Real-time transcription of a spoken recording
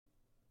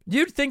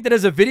You'd think that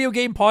as a video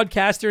game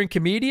podcaster and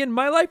comedian,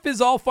 my life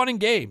is all fun and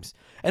games.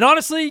 And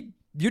honestly,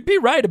 you'd be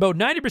right. About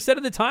 90%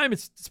 of the time,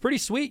 it's pretty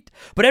sweet.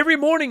 But every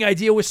morning I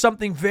deal with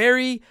something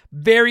very,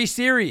 very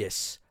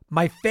serious.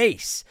 My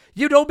face.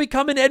 You don't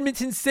become an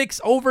Edmonton Six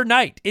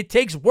overnight. It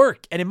takes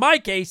work. And in my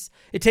case,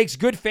 it takes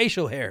good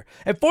facial hair.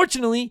 And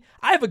fortunately,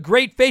 I have a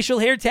great facial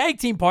hair tag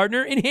team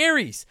partner in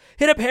Harry's.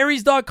 Hit up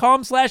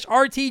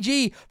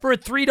harrys.com/RTG for a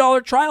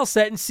 $3 trial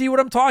set and see what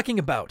I'm talking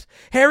about.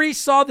 Harry's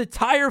saw the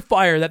tire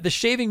fire that the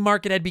shaving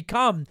market had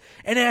become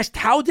and asked,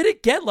 how did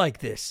it get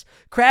like this?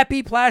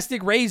 Crappy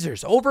plastic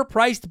razors,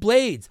 overpriced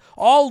blades,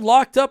 all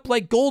locked up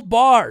like gold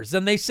bars.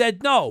 And they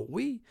said, no,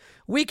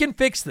 we can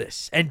fix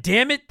this. And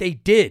damn it, they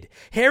did.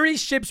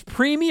 Harry's ships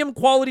premium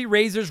quality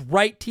razors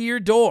right to your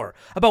door.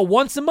 About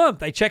once a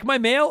month, I check my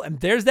mail,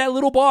 and there's that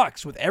little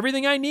box with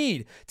everything I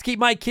need to keep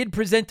my kid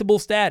presentable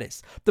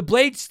status. The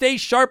blades stay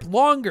sharp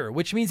longer,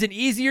 which means an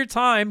easier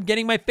time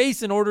getting my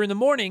face in order in the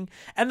morning,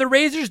 and the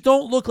razors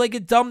don't look like a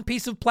dumb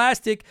piece of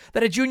plastic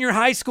that a junior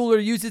high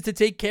schooler uses to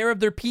take care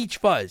of their peach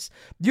fuzz.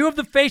 You have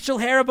the facial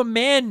hair of a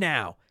man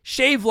now.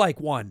 Shave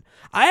like one.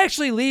 I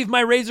actually leave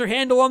my razor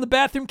handle on the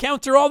bathroom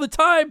counter all the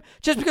time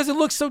just because it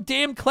looks so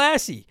damn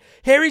classy.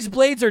 Harry's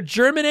blades are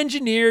German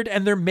engineered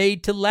and they're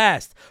made to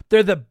last.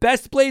 They're the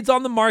best blades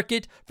on the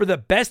market for the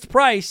best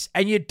price,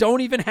 and you don't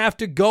even have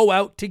to go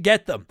out to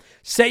get them.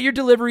 Set your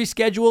delivery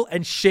schedule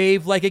and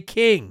shave like a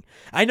king.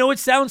 I know it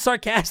sounds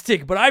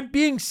sarcastic, but I'm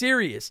being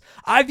serious.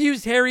 I've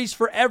used Harry's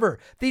forever.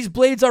 These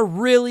blades are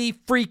really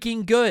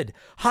freaking good.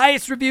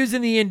 Highest reviews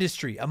in the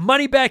industry, a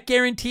money-back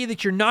guarantee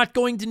that you're not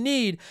going to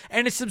need,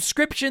 and a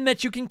subscription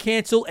that you can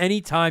cancel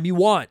anytime you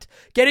want.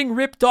 Getting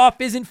ripped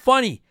off isn't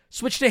funny.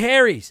 Switch to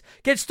Harry's.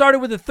 Get started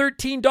with a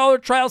 $13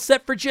 trial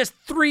set for just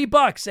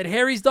 $3 at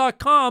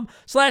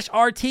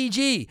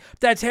harrys.com/RTG.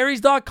 That's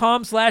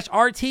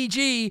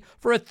harrys.com/RTG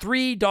for a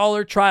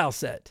 $3 trial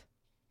set.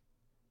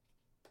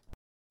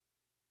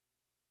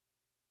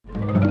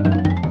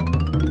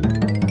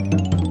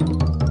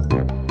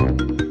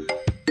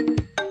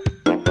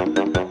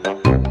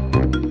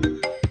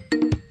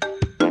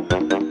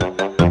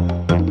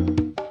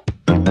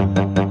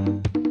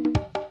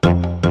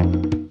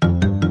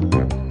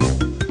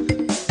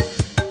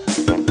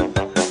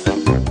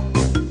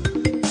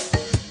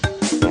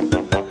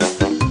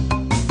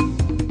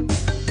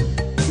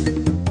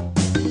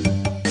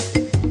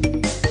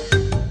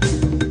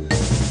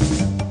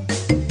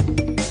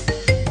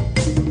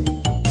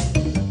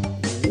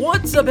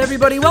 What's up,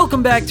 everybody?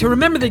 Welcome back to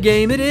Remember the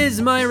Game. It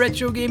is my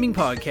retro gaming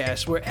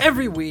podcast where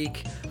every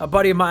week a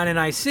buddy of mine and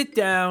I sit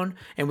down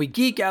and we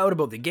geek out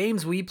about the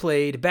games we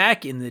played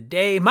back in the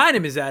day. My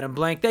name is Adam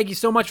Blank. Thank you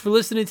so much for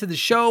listening to the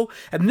show.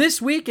 And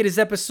this week it is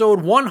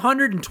episode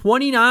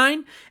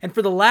 129. And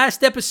for the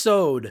last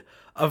episode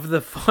of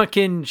the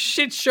fucking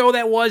shit show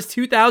that was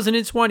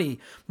 2020,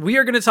 we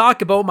are going to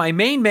talk about my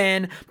main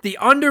man, the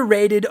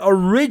underrated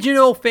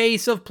original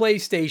face of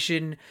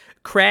PlayStation,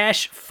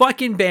 Crash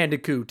fucking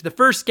Bandicoot. The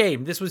first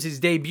game. This was his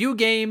debut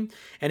game.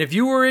 And if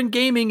you were in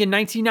gaming in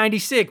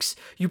 1996,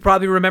 you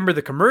probably remember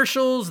the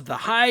commercials, the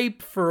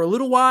hype for a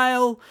little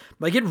while.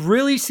 Like, it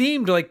really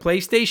seemed like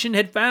PlayStation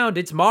had found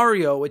its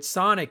Mario, its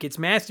Sonic, its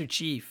Master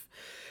Chief.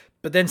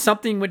 But then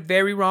something went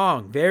very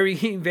wrong. Very,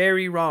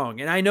 very wrong.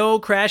 And I know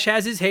Crash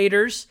has his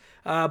haters,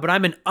 but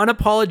I'm an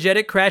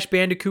unapologetic Crash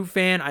Bandicoot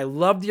fan. I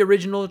love the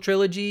original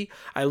trilogy.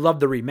 I love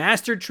the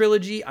remastered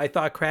trilogy. I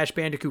thought Crash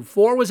Bandicoot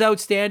 4 was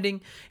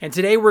outstanding. And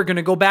today we're going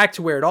to go back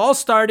to where it all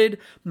started.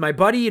 My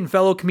buddy and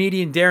fellow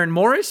comedian Darren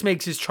Morris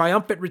makes his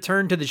triumphant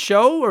return to the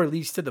show, or at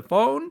least to the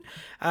phone.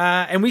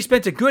 And we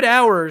spent a good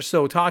hour or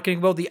so talking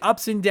about the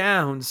ups and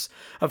downs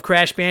of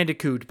Crash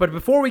Bandicoot. But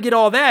before we get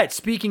all that,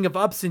 speaking of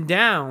ups and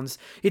downs,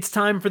 it's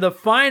time for the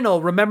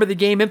final Remember the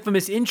Game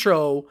infamous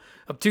intro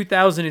of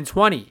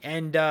 2020.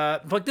 And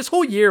like, this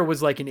whole year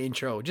was like an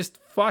intro. Just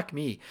fuck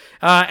me.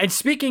 And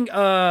speaking,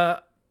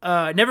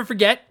 never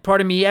forget,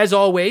 pardon me, as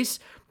always,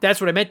 that's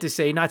what I meant to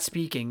say, not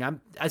speaking.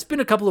 It's been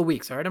a couple of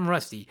weeks, all right? I'm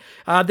rusty.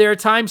 There are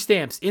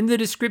timestamps in the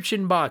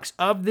description box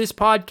of this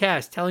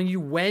podcast telling you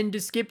when to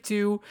skip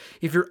to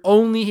if you're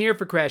only here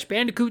for Crash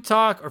Bandicoot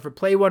talk, or for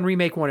Play 1,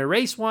 Remake 1,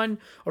 Erase 1,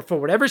 or for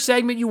whatever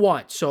segment you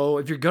want. So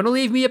if you're going to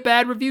leave me a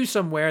bad review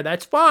somewhere,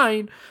 that's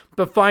fine,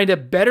 but find a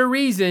better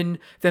reason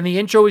than the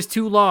intro is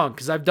too long,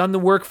 because I've done the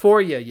work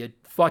for you, you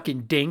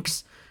fucking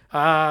dinks.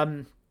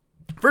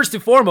 First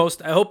and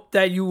foremost, I hope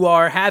that you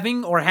are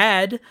having or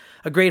had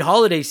a great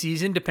holiday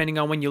season, depending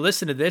on when you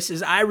listen to this.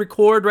 As I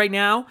record right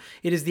now,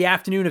 it is the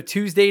afternoon of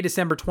Tuesday,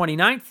 December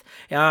 29th.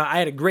 I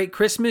had a great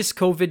Christmas,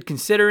 COVID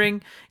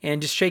considering,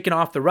 and just shaking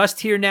off the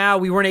rust here now.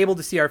 We weren't able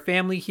to see our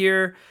family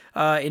here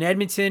in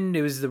Edmonton.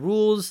 It was the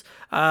rules.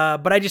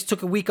 But I just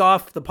took a week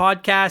off the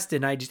podcast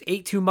and I just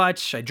ate too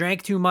much. I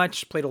drank too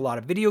much, played a lot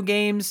of video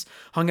games,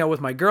 hung out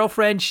with my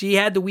girlfriend. She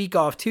had the week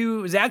off too.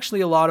 It was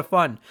actually a lot of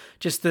fun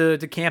just to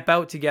camp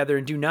out together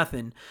and do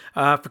nothing.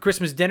 For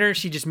Christmas dinner,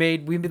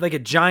 we made like a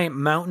giant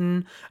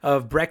mountain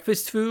of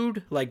breakfast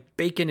food, like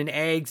bacon and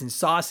eggs and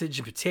sausage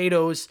and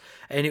potatoes.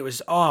 And it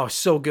was,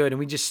 so good. And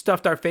we just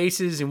stuffed our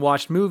faces and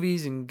watched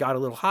movies and got a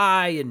little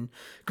high, and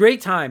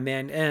great time,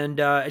 man.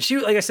 And she,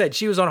 like I said,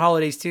 she was on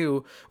holidays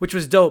too, which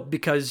was dope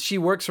because she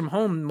works from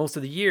home most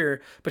of the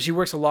year, but she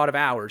works a lot of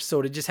hours.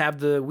 So to just have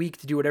the week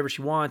to do whatever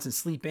she wants and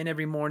sleep in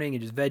every morning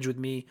and just veg with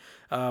me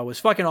was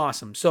fucking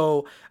awesome.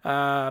 So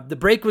the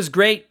break was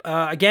great.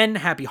 Again,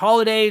 happy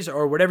holidays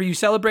or whatever you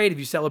celebrate, if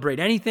you celebrate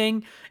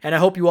anything. And I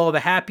hope you all have a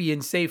happy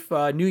and safe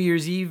New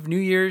Year's Eve, New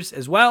Year's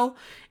as well.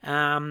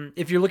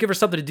 If you're looking for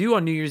something to do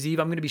on New Year's Eve,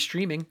 I'm going to be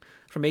streaming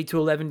from 8 to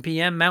 11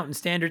 p.m. Mountain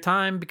Standard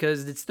Time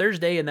because it's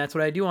Thursday and that's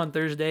what I do on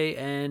Thursday,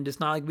 and it's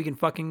not like we can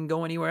fucking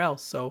go anywhere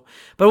else. So,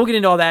 but we'll get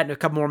into all that in a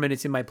couple more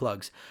minutes in my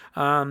plugs.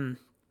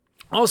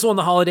 Also on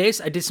the holidays,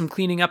 I did some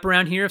cleaning up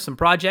around here of some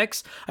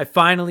projects. I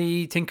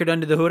finally tinkered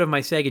under the hood of my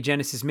Sega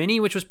Genesis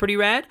Mini, which was pretty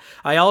rad.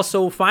 I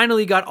also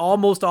finally got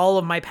almost all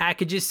of my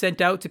packages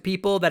sent out to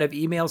people that have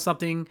emailed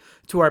something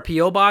to our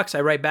P.O. box. I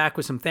write back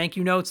with some thank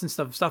you notes and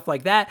stuff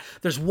like that.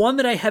 There's one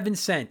that I haven't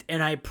sent,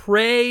 and I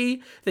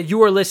pray that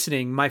you are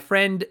listening. My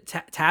friend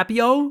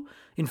Tapio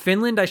in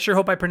Finland, I sure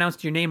hope I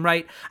pronounced your name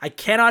right. I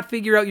cannot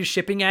figure out your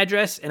shipping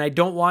address, and I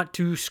don't want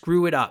to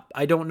screw it up.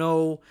 I don't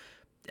know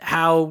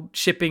how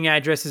shipping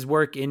addresses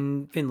work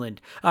in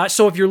Finland.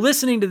 So if you're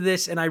listening to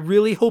this, and I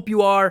really hope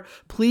you are,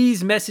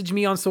 please message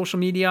me on social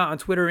media, on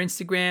Twitter,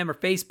 Instagram, or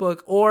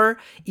Facebook, or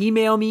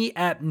email me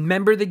at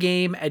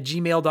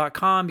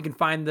rememberthegame@gmail.com. You can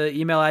find the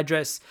email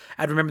address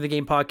at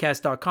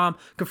rememberthegamepodcast.com.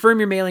 Confirm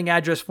your mailing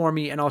address for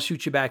me, and I'll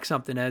shoot you back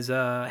something as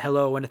a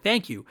hello and a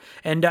thank you.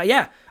 And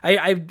I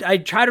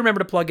try to remember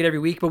to plug it every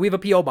week, but we have a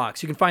P.O.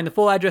 box. You can find the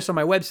full address on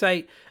my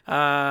website,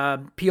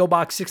 P.O.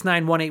 Box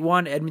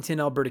 69181,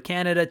 Edmonton, Alberta,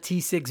 Canada,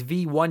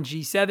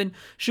 T6V1G7.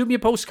 Shoot me a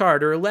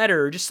postcard or a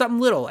letter or just something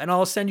little, and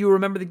I'll send you a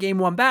Remember the Game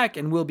one back,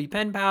 and we'll be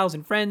pen pals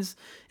and friends.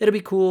 It'll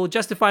be cool.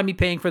 Justify me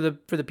paying for the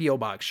P.O.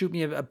 box. Shoot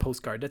me a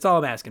postcard. That's all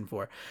I'm asking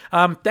for.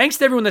 Thanks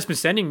to everyone that's been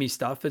sending me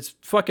stuff. It's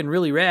fucking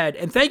really rad.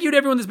 And thank you to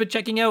everyone that's been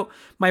checking out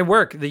my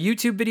work. The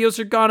YouTube videos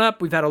are gone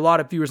up. We've had a lot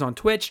of viewers on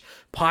Twitch.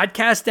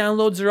 Podcast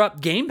downloads are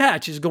up. Game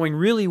Patch is going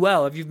really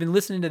well. If you've been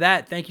listening to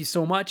that, thank you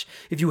so much.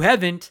 If you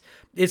haven't,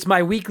 it's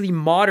my weekly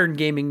modern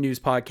gaming news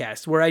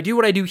podcast where I do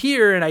what I do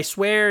here, and I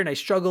swear and I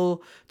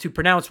struggle to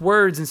pronounce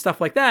words and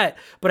stuff like that,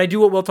 but I do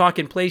what we'll talk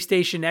in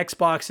PlayStation,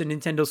 Xbox, and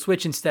Nintendo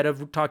Switch instead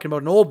of talking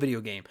about an old video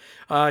game.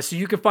 So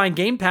you can find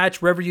Game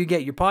Patch wherever you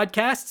get your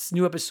podcasts.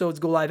 New episodes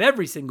go live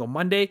every single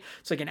Monday.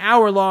 It's like an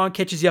hour long,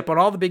 catches you up on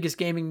all the biggest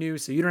gaming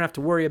news, so you don't have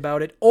to worry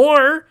about it.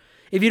 Or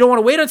if you don't want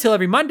to wait until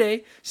every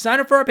Monday, sign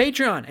up for our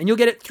Patreon, and you'll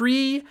get it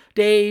 3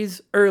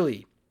 days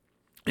early.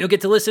 You'll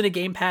get to listen to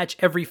Game Patch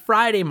every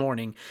Friday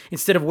morning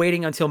instead of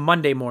waiting until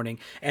Monday morning.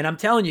 And I'm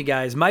telling you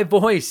guys, my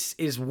voice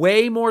is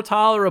way more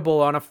tolerable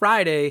on a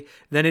Friday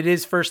than it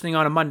is first thing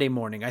on a Monday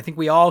morning. I think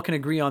we all can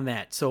agree on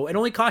that. So it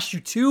only costs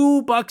you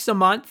 $2 a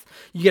month.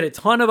 You get a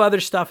ton of other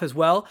stuff as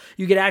well.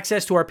 You get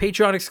access to our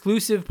Patreon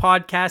exclusive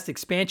podcast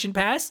Expansion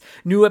Pass.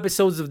 New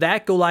episodes of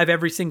that go live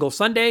every single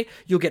Sunday.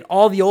 You'll get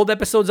all the old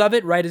episodes of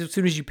it right as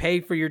soon as you pay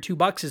for your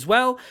 $2 as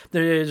well.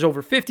 There's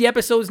over 50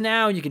 episodes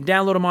now. You can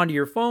download them onto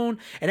your phone.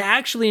 And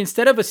actually,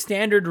 instead of a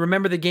standard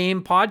Remember the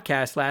Game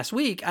podcast last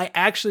week, I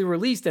actually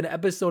released an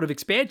episode of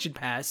Expansion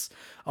Pass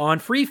on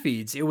free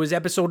feeds. It was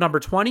episode number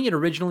 20. It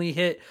originally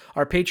hit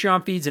our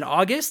Patreon feeds in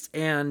August,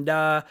 and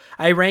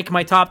I rank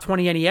my top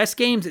 20 NES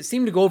games. It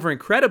seemed to go over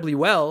incredibly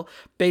well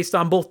based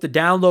on both the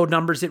download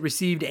numbers it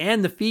received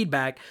and the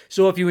feedback.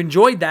 So if you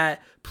enjoyed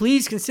that,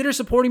 please consider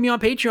supporting me on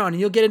Patreon, and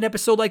you'll get an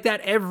episode like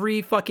that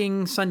every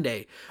fucking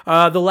Sunday.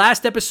 The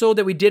last episode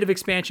that we did of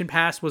Expansion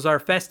Pass was our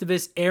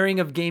Festivus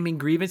airing of gaming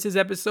grievances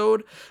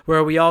episode,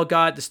 where we all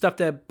got the stuff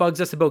that bugs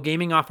us about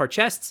gaming off our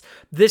chests.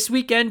 This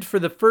weekend, for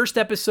the first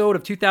episode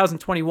of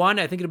 2021,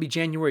 I think it'll be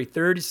January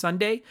 3rd, is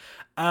Sunday.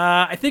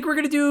 I think we're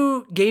going to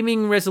do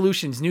gaming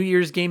resolutions, New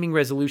Year's gaming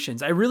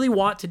resolutions. I really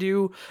want to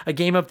do a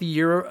Game of the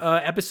Year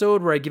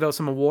episode where I give out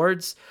some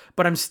awards,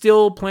 but I'm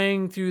still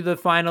playing through the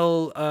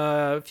final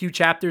few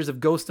chapters of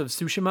Ghost of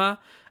Tsushima.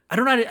 I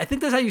don't know. I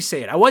think that's how you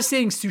say it. I was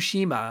saying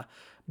Tsushima,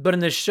 but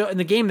in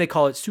the game they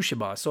call it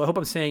Tsushima, so I hope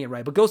I'm saying it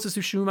right. But Ghost of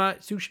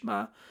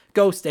Tsushima,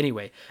 Ghost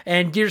anyway.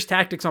 And Gears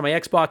Tactics on my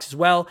Xbox as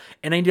well.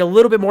 And I need a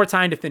little bit more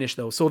time to finish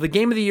those. So the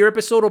Game of the Year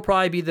episode will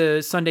probably be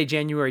the Sunday,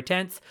 January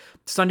 10th.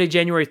 Sunday,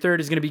 January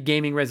 3rd is going to be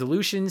gaming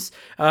resolutions.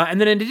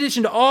 And then in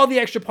addition to all the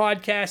extra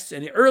podcasts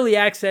and the early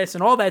access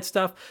and all that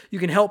stuff, you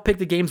can help pick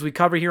the games we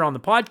cover here on the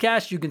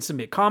podcast. You can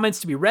submit comments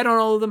to be read on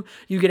all of them.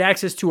 You get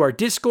access to our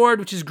Discord,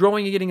 which is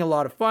growing and getting a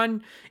lot of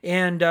fun.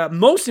 And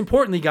most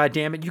importantly,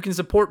 goddammit, you can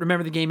support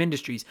Remember the Game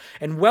Industries.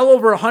 And well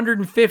over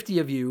 150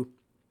 of you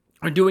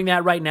are doing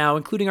that right now,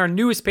 including our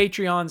newest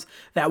Patreons,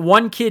 that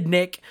one kid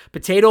Nick,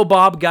 Potato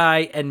Bob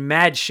Guy, and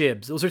Mad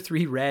Shibs. Those are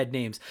 3 rad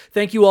names.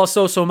 Thank you all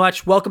so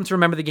much. Welcome to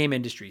Remember the Game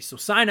Industry. So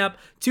sign up,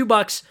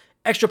 $2,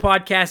 extra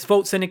podcasts,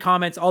 vote, send in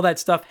comments, all that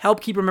stuff.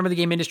 Help keep Remember the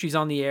Game Industries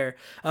on the air.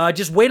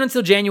 Just wait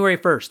until January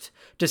 1st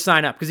to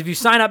sign up. Because if you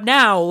sign up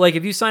now, like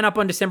if you sign up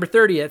on December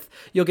 30th,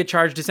 you'll get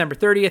charged December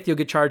 30th, you'll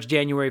get charged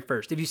January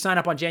 1st. If you sign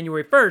up on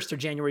January 1st or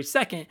January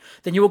 2nd,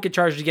 then you won't get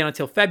charged again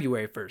until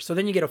February 1st. So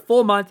then you get a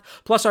full month,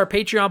 plus our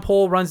Patreon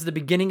poll runs at the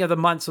beginning of the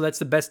month, so that's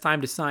the best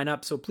time to sign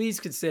up. So please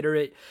consider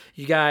it,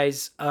 you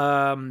guys.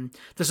 The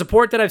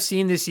support that I've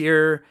seen this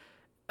year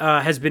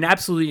has been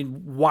absolutely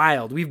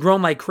wild. We've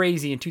grown like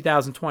crazy in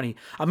 2020.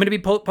 I'm going to be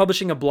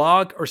publishing a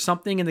blog or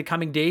something in the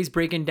coming days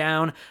breaking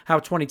down how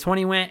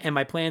 2020 went and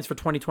my plans for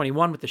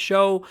 2021 with the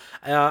show.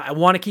 I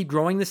want to keep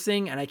growing this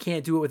thing, and I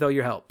can't do it without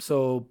your help.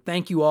 So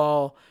thank you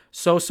all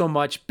so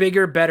much.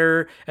 Bigger,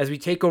 better as we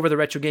take over the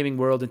retro gaming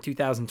world in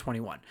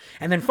 2021.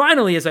 And then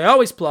finally, as I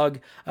always plug,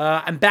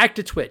 I'm back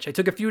to Twitch. I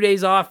took a few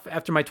days off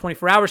after my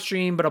 24-hour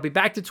stream, but I'll be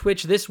back to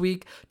Twitch this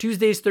week,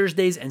 Tuesdays,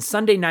 Thursdays, and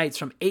Sunday nights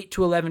from 8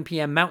 to 11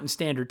 p.m. Mountain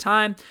Standard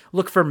Time.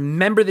 Look for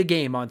Member the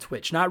Game on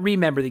Twitch, not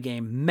Remember the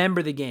Game,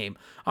 Member the Game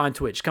on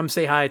Twitch. Come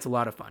say hi. It's a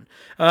lot of fun.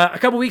 A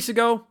couple weeks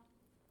ago,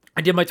 I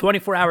did my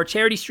 24-hour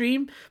charity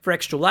stream for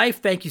Extra Life.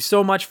 Thank you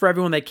so much for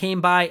everyone that came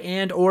by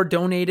and or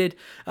donated.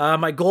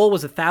 My goal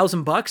was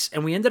 $1,000,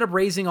 and we ended up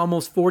raising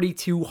almost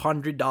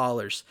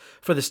 $4,200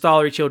 for the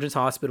Stollery Children's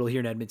Hospital here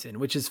in Edmonton,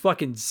 which is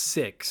fucking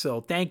sick. So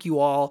thank you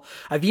all.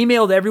 I've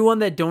emailed everyone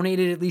that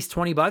donated at least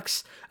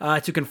 $20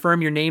 to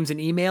confirm your names and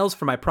emails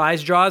for my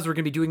prize draws. We're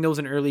going to be doing those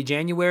in early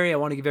January. I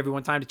want to give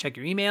everyone time to check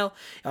your email.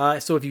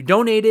 So if you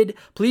donated,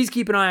 please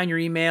keep an eye on your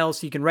email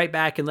so you can write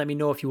back and let me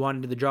know if you want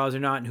into the draws or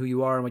not and who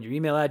you are and what your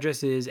email address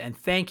is, and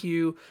thank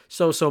you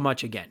so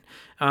much again.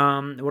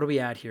 What are we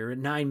at here?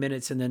 9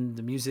 minutes, and then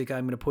the music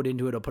I'm going to put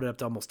into it, I'll put it up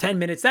to almost 10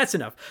 minutes. That's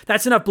enough.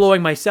 That's enough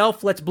blowing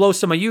myself. Let's blow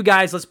some of you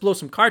guys. Let's blow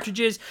some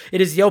cartridges. It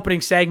is the opening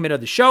segment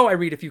of the show. I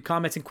read a few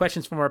comments and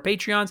questions from our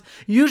Patreons,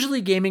 usually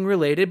gaming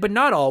related, but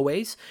not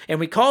always. And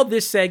we called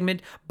this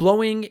segment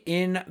Blowing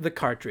in the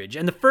Cartridge.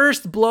 And the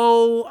first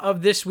blow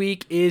of this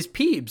week is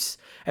Peebs.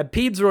 And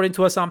Peebs wrote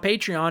into us on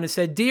Patreon and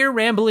said, "Dear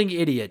Rambling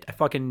Idiot." I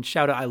fucking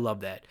shout out, I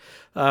love that.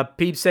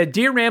 Peebs said,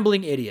 "Dear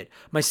Rambling Idiot,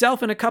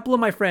 myself and a couple of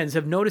my friends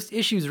have noticed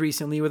issues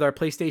recently with our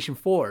PlayStation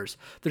 4s.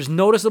 There's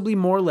noticeably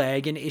more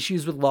lag and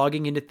issues with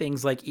logging into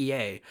things like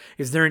EA.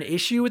 Is there an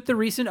issue with the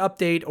recent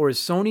update, or is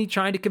Sony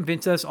trying to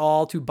convince us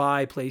all to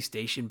buy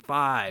PlayStation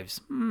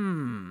 5s?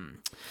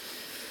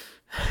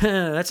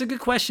 That's a good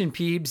question,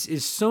 Peebs.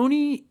 Is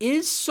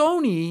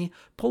Sony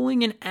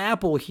pulling an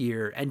Apple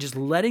here and just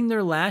letting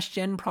their last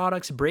gen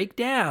products break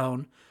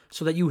down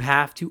so that you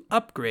have to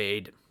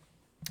upgrade?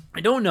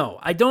 I don't know.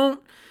 I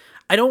don't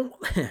want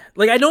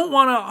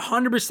to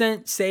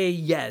 100% say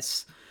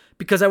yes,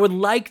 because I would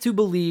like to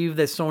believe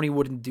that Sony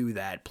wouldn't do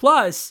that.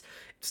 Plus,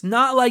 it's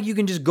not like you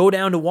can just go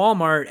down to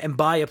Walmart and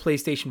buy a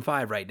PlayStation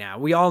 5 right now.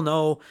 We all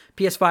know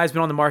PS5 has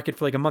been on the market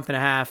for like a month and a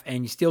half,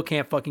 and you still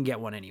can't fucking get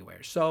one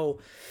anywhere. So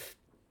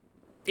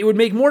it would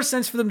make more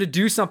sense for them to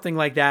do something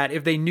like that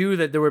if they knew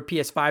that there were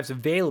PS5s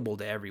available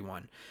to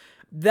everyone.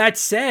 That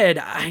said,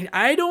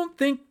 I don't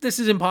think this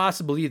is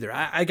impossible either.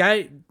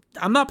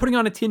 I'm not putting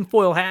on a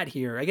tinfoil hat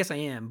here. I guess I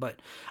am, but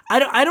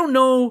I don't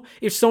know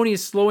if Sony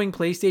is slowing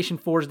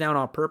PlayStation 4s down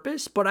on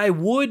purpose, but I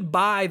would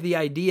buy the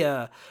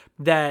idea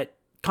that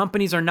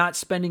companies are not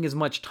spending as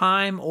much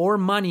time or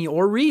money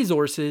or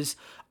resources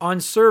on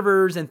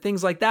servers and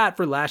things like that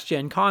for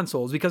last-gen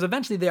consoles, because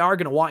eventually they are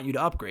going to want you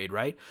to upgrade,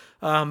 right?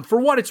 For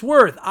what it's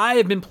worth, I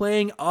have been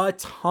playing a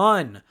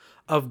ton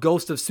of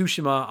Ghost of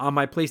Tsushima on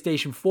my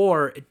PlayStation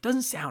 4. It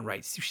doesn't sound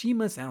right.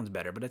 Tsushima sounds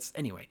better, but it's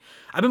anyway.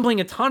 I've been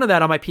playing a ton of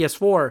that on my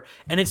PS4,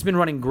 and it's been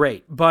running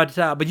great. But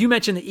you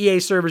mentioned the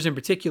EA servers in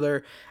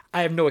particular.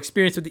 I have no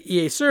experience with the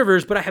EA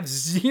servers, but I have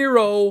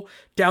zero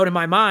doubt in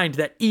my mind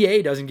that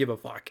EA doesn't give a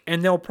fuck.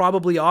 And they'll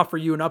probably offer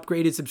you an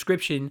upgraded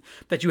subscription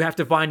that you have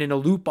to find in a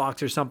loot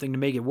box or something to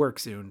make it work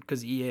soon,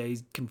 because EA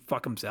can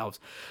fuck themselves.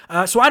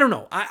 So I don't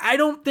know. I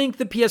don't think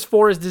the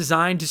PS4 is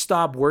designed to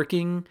stop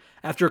working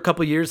after a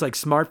couple years like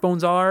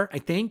smartphones are, I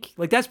think.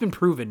 Like, that's been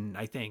proven,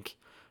 I think,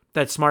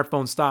 that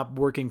smartphones stop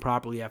working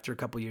properly after a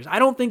couple years. I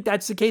don't think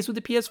that's the case with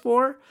the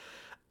PS4.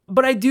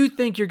 But I do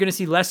think you're going to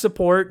see less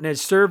support, and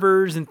as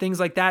servers and things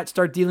like that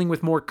start dealing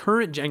with more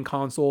current-gen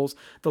consoles,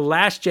 the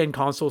last-gen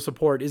console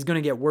support is going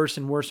to get worse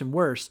and worse and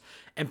worse,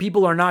 and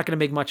people are not going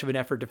to make much of an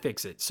effort to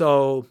fix it.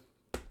 So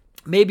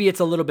maybe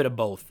it's a little bit of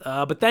both.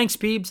 But thanks,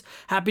 Peebs.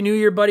 Happy New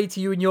Year, buddy, to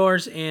you and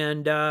yours,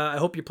 and I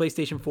hope your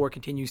PlayStation 4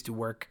 continues to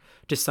work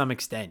to some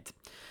extent.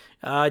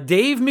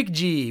 Dave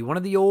McGee, one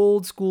of the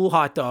old school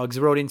hot dogs,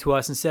 wrote into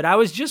us and said, "I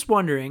was just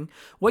wondering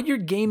what your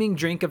gaming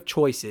drink of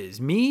choice is.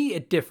 Me,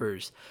 it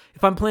differs.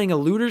 If I'm playing a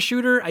looter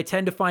shooter, I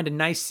tend to find a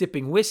nice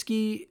sipping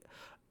whiskey.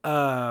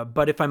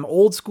 But if I'm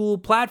old school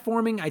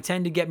platforming, I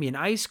tend to get me an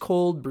ice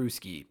cold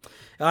brewski."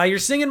 You're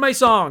singing my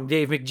song,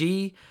 Dave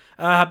McGee.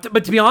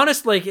 But to be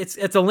honest, like it's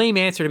a lame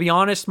answer. To be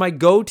honest, my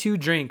go-to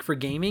drink for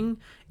gaming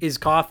is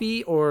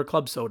coffee or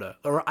club soda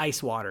or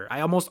ice water.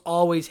 I almost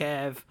always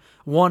have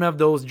one of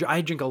those.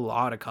 I drink a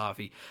lot of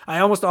coffee. I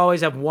almost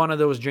always have one of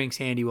those drinks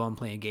handy while I'm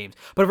playing games.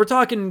 But if we're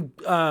talking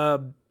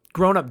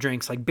grown-up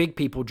drinks, like big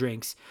people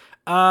drinks,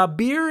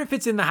 beer if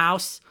it's in the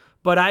house.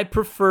 But I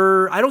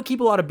don't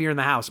keep a lot of beer in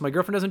the house. My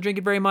girlfriend doesn't drink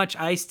it very much.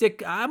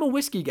 I'm a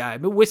whiskey guy.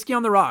 But whiskey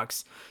on the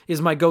rocks is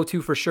my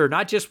go-to for sure.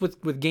 Not just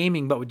with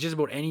gaming, but with just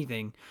about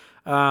anything.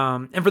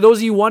 And for those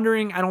of you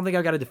wondering, I don't think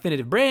I've got a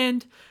definitive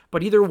brand,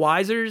 but either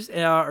Wiser's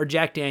or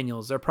Jack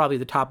Daniels are probably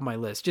the top of my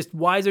list. Just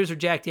Wiser's or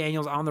Jack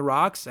Daniels on the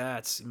rocks.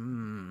 I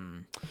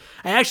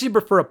actually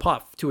prefer a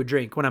puff to a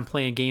drink when I'm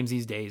playing games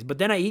these days, but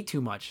then I eat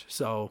too much.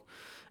 So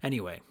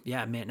anyway,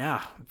 yeah, man,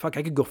 fuck,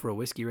 I could go for a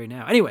whiskey right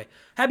now. Anyway,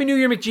 Happy New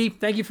Year, McG.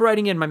 Thank you for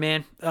writing in, my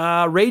man.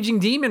 Raging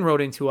Demon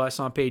wrote into us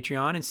on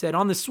Patreon and said,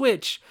 on the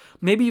Switch,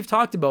 maybe you've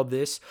talked about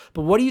this,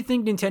 but what do you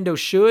think Nintendo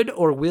should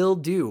or will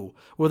do?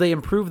 Will they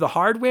improve the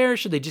hardware?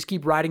 Should they just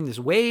keep riding this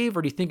wave?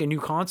 Or do you think a new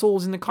console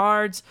is in the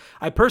cards?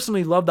 I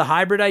personally love the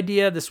hybrid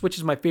idea. The Switch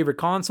is my favorite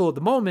console at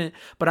the moment,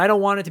 but I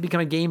don't want it to become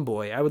a Game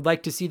Boy. I would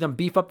like to see them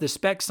beef up the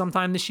specs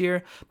sometime this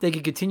year. They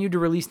could continue to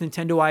release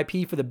Nintendo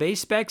IP for the base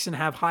specs and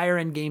have higher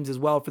end games as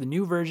well for the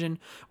new version.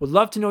 Would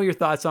love to know your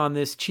thoughts on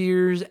this.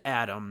 Cheers,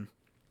 Adam.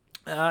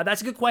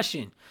 That's a good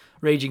question,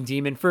 Raging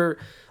Demon.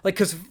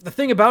 Because the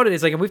thing about it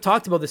is, and we've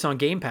talked about this on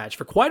Game Patch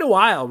for quite a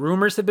while,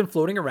 rumors have been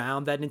floating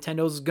around that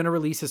Nintendo's going to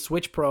release a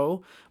Switch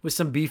Pro with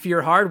some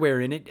beefier hardware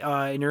in it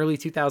in early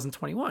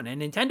 2021.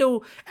 And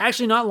Nintendo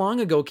actually not long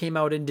ago came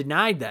out and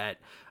denied that.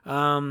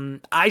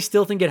 I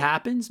still think it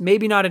happens.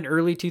 Maybe not in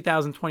early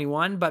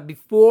 2021, but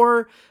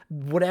before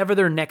whatever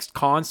their next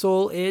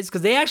console is,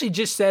 because they actually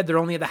just said they're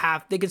only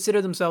at they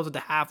consider themselves at the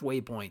halfway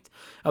point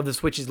of the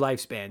Switch's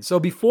lifespan. So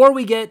before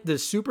we get the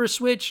Super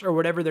Switch or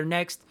whatever their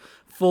next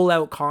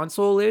full-out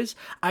console is,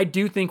 I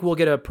do think we'll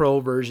get a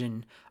Pro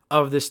version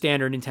of the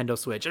standard Nintendo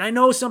Switch. And I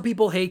know some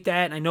people hate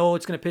that, and I know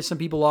it's going to piss some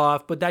people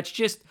off, but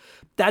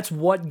that's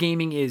what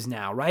gaming is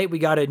now, right? We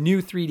got a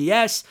new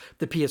 3DS,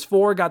 the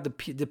PS4 got the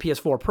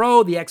PS4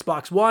 Pro, the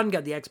Xbox One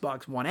got the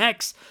Xbox One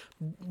X.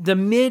 The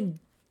mid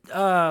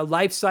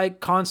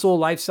console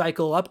life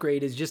cycle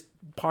upgrade is just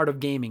part of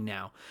gaming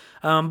now.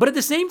 But at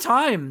the same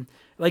time,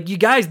 like, you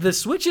guys, the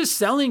Switch is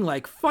selling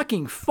like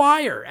fucking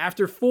fire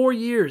after 4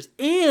 years.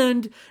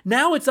 And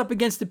now it's up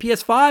against the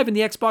PS5 and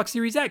the Xbox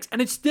Series X,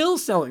 and it's still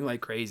selling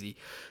like crazy.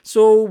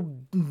 So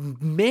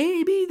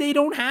maybe they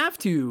don't have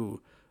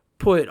to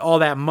put all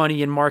that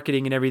money and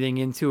marketing and everything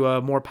into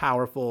a more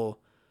powerful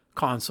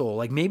console.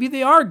 Like, maybe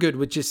they are good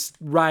with just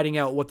riding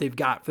out what they've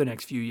got for the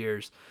next few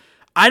years.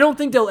 I don't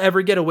think they'll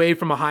ever get away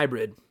from a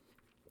hybrid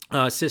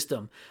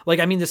system.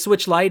 Like, I mean, the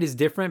Switch Lite is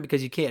different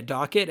because you can't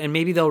dock it, and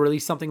maybe they'll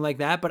release something like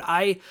that, but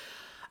I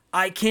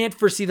can't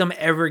foresee them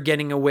ever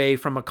getting away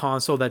from a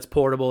console that's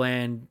portable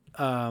and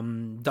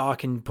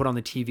dock and put on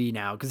the TV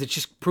now, because it's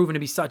just proven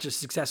to be such a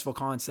successful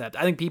concept.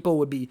 I think people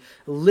would be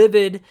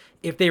livid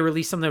if they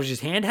released something that was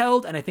just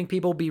handheld, and I think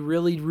people would be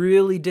really,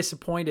 really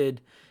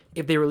disappointed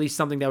if they released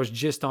something that was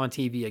just on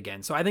TV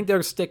again. So I think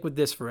they'll stick with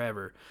this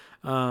forever.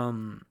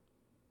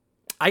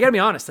 I gotta be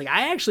honest, like,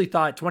 I actually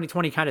thought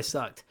 2020 kind of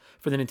sucked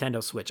for the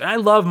Nintendo Switch. And I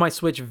love my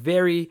Switch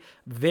very,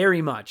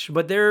 very much.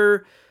 But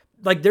there's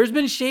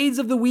been shades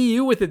of the Wii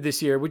U with it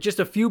this year, with just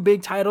a few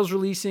big titles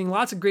releasing,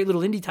 lots of great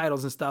little indie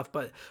titles and stuff.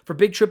 But for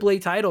big AAA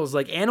titles,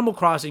 like Animal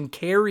Crossing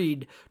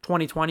carried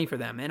 2020 for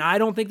them. And I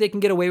don't think they can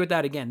get away with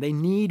that again. They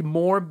need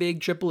more big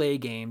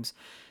AAA games.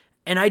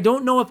 And I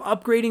don't know if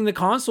upgrading the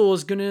console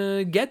is going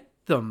to get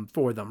them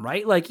for them,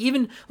 right? Like,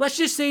 even, let's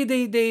just say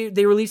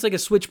they release like a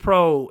Switch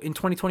Pro in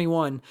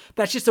 2021.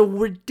 That's just a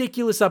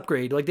ridiculous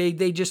upgrade. Like,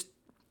 they just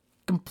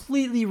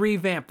completely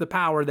revamp the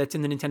power that's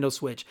in the Nintendo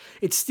Switch.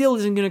 It still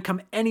isn't going to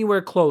come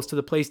anywhere close to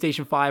the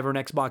PlayStation 5 or an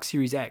Xbox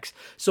Series X.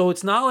 So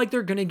it's not like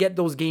they're going to get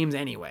those games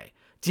anyway.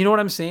 Do you know what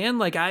I'm saying?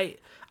 Like, I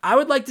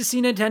would like to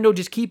see Nintendo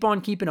just keep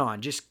on keeping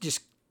on.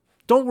 Just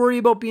don't worry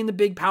about being the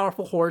big,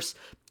 powerful horse.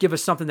 Give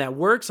us something that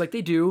works like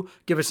they do.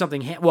 Give us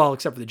something,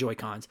 except for the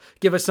Joy-Cons.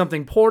 Give us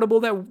something portable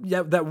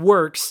that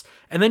works.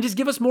 And then just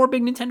give us more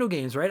big Nintendo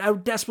games, right? I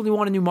desperately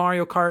want a new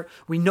Mario Kart.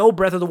 We know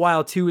Breath of the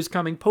Wild 2 is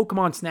coming.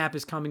 Pokemon Snap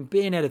is coming.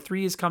 Bayonetta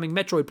 3 is coming.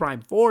 Metroid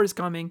Prime 4 is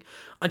coming.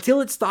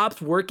 Until it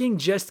stops working,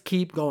 just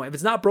keep going. If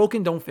it's not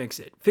broken, don't fix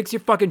it. Fix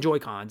your fucking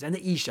Joy-Cons and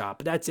the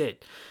eShop. That's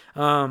it.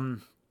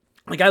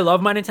 Like, I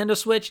love my Nintendo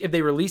Switch. If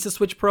they release a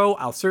Switch Pro,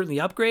 I'll certainly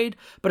upgrade.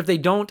 But if they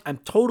don't, I'm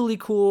totally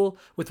cool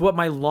with what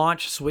my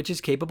launch Switch is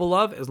capable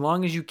of, as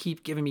long as you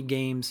keep giving me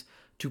games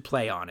to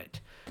play on it.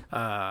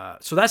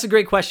 So that's a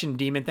great question,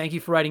 Demon. Thank you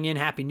for writing in.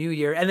 Happy New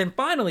Year. And then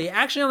finally,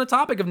 actually on the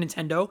topic of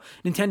Nintendo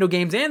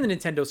games and the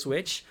Nintendo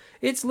Switch,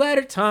 it's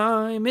letter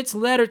time. It's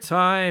letter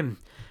time.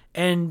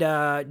 And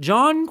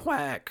John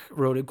Quack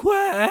wrote it.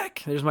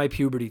 Quack. There's my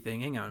puberty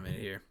thing. Hang on a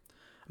minute here.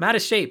 I'm out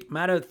of shape. I'm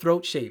out of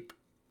throat shape.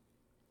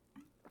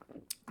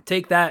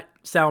 Take that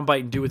soundbite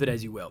and do with it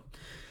as you will.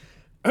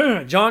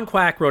 John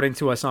Quack wrote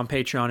into us on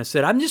Patreon and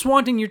said, I'm just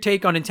wanting your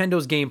take on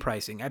Nintendo's game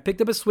pricing. I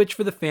picked up a Switch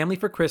for the family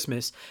for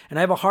Christmas, and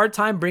I have a hard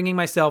time bringing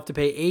myself to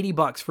pay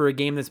 $80 for a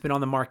game that's been on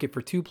the market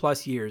for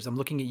 2+ years. I'm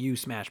looking at you,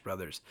 Smash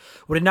Brothers.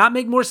 Would it not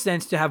make more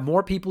sense to have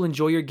more people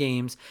enjoy your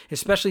games,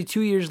 especially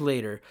 2 years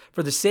later?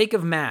 For the sake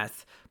of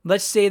math,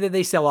 let's say that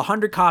they sell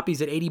 100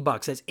 copies at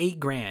 $80. That's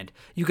 $8,000.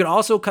 You could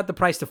also cut the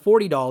price to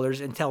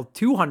 $40 and sell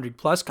 200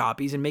 plus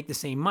copies and make the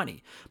same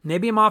money.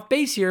 Maybe I'm off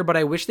base here, but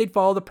I wish they'd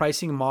follow the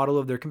pricing model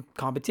of their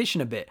competition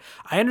a bit.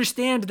 I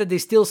understand that they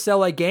still sell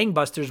like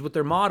gangbusters with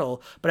their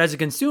model, but as a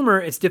consumer,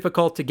 it's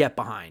difficult to get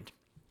behind.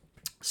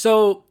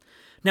 So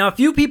now, a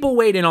few people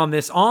weighed in on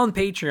this on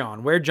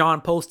Patreon, where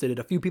John posted it.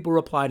 A few people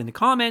replied in the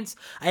comments.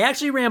 I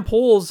actually ran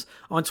polls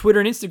on Twitter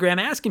and Instagram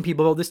asking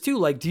people about this too.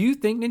 Like, do you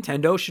think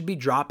Nintendo should be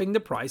dropping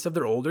the price of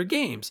their older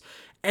games?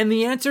 And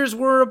the answers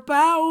were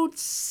about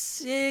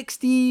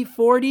 60-40,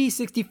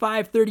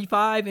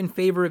 65-35 in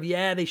favor of,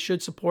 yeah, they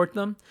should support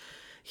them.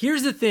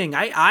 Here's the thing.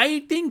 I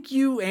think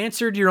you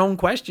answered your own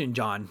question,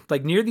 John.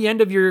 Like near the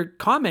end of your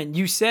comment,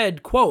 you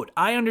said, quote,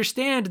 I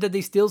understand that they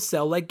still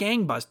sell like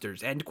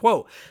gangbusters, end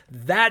quote.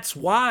 That's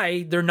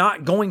why they're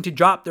not going to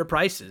drop their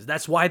prices.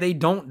 That's why they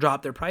don't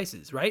drop their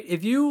prices, right?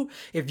 If you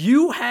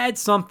had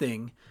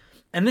something,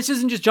 and this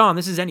isn't just John,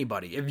 this is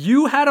anybody. If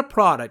you had a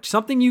product,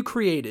 something you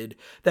created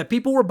that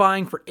people were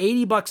buying for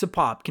 $80 a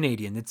pop,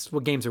 Canadian, that's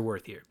what games are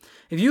worth here.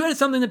 If you had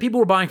something that people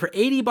were buying for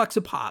 $80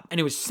 a pop and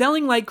it was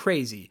selling like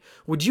crazy,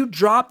 would you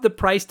drop the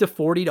price to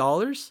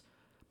 $40?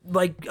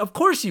 Like, of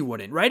course you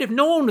wouldn't, right? If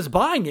no one was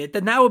buying it,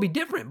 then that would be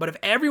different. But if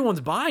everyone's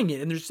buying it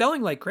and they're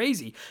selling like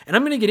crazy, and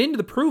I'm going to get into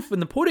the proof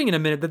in the pudding in a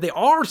minute that they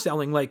are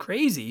selling like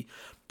crazy,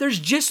 there's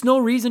just no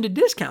reason to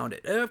discount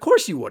it. Of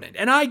course you wouldn't.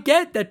 And I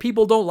get that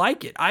people don't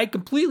like it. I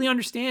completely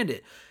understand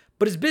it.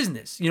 But it's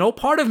business. You know,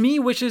 part of me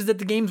wishes that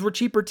the games were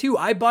cheaper too.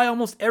 I buy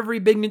almost every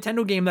big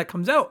Nintendo game that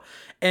comes out.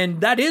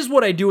 And that is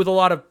what I do with a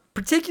lot of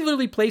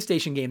particularly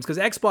PlayStation games, because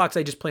Xbox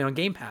I just play on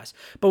Game Pass.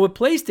 But with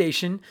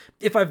PlayStation,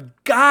 if I've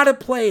got to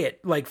play it,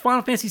 like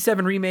Final Fantasy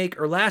VII Remake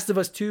or Last of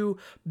Us 2,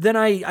 then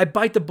I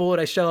bite the bullet,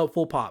 I shell out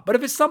full pop. But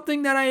if it's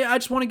something that I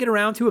just want to get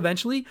around to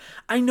eventually,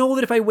 I know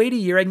that if I wait a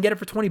year, I can get it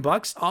for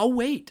 $20. I'll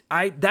wait.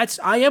 I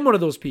am one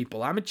of those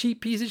people. I'm a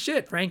cheap piece of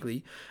shit,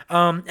 frankly.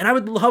 And I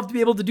would love to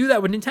be able to do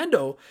that with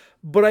Nintendo.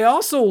 But I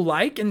also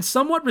like and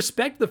somewhat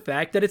respect the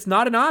fact that it's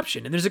not an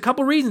option. And there's a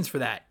couple reasons for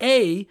that.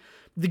 A,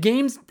 the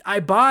games I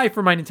buy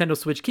for my Nintendo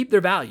Switch keep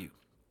their value.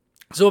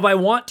 So if I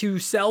want to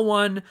sell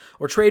one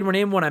or trade one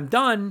in when I'm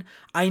done,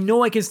 I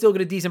know I can still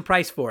get a decent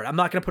price for it. I'm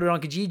not going to put it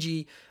on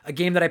Kijiji, a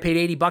game that I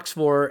paid $80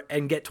 for,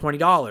 and get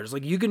 $20.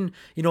 Like you can,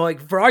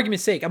 like for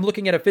argument's sake, I'm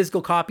looking at a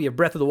physical copy of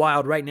Breath of the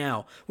Wild right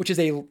now, which is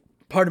a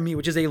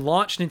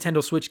launch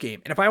Nintendo Switch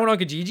game. And if I went on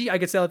Kijiji, I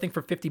could sell that thing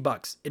for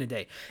 $50 in a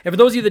day. And for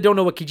those of you that don't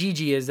know what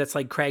Kijiji is, that's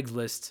like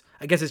Craigslist.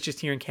 I guess it's just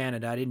here in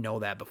Canada. I didn't know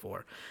that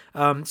before.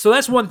 So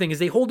that's one thing, is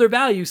they hold their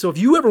value. So if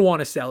you ever want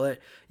to sell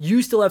it,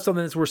 you still have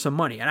something that's worth some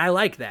money. And I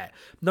like that.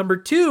 Number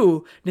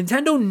two,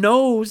 Nintendo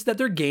knows that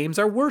their games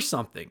are worth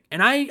something.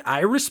 And I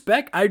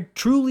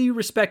truly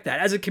respect that.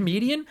 As a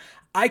comedian,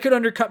 I could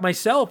undercut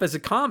myself as a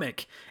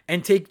comic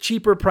and take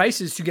cheaper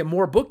prices to get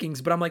more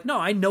bookings. But I'm like, no,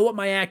 I know what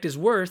my act is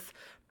worth.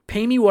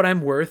 Pay me what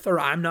I'm worth,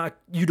 or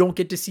you don't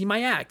get to see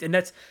my act. And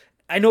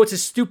I know it's a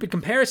stupid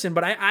comparison,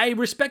 but I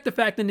respect the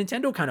fact that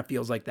Nintendo kind of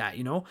feels like that,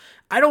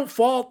 I don't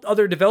fault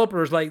other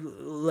developers like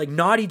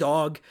Naughty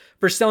Dog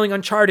for selling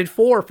Uncharted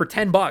 4 for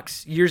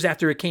 $10 years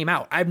after it came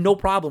out. I have no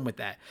problem with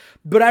that.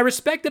 But I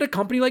respect that a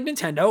company like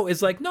Nintendo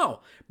is like, no,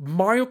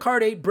 Mario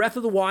Kart 8, Breath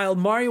of the Wild,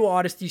 Mario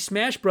Odyssey,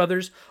 Smash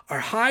Brothers are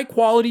high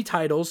quality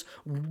titles.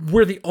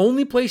 We're the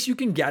only place you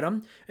can get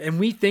them, and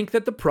we think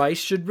that the price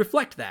should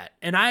reflect that.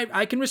 And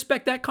I can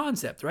respect that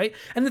concept, right?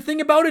 And the thing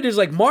about it is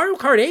like Mario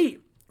Kart 8,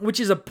 which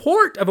is a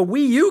port of a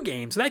Wii U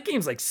game, so that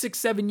game's like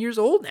 6-7 years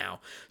old now,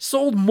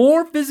 sold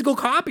more physical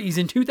copies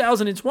in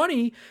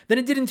 2020 than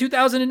it did in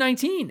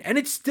 2019, and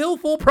it's still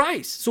full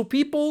price. So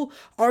people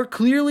are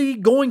clearly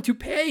going to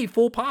pay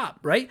full pop,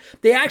 right?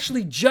 They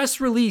actually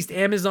just released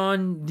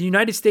Amazon, the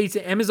United States,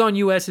 Amazon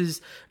US's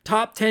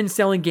top 10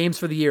 selling games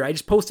for the year. I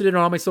just posted it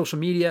on all my social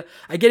media.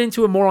 I get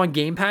into it more on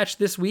Game Patch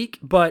this week,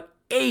 but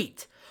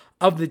 8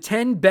 of the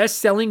 10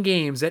 best-selling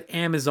games at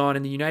Amazon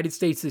in the United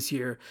States this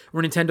year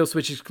were Nintendo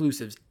Switch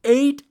exclusives.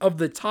 8 of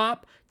the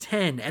top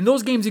 10. And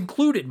those games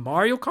included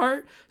Mario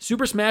Kart,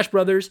 Super Smash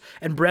Bros.,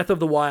 and Breath of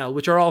the Wild,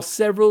 which are all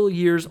several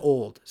years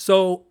old.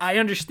 So I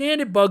understand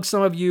it bugs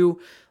some of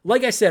you.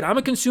 Like I said, I'm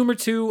a consumer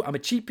too. I'm a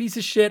cheap piece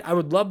of shit. I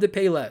would love to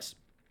pay less.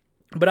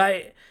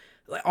 But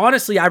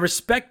honestly, I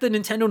respect that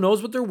Nintendo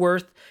knows what they're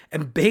worth.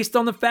 And based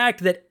on the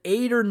fact that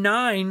 8 or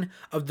 9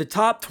 of the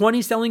top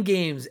 20 selling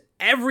games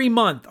every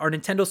month are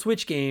Nintendo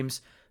Switch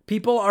games,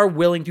 people are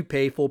willing to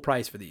pay full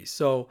price for these.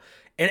 So,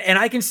 and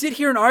I can sit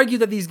here and argue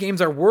that these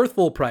games are worth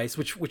full price,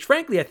 which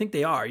frankly, I think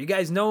they are. You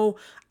guys know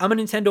I'm a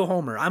Nintendo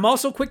homer. I'm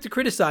also quick to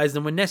criticize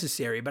them when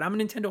necessary, but I'm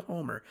a Nintendo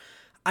homer.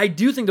 I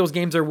do think those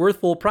games are worth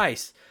full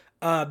price.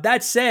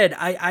 That said,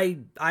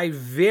 I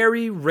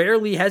very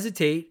rarely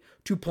hesitate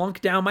to plunk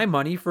down my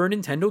money for a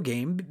Nintendo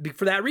game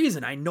for that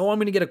reason. I know I'm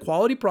going to get a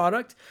quality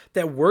product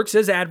that works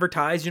as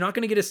advertised. You're not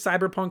going to get a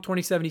Cyberpunk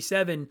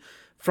 2077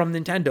 from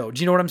Nintendo.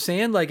 Do you know what I'm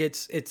saying? Like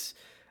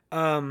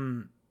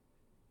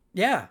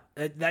yeah,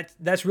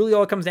 that's really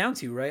all it comes down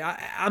to, right?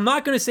 I'm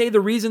not going to say the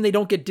reason they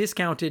don't get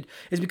discounted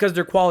is because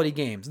they're quality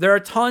games. There are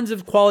tons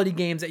of quality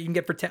games that you can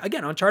get for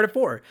again, Uncharted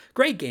 4,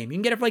 great game. You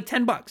can get it for like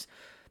 $10.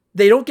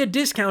 They don't get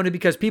discounted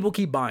because people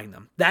keep buying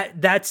them.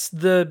 That's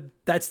the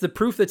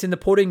proof that's in the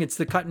pudding. It's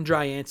the cut and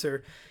dry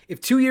answer. If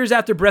 2 years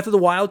after Breath of the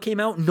Wild came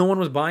out, no one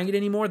was buying it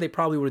anymore, they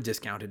probably would have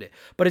discounted it.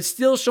 But it's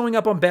still showing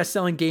up on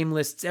best-selling game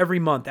lists every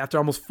month after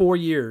almost 4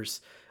 years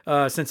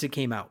since it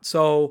came out.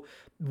 So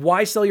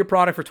why sell your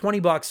product for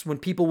 $20 when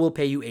people will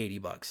pay you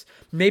 $80?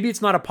 Maybe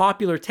it's not a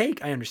popular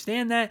take. I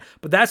understand that,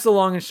 but that's the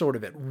long and short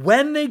of it.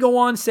 When they go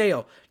on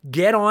sale,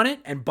 get on it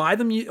and buy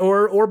them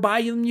or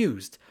buy them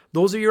used.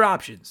 Those are your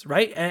options,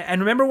 right?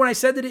 And remember when I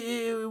said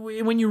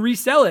that when you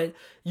resell it,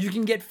 you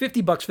can get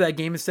 $50 for that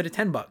game instead of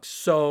 $10.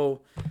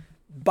 So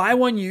buy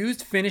one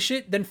used, finish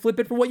it, then flip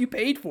it for what you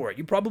paid for it.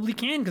 You probably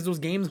can because those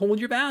games hold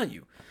your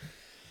value.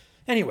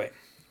 Anyway,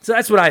 so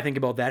that's what I think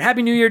about that.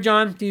 Happy New Year,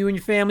 John, to you and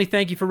your family.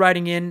 Thank you for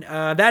writing in.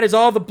 That is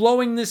all the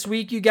blowing this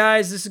week, you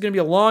guys. This is going to be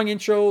a long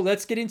intro.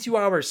 Let's get into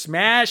our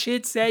Smash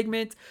Hit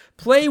segment.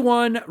 Play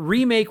one,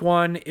 remake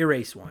one,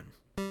 erase one.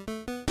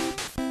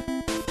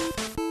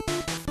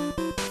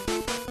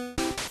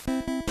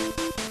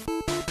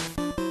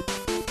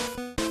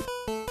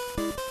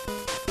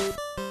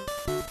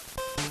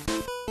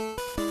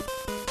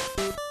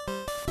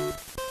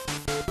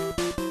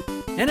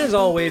 And as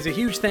always, a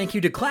huge thank you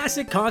to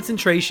Classic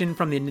Concentration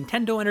from the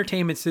Nintendo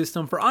Entertainment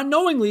System for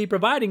unknowingly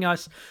providing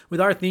us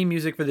with our theme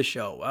music for the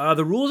show.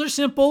 The rules are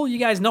simple. You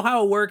guys know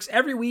how it works.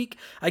 Every week,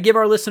 I give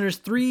our listeners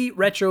 3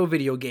 retro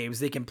video games.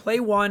 They can play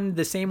one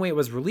the same way it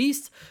was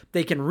released.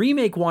 They can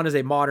remake one as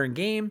a modern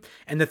game.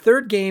 And the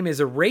third game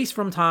is Erase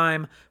from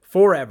Time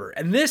Forever.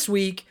 And this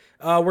week,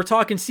 we're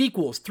talking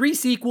sequels. 3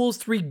 sequels,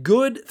 3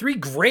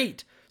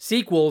 great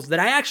sequels that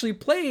I actually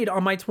played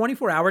on my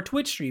 24-hour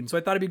Twitch stream. So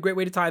I thought it'd be a great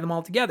way to tie them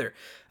all together.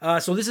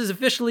 So this is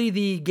officially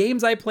the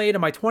games I played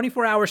on my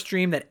 24-hour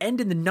stream that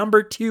end in the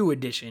number 2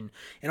 edition.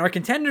 And our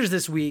contenders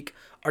this week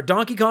are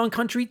Donkey Kong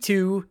Country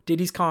 2,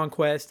 Diddy's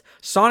Conquest,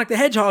 Sonic the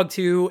Hedgehog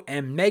 2,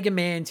 and Mega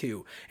Man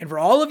 2. And for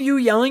all of you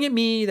yelling at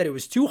me that it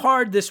was too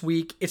hard this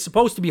week, it's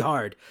supposed to be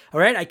hard. All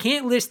right? I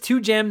can't list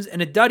 2 gems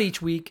and a dud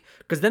each week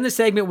because then the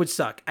segment would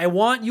suck. I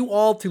want you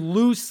all to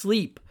lose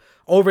sleep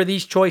over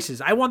these choices.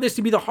 I want this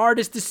to be the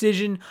hardest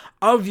decision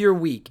of your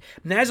week.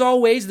 And as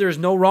always, there's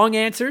no wrong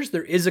answers.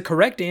 There is a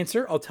correct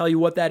answer. I'll tell you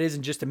what that is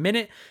in just a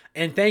minute.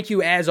 And thank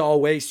you, as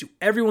always, to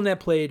everyone that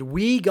played.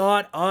 We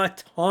got a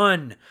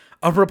ton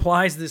of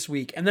replies this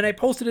week. And then I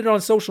posted it on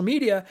social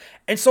media,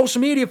 and social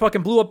media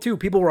fucking blew up too.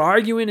 People were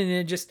arguing,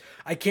 and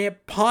I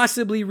can't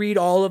possibly read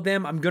all of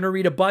them. I'm going to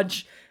read a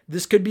bunch.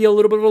 This could be a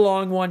little bit of a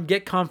long one.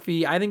 Get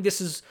comfy. I think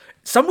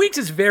some weeks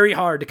it's very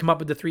hard to come up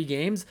with the 3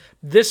 games.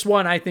 This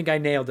one, I think I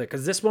nailed it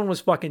because this one was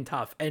fucking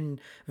tough and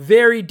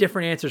very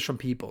different answers from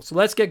people. So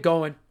let's get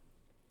going.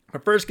 Our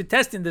first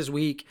contestant this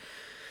week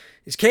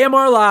is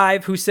KMR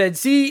Live, who said,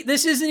 "See,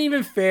 this isn't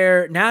even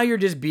fair. Now you're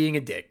just being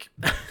a dick."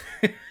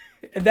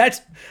 And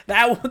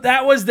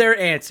that was their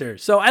answer.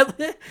 So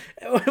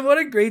what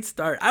a great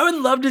start. I would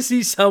love to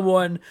see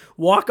someone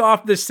walk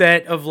off the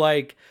set of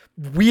like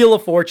Wheel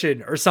of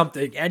Fortune or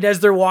something, and as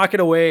they're walking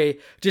away,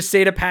 just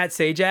say to Pat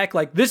Sajak,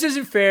 like, "This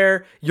isn't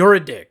fair. You're a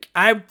dick."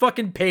 I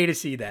fucking pay to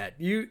see that.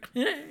 You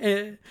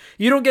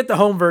don't get the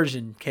home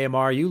version,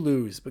 KMR. You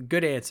lose, but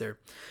good answer.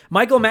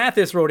 Michael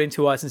Mathis wrote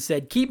into us and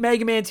said, "Keep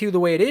Mega Man 2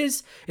 the way it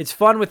is. It's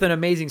fun with an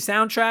amazing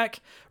soundtrack.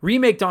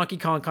 Remake Donkey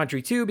Kong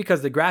Country 2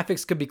 because the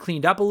graphics could be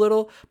cleaned up a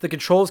little. The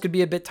controls could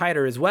be a bit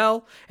tighter as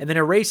well. And then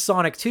erase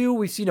Sonic 2.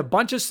 We've seen a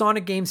bunch of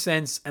Sonic games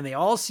since, and they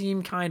all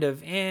seem kind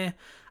of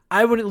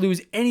I wouldn't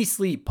lose any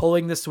sleep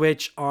pulling the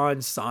switch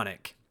on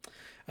Sonic."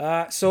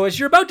 So as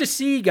you're about to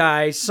see,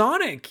 guys,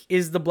 Sonic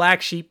is the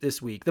black sheep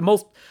this week. I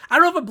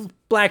don't know if a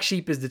black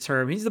sheep is the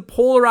term. He's the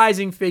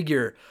polarizing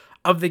figure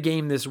of the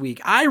game this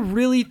week. I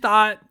really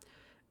thought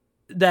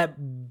that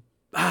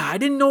I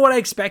didn't know what I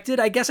expected.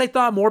 I guess I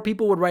thought more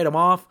people would write him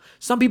off.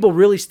 Some people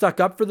really stuck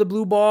up for the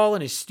blue ball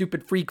and his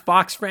stupid freak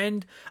fox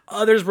friend.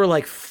 Others were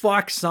like,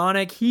 fuck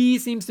Sonic. He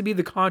seems to be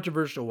the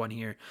controversial one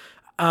here.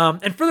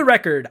 And for the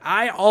record,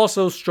 I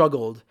also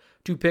struggled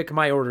to pick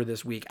my order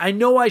this week. I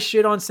know I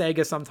shit on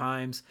Sega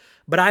sometimes,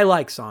 but I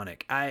like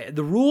Sonic.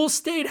 The rules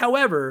state,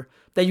 however,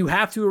 that you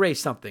have to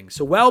erase something.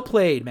 So well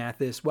played,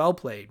 Mathis. Well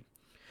played.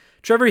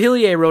 Trevor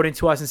Hillier wrote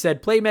into us and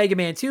said, "Play Mega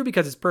Man 2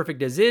 because it's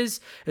perfect as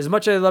is. As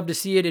much as I love to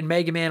see it in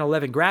Mega Man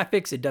 11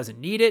 graphics, it doesn't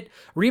need it.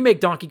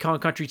 Remake Donkey Kong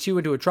Country 2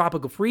 into a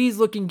Tropical Freeze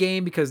looking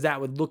game because that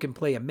would look and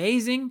play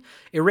amazing.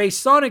 Erase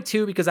Sonic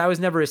 2 because I was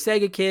never a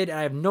Sega kid and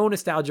I have no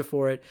nostalgia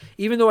for it,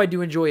 even though I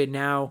do enjoy it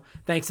now,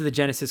 thanks to the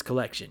Genesis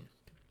collection."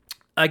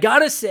 I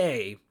gotta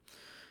say,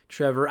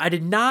 Trevor, I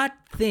did not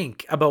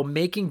think about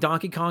making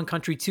Donkey Kong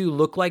Country 2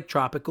 look like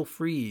Tropical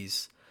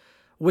Freeze.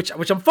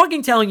 which I'm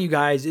fucking telling you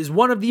guys is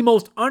one of the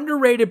most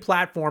underrated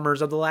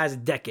platformers of the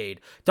last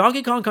decade.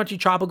 Donkey Kong Country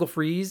Tropical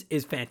Freeze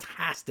is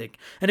fantastic.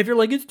 And if you're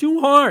like, it's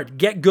too hard,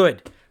 get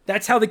good.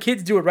 That's how the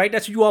kids do it, right?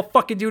 That's what you all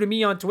fucking do to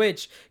me on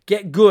Twitch.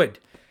 Get good.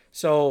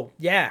 So,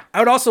 yeah. I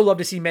would also love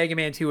to see Mega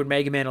Man 2 and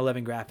Mega Man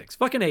 11 graphics.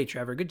 Fucking A,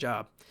 Trevor. Good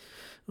job.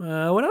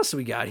 What else do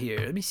we got here?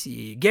 Let me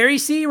see. Gary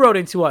C. wrote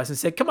into us and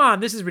said, come on,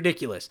 this is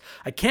ridiculous.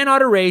 I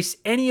cannot erase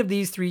any of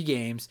these 3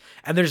 games,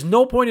 and there's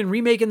no point in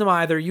remaking them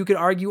either. You could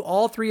argue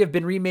all 3 have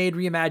been remade,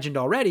 reimagined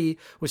already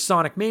with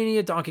Sonic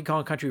Mania, Donkey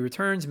Kong Country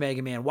Returns,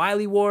 Mega Man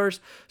Wily Wars.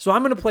 So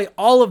I'm going to play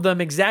all of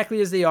them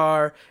exactly as they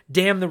are.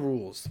 Damn the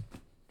rules.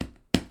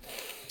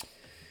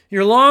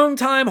 You're a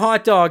long-time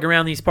hot dog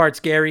around these parts,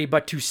 Gary,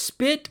 but to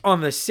spit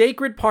on the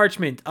sacred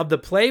parchment of the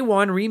Play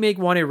 1, Remake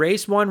 1,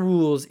 Erase 1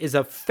 rules is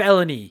a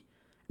felony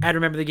at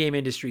Remember the Game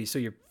industry, so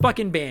you're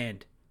fucking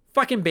banned.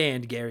 Fucking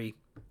banned, Gary.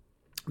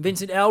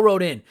 Vincent L.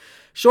 wrote in,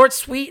 short,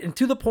 sweet, and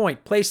to the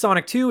point. Play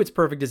Sonic 2, it's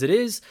perfect as it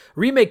is.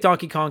 Remake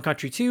Donkey Kong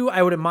Country 2,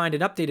 I wouldn't mind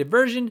an updated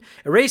version.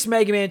 Erase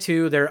Mega Man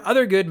 2, there are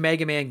other good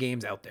Mega Man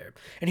games out there.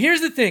 And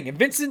here's the thing, and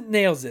Vincent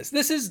nails this.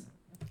 This is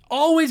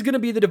always going to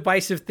be the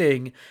divisive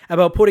thing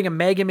about putting a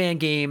Mega Man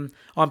game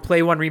on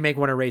Play 1, Remake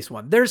 1, Erase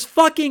 1. There's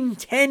fucking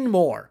 10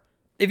 more.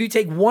 If you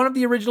take one of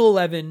the original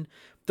 11,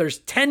 there's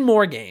 10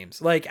 more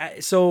games.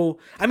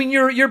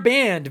 You're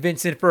banned,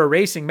 Vincent, for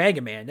erasing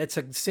Mega Man. That's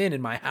a sin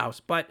in my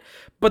house. But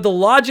the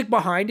logic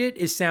behind it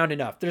is sound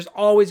enough. There's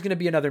always going to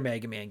be another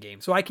Mega Man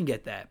game, so I can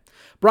get that.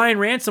 Brian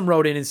Ransom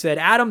wrote in and said,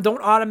 Adam,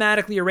 don't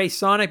automatically erase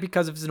Sonic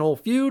because it's an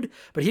old feud,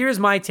 but here's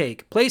my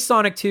take. Play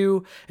Sonic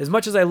 2. As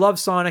much as I love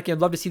Sonic and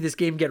love to see this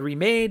game get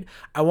remade,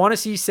 I want to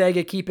see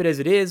Sega keep it as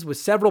it is with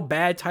several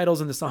bad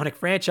titles in the Sonic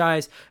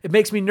franchise. It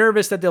makes me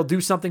nervous that they'll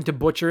do something to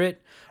butcher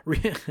it.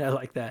 I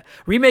like that.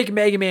 Remake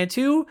Mega Man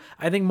 2.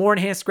 I think more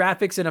enhanced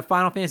graphics and a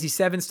Final Fantasy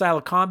VII style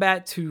of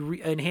combat to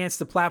enhance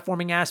the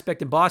platforming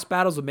aspect and boss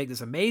battles would make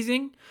this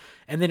amazing.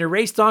 And then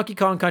erase Donkey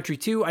Kong Country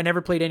 2. I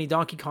never played any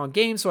Donkey Kong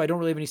games, so I don't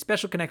really have any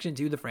special connection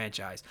to the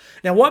franchise.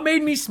 Now, what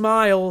made me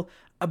smile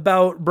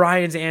about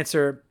Brian's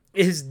answer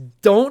is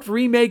don't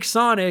remake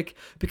Sonic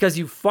because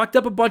you fucked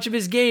up a bunch of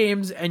his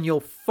games and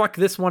you'll fuck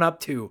this one up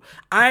too.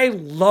 I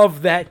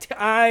love that.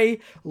 I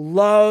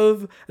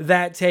love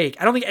that take.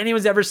 I don't think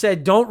anyone's ever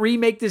said don't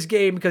remake this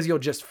game because you'll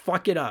just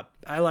fuck it up.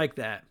 I like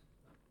that.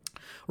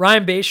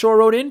 Ryan Bayshore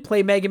wrote in,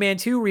 play Mega Man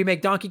 2,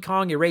 remake Donkey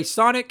Kong, erase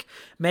Sonic.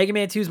 Mega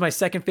Man 2 is my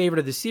second favorite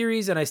of the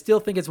series, and I still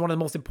think it's one of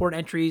the most important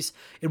entries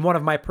in one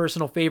of my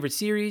personal favorite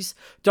series.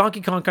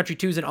 Donkey Kong Country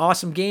 2 is an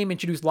awesome game,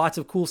 introduced lots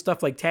of cool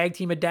stuff like tag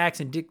team attacks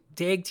and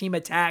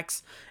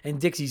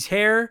Dixie's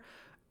hair.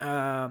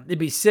 It'd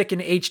be sick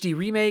in an HD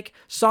remake.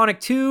 Sonic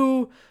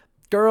 2...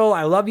 Girl,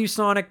 I love you,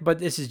 Sonic, but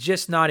this is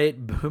just not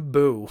it.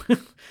 Boo.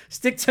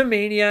 Stick to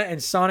Mania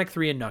and Sonic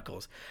 3 and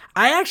Knuckles.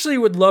 I actually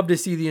would love to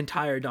see the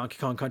entire Donkey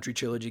Kong Country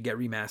trilogy get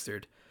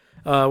remastered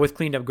with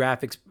cleaned up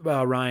graphics,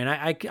 Ryan.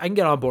 I can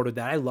get on board with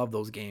that. I love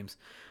those games.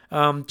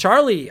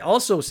 Charlie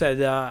also said,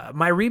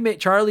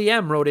 Charlie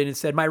M wrote in and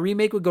said, my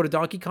remake would go to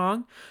Donkey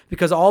Kong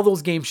because all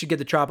those games should get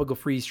the Tropical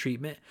Freeze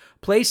treatment.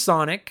 Play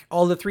Sonic.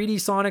 All the 3D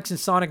Sonics and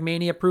Sonic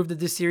Mania prove that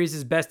this series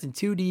is best in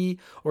 2D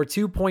or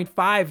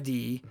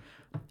 2.5D.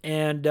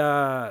 And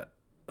I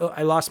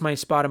lost my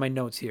spot in my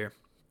notes here,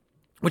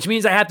 which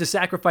means I have to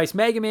sacrifice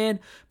Mega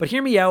Man. But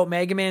hear me out.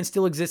 Mega Man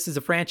still exists as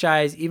a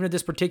franchise, even if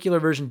this particular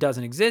version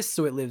doesn't exist,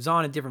 so it lives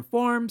on in different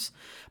forms.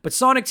 But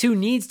Sonic 2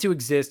 needs to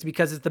exist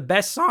because it's the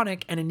best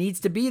Sonic, and it needs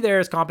to be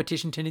there as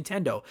competition to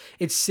Nintendo.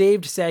 It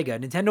saved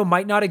Sega. Nintendo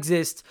might not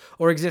exist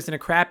or exist in a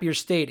crappier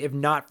state if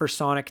not for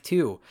Sonic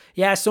 2.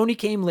 Yeah, Sony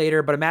came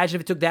later, but imagine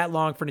if it took that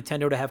long for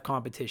Nintendo to have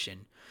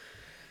competition.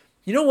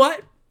 You know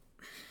what?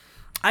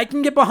 I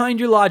can get behind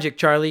your logic,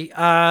 Charlie.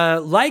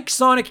 Like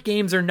Sonic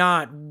games or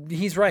not,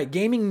 he's right.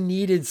 Gaming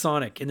needed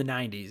Sonic in the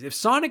 90s. If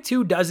Sonic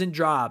 2 doesn't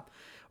drop,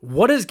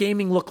 what does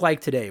gaming look like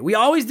today? We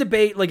always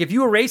debate, like, if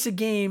you erase a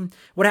game,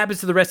 what happens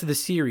to the rest of the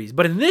series?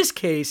 But in this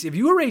case, if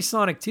you erase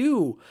Sonic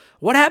 2,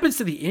 what happens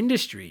to the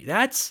industry?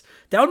 That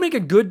would make a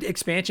good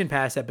expansion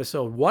pass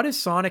episode. What if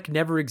Sonic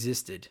never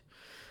existed?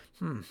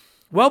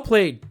 Well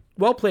played,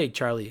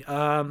 Charlie.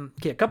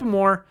 Okay, a couple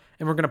more,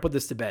 and we're going to put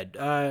this to bed.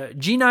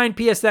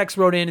 G9PSX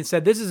wrote in and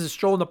said, this is a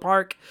stroll in the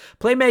park.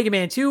 Play Mega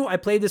Man 2. I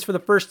played this for the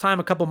first time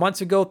a couple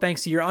months ago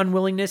thanks to your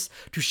unwillingness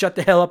to shut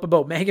the hell up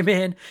about Mega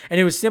Man, and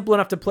it was simple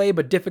enough to play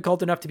but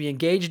difficult enough to be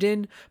engaged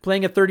in.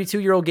 Playing a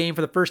 32-year-old game for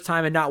the first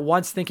time and not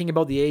once thinking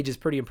about the age is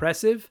pretty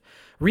impressive.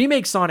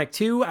 Remake Sonic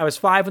 2. I was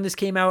 5 when this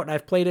came out, and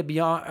I've played it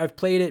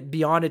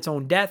beyond its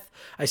own death.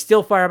 I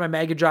still fire up my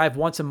Mega Drive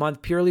once a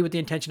month purely with the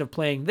intention of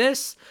playing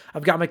this.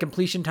 I've got my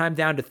completion time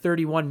down to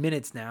 31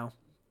 minutes now.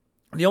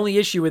 The only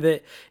issue with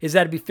it is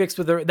that could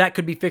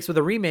be fixed with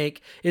a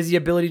remake is the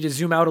ability to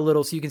zoom out a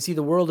little so you can see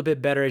the world a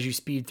bit better as you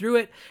speed through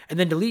it, and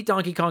then delete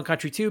Donkey Kong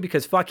Country 2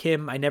 because fuck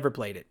him, I never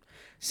played it.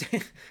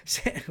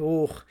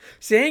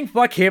 Saying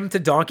fuck him to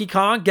Donkey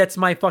Kong gets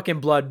my fucking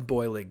blood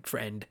boiling,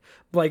 friend.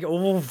 Like,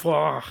 oh,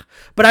 ugh.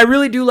 But I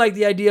really do like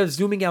the idea of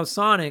zooming out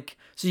Sonic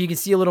so you can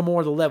see a little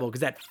more of the level,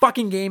 because that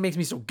fucking game makes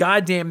me so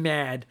goddamn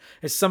mad,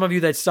 as some of you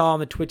that saw on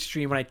the Twitch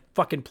stream when I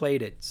fucking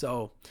played it.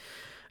 So,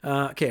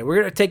 okay, we're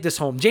going to take this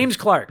home. James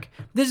Clark,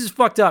 this is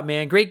fucked up,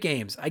 man. Great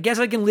games. I guess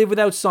I can live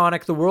without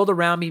Sonic. The world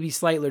around me be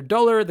slightly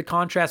duller. The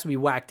contrast would be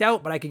whacked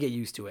out, but I could get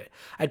used to it.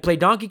 I'd play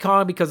Donkey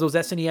Kong because those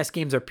SNES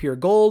games are pure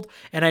gold,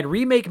 and I'd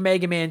remake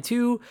Mega Man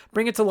 2,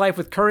 bring it to life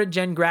with current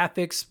gen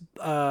graphics.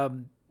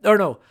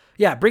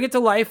 Bring it to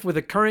life with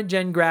the current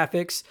gen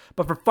graphics,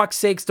 but for fuck's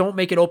sakes, don't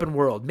make it open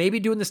world. Maybe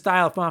do in the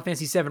style of Final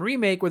Fantasy VII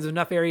Remake, where there's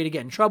enough area to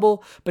get in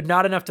trouble, but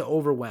not enough to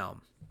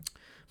overwhelm.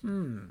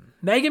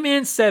 Mega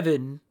Man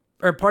 2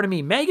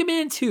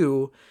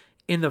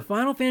 in the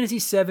Final Fantasy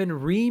VII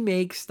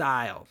Remake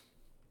style.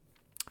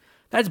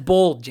 That's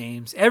bold,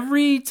 James.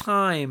 Every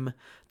time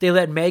they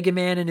let Mega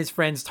Man and his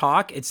friends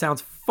talk, it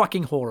sounds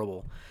fucking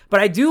horrible. But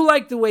I do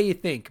like the way you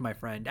think, my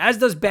friend. As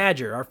does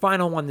Badger, our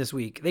final one this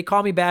week. They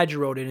call me Badger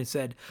wrote in and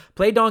said,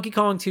 play Donkey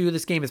Kong 2.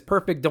 This game is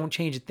perfect. Don't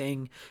change a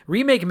thing.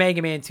 Remake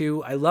Mega Man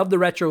 2. I love the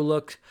retro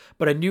look,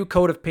 but a new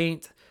coat of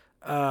paint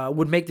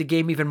would make the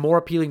game even more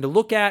appealing to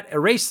look at.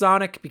 Erase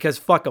Sonic because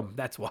fuck 'em.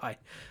 That's why.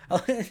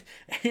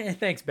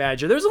 Thanks,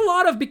 Badger. There's a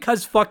lot of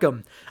because fuck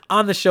 'em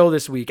on the show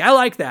this week. I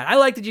like that. I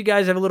like that you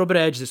guys have a little bit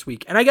of edge this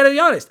week. And I gotta be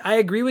honest, I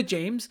agree with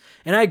James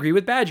and I agree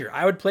with Badger.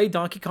 I would play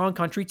Donkey Kong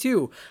Country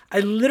 2. I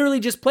literally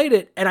just played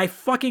it and I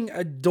fucking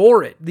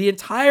adore it. The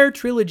entire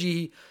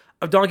trilogy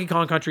of Donkey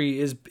Kong Country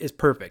is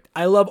perfect.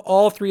 I love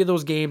all three of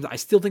those games. I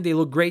still think they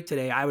look great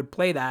today. I would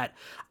play that.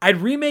 I'd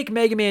remake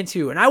Mega Man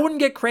 2, and I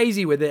wouldn't get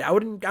crazy with it. I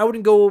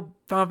wouldn't go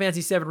Final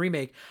Fantasy VII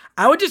Remake.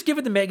 I would just give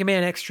it the Mega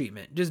Man X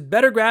treatment. Just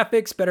better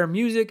graphics, better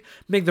music,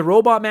 make the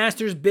Robot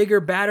Masters bigger,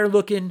 badder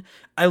looking.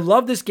 I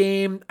love this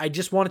game. I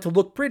just want it to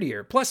look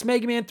prettier. Plus,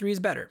 Mega Man 3 is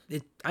better.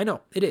 I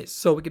know, it is.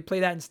 So we could play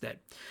that instead.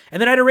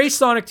 And then I'd erase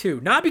Sonic 2.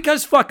 Not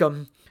because fuck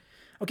them.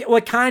 Okay, well,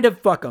 kind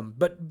of fuck them.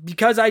 But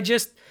because I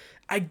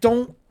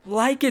don't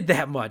like it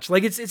that much.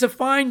 Like, it's a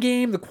fine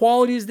game. The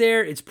quality is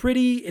there. It's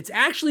pretty. It's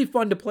actually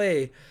fun to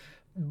play.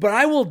 But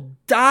I will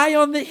die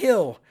on the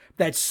hill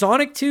that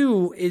Sonic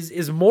 2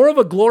 is more of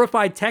a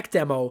glorified tech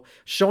demo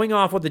showing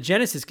off what the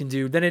Genesis can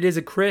do than it is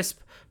a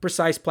crisp,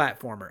 precise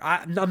platformer.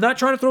 I'm not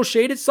trying to throw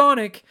shade at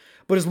Sonic,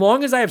 but as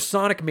long as I have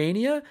Sonic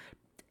Mania,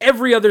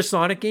 every other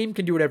Sonic game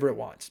can do whatever it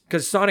wants,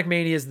 because Sonic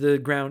Mania is the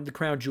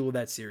crown jewel of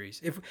that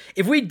series.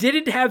 If we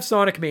didn't have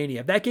Sonic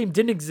Mania, if that game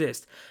didn't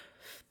exist,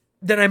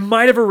 then I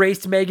might have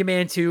erased Mega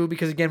Man 2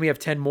 because, again, we have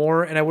 10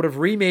 more, and I would have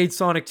remade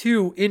Sonic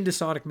 2 into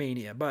Sonic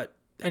Mania. But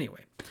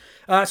anyway,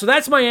 so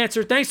that's my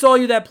answer. Thanks to all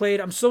you that played.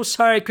 I'm so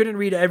sorry I couldn't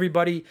read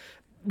everybody.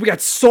 We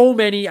got so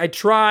many. I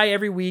try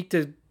every week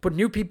to put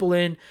new people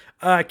in.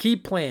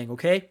 Keep playing,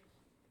 okay?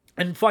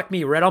 And fuck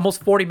me, we're at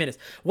almost 40 minutes.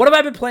 What have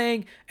I been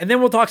playing? And then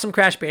we'll talk some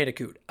Crash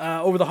Bandicoot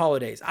over the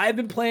holidays. I've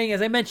been playing,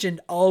 as I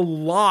mentioned, a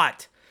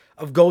lot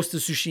of Ghost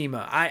of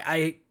Tsushima.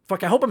 I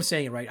hope I'm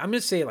saying it right. I'm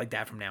going to say it like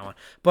that from now on.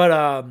 But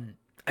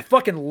I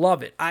fucking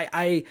love it.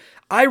 I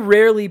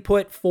rarely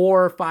put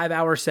 4 or 5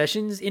 hour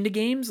sessions into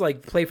games,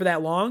 like play for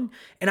that long.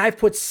 And I've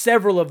put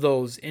several of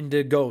those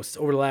into Ghosts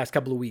over the last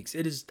couple of weeks.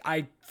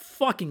 I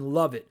fucking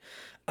love it.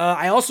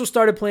 I also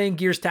started playing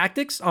Gears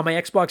Tactics on my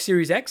Xbox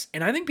Series X,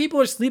 and I think people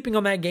are sleeping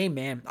on that game,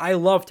 man. I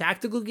love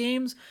tactical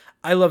games.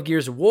 I love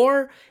Gears of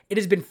War. It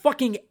has been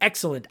fucking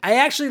excellent. I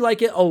actually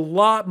like it a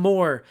lot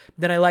more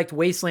than I liked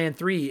Wasteland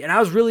 3, and I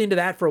was really into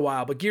that for a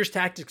while, but Gears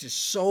Tactics is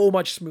so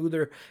much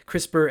smoother,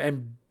 crisper,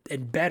 and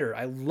better.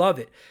 I love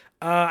it.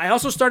 I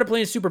also started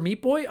playing Super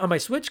Meat Boy on my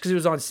Switch because it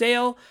was on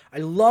sale. I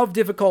love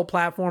difficult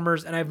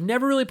platformers, and I've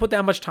never really put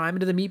that much time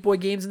into the Meat Boy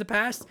games in the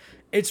past.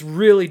 It's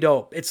really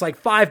dope. It's like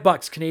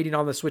 $5 Canadian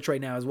on the Switch right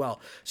now as well.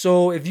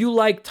 So if you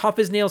like tough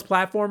as nails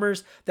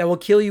platformers that will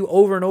kill you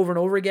over and over and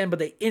over again, but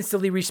they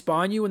instantly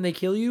respawn you when they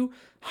kill you,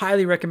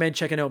 highly recommend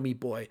checking out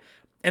Meat Boy.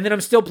 And then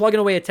I'm still plugging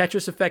away at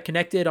Tetris Effect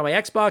Connected on my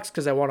Xbox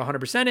because I want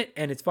 100% it,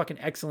 and it's fucking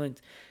excellent.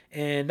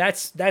 And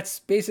that's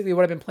basically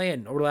what I've been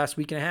playing over the last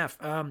week and a half.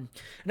 And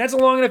that's a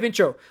long enough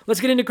intro.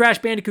 Let's get into Crash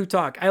Bandicoot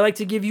talk. I like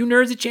to give you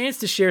nerds a chance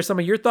to share some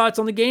of your thoughts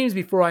on the games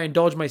before I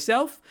indulge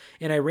myself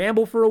and I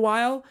ramble for a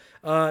while.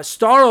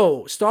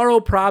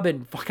 Staro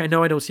Probin, fuck, I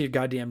know I don't see your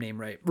goddamn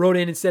name right, wrote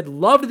in and said,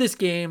 loved this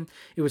game.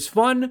 It was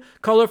fun,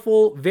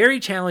 colorful, very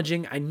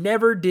challenging. I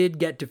never did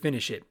get to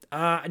finish it.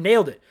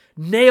 Nailed it,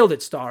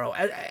 Staro.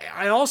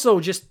 I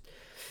also just,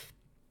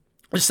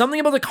 there's something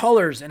about the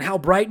colors and how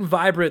bright and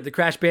vibrant the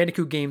Crash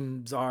Bandicoot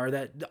games are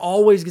that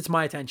always gets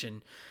my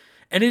attention.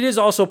 And it is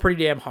also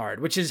pretty damn hard,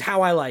 which is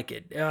how I like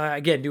it.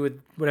 Again, do it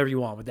whatever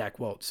you want with that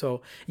quote. So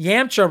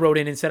Yamcha wrote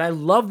in and said, I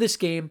love this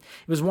game.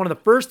 It was one of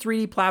the first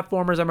 3D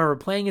platformers I remember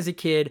playing as a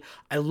kid.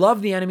 I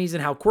love the enemies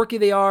and how quirky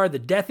they are, the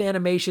death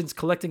animations,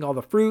 collecting all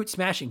the fruit,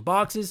 smashing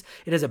boxes.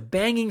 It has a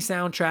banging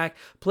soundtrack.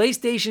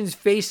 PlayStation's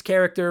face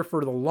character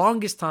for the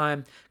longest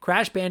time.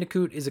 Crash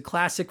Bandicoot is a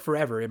classic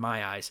forever in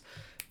my eyes.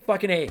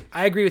 Fucking A.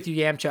 I agree with you,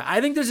 Yamcha.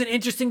 I think there's an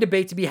interesting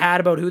debate to be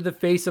had about who the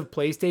face of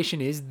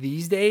PlayStation is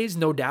these days,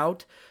 no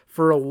doubt.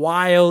 For a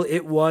while,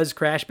 it was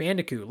Crash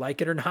Bandicoot.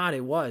 Like it or not,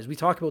 it was. We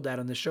talk about that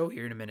on the show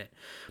here in a minute.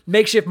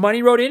 Makeshift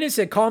Money wrote in and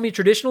said, call me a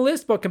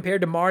traditionalist, but compared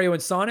to Mario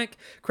and Sonic,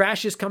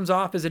 Crash just comes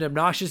off as an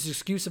obnoxious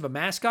excuse of a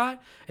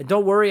mascot. And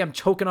don't worry, I'm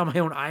choking on my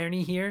own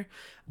irony here.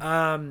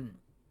 I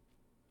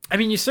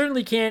mean, you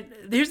certainly can't.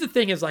 Here's the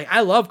thing is, like,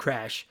 I love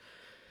Crash,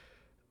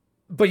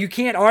 but you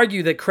can't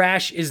argue that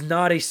Crash is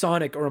not a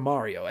Sonic or a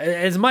Mario.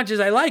 As much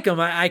as I like him,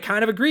 I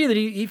kind of agree that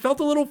he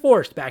felt a little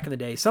forced back in the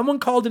day. Someone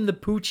called him the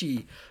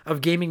Poochie of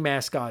gaming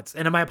mascots.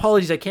 And my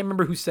apologies, I can't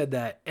remember who said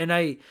that. And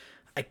I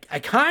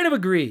kind of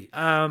agree.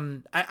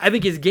 I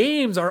think his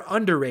games are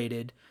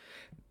underrated.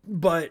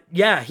 But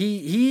yeah,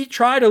 he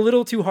tried a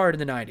little too hard in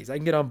the 90s. I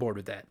can get on board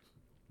with that.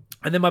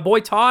 And then my boy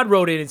Todd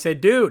wrote in and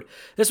said, dude,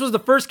 this was the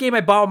first game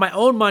I bought with my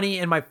own money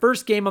and my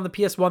first game on the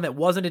PS1 that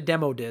wasn't a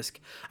demo disc.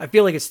 I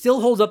feel like it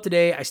still holds up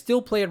today. I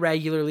still play it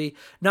regularly.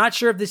 Not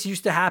sure if this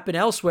used to happen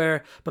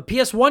elsewhere, but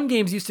PS1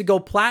 games used to go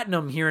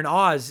platinum here in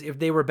Oz if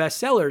they were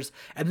bestsellers.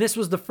 And this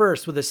was the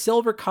first with a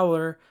silver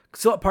color.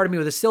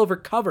 With a silver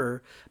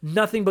cover.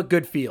 Nothing but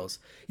good feels.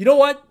 You know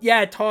what?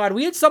 Yeah, Todd,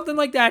 we had something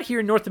like that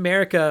here in North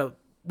America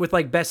with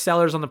like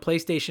bestsellers on the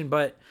PlayStation,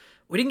 but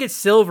we didn't get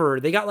silver.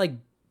 They got like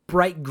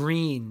bright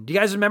green. Do you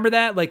guys remember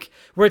that? Like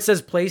where it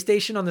says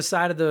PlayStation on the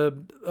side of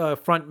the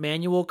front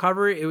manual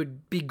cover, it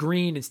would be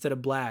green instead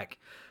of black.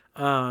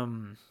 It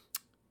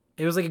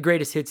was like a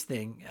greatest hits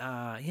thing.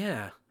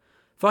 Yeah.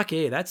 Fuck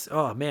yeah.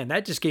 Oh man,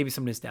 that just gave me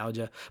some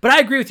nostalgia. But I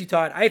agree with you,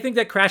 Todd. I think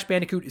that Crash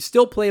Bandicoot is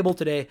still playable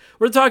today.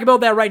 We're going to talk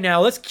about that right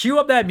now. Let's cue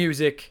up that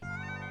music.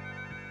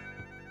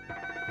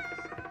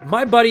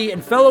 My buddy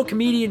and fellow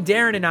comedian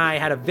Darren and I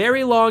had a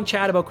very long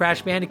chat about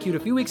Crash Bandicoot a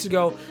few weeks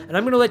ago, and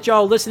I'm going to let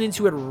y'all listen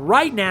into it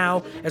right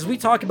now as we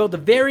talk about the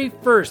very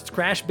first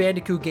Crash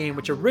Bandicoot game,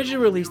 which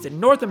originally released in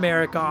North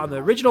America on the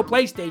original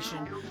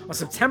PlayStation on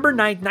September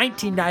 9th,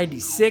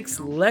 1996.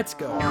 Let's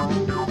go.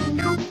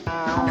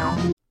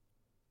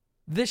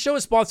 This show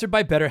is sponsored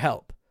by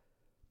BetterHelp.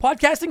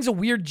 Podcasting's a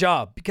weird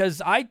job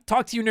because I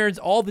talk to you nerds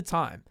all the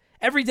time.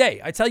 Every day,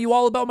 I tell you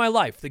all about my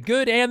life, the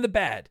good and the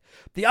bad.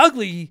 The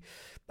ugly,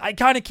 I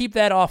kind of keep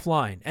that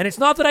offline. And it's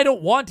not that I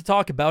don't want to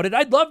talk about it.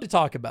 I'd love to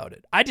talk about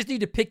it. I just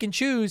need to pick and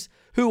choose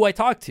who I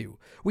talk to.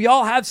 We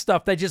all have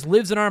stuff that just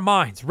lives in our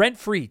minds,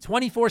 rent-free,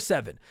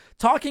 24/7.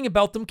 Talking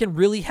about them can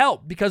really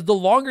help because the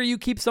longer you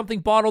keep something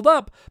bottled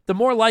up, the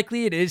more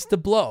likely it is to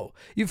blow.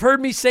 You've heard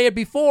me say it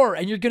before,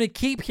 and you're going to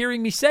keep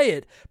hearing me say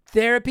it.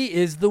 Therapy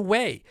is the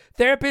way.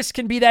 Therapists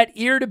can be that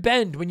ear to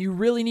bend when you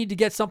really need to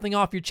get something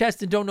off your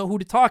chest and don't know who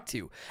to talk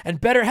to. And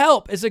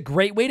BetterHelp is a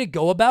great way to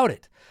go about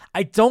it.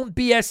 I don't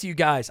BS you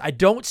guys. I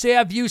don't say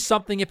I've used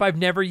something if I've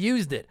never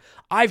used it.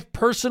 I've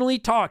personally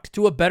talked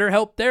to a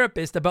BetterHelp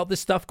therapist about the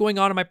stuff going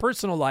on in my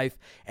personal life,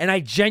 and I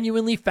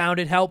genuinely found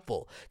it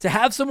helpful. To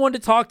have someone to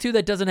talk to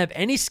that doesn't have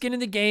any skin in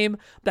the game,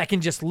 that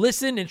can just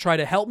listen and try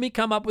to help me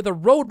come up with a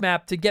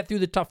roadmap to get through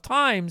the tough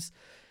times,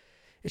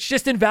 it's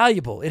just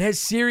invaluable. It has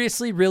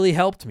seriously really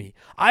helped me.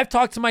 I've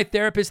talked to my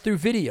therapist through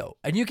video,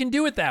 and you can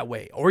do it that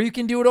way, or you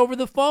can do it over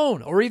the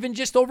phone, or even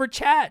just over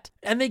chat.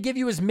 And they give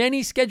you as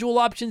many schedule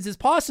options as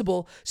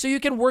possible so you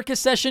can work a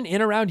session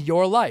in around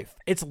your life.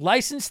 It's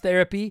licensed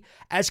therapy,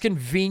 as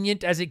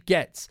convenient as it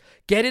gets.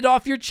 Get it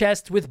off your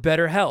chest with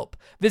BetterHelp.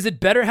 Visit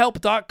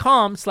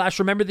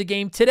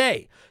betterhelp.com/rememberthegame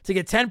today to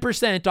get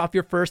 10% off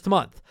your first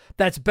month.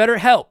 That's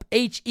BetterHelp,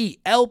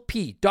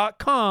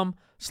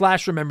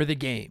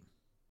 HELP.com/rememberthegame.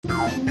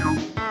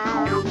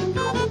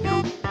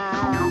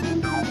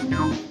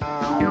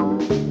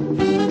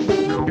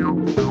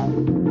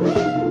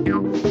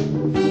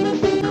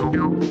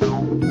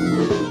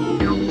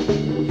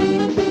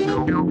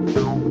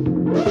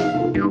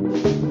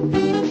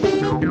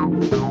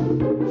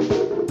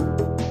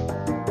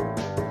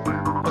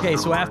 Okay,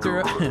 so after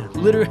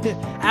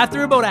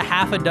about a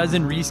half a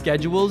dozen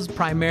reschedules,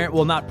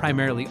 not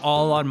primarily,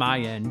 all on my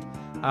end,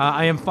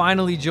 I am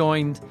finally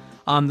joined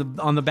on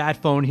the bat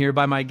phone here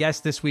by my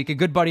guest this week, a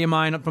good buddy of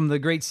mine from the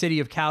great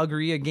city of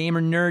Calgary, a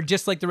gamer nerd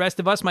just like the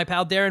rest of us, my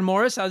pal Darren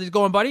Morris. How's it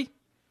going, buddy?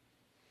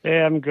 Hey,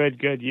 I'm good.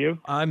 You?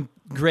 I'm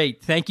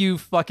great. Thank you,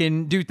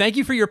 dude. Thank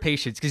you for your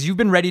patience because you've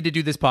been ready to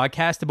do this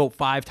podcast about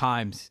 5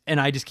 times,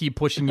 and I just keep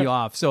pushing you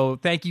off. So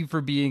thank you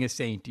for being a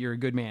saint. You're a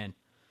good man.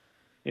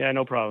 Yeah,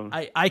 no problem.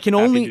 I can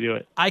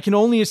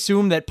only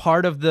assume that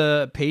part of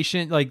the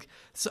patient, like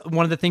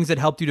one of the things that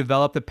helped you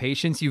develop the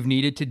patience you've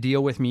needed to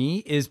deal with me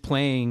is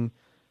playing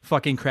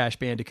fucking Crash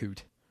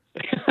Bandicoot.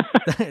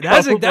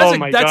 That's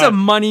a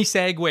money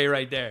segue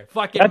right there.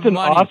 That's an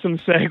awesome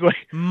segue.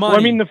 Well, I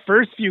mean, the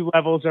first few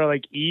levels are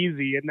like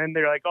easy, and then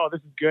they're like, "Oh,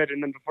 this is good,"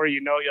 and then before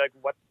you know, you're like,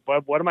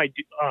 "What am I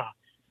doing?"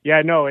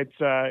 Yeah, no, it's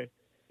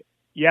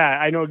yeah,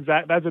 I know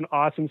exactly. That's an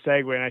awesome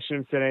segue, and I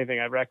shouldn't have said anything.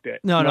 I wrecked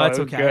it. No, it's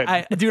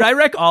okay. Dude, I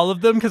wreck all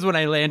of them because when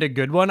I land a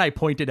good one, I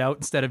point it out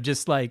instead of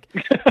just like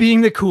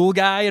being the cool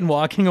guy and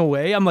walking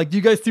away. I'm like, "Do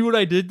you guys see what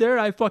I did there?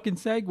 I fucking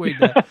segued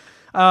that."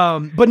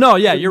 But no,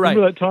 yeah, you're right.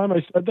 Remember that time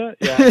I said that?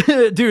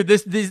 Yeah. Dude,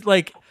 this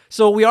like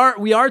So we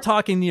are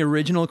talking the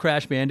original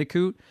Crash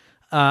Bandicoot.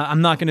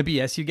 I'm not going to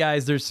BS you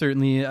guys. There's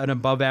certainly an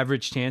above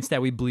average chance that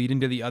we bleed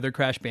into the other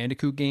Crash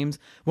Bandicoot games.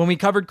 When we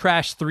covered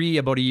Crash 3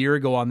 about a year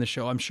ago on the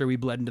show, I'm sure we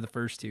bled into the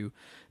first two.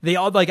 They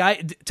all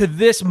to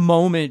this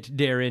moment,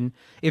 Darren,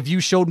 if you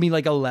showed me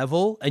like a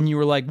level and you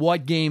were like,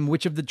 what game,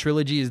 which of the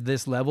trilogy is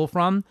this level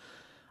from?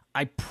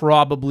 I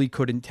probably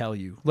couldn't tell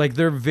you. Like,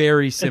 they're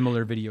very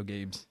similar video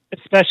games.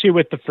 Especially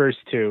with the first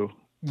two.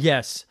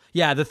 Yes.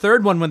 Yeah, the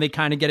third one, when they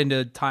kind of get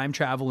into time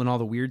travel and all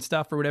the weird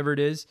stuff or whatever it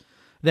is,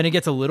 then it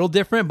gets a little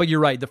different. But you're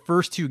right. The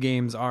first two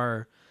games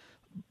are,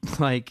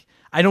 like,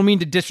 I don't mean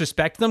to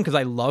disrespect them because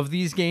I love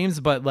these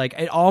games, but, like,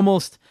 it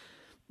almost,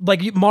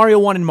 like, Mario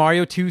 1 and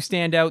Mario 2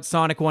 stand out,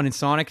 Sonic 1 and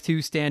Sonic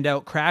 2 stand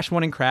out, Crash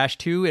 1 and Crash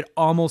 2, it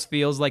almost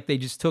feels like they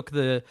just took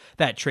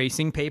that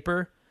tracing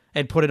paper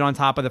and put it on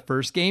top of the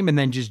first game and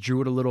then just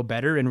drew it a little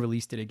better and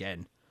released it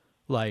again.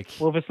 Like,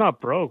 well, if it's not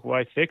broke,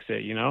 why fix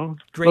it? You know,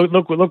 great.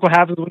 Look what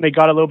happens when they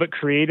got a little bit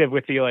creative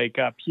with the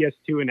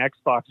PS2 and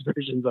Xbox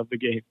versions of the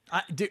game.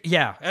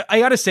 I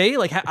gotta say,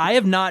 like, I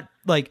have not,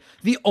 like,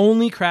 the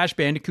only Crash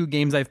Bandicoot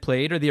games I've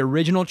played are the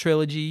original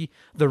trilogy,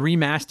 the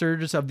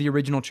remasters of the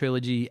original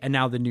trilogy, and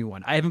now the new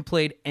one. I haven't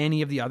played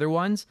any of the other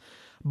ones,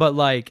 but,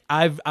 like,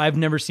 I've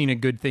never seen a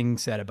good thing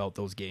said about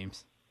those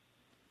games.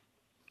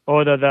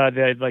 Oh,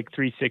 the like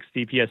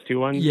 360 PS2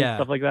 ones, and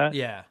stuff like that.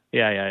 Yeah.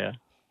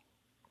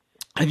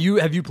 Have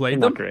you played them?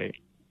 Not great.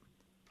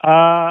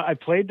 I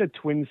played the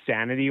Twin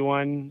Sanity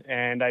one,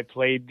 and I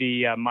played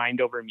the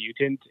Mind Over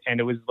Mutant, and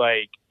it was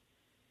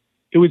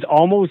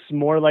almost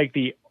more like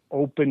the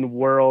open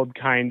world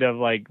kind of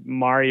like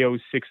Mario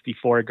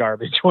 64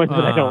 garbage one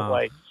that I don't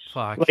like.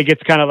 Fuck. Like,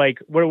 it's kind of like,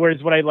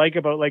 whereas what I like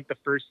about like the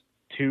first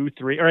 2,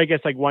 3, or I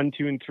guess like 1,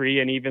 2, and 3,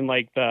 and even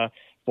like the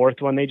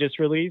fourth one they just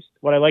released,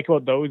 what I like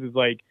about those is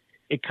like,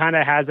 it kind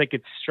of has like,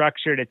 it's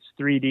structured, it's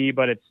 3D,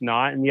 but it's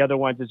not. And the other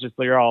ones, it's just,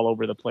 they're all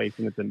over the place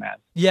and it's a mess.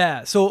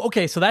 Yeah. So,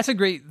 okay. So that's a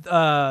great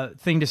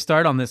thing to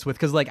start on this with.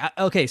 Cause like,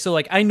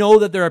 I know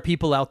that there are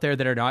people out there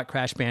that are not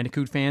Crash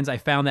Bandicoot fans. I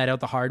found that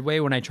out the hard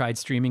way when I tried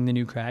streaming the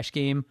new Crash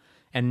game,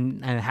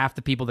 and half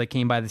the people that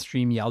came by the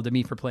stream yelled at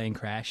me for playing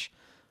Crash.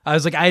 I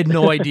was like, I had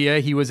no idea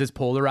he was as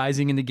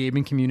polarizing in the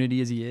gaming community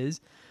as he is.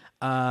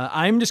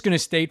 I'm just going to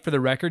state for the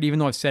record, even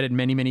though I've said it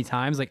many, many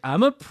times, like,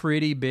 I'm a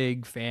pretty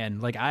big fan.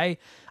 Like, I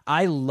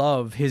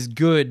love his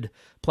good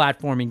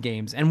platforming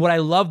games. And what I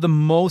love the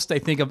most, I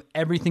think, of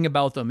everything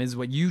about them is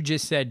what you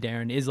just said,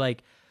 Darren, is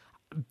like,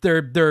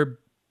 they're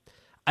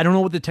I don't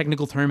know what the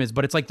technical term is,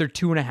 but it's like they're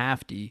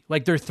 2.5D.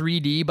 Like, they're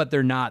 3D, but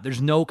they're not.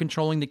 There's no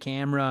controlling the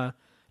camera.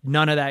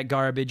 None of that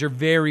garbage, or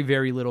very,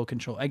 very little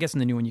control. I guess in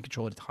the new one you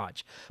control it to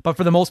touch. But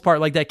for the most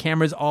part, like, that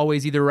camera's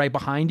always either right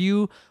behind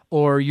you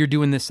or you're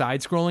doing this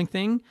side-scrolling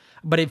thing.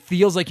 But it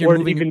feels like you're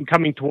moving, even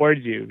coming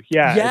towards you.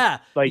 Yeah. Yeah.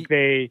 Like,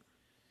 they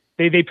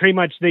pretty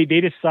much, they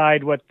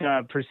decide what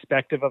the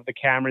perspective of the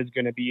camera is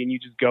going to be, and you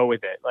just go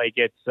with it. Like,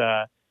 it's,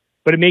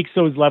 but it makes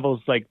those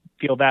levels like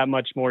feel that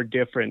much more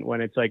different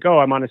when it's like, oh,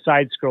 I'm on a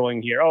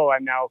side-scrolling here. Oh,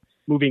 I'm now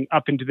moving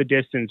up into the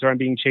distance, or I'm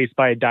being chased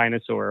by a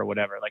dinosaur or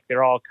whatever. Like,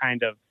 they're all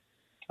kind of,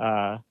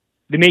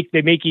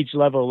 they make each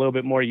level a little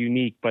bit more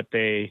unique, but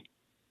they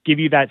give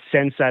you that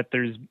sense that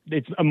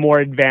it's a more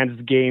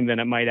advanced game than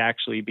it might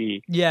actually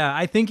be. Yeah,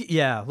 I think,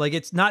 like,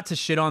 it's not to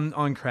shit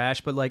on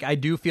Crash, but like, I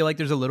do feel like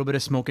there's a little bit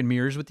of smoke and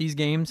mirrors with these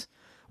games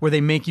where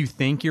they make you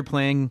think you're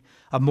playing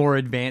a more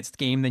advanced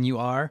game than you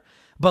are.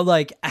 But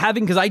like,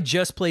 because I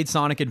just played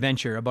Sonic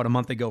Adventure about a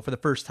month ago for the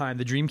first time,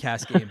 the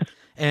Dreamcast game.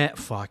 And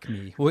fuck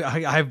me,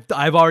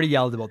 I've already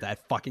yelled about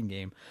that fucking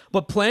game.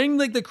 But playing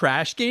like the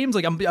Crash games,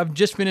 like, I've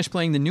just finished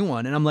playing the new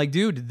one, and I'm like,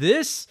 dude,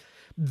 this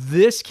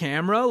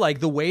camera, like,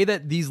 the way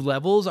that these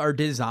levels are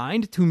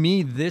designed, to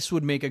me, this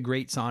would make a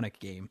great Sonic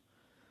game.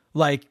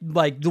 Like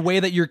the way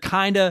that you're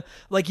kind of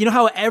like, you know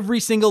how every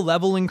single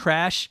level in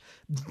Crash,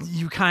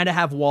 you kind of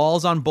have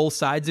walls on both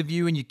sides of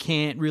you and you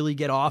can't really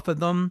get off of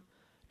them.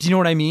 Do you know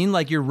what I mean?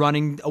 Like, you're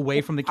running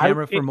away from the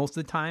camera for most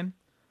of the time.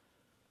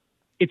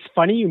 It's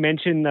funny you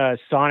mentioned the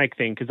Sonic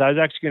thing, because I was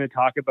actually going to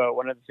talk about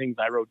one of the things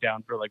I wrote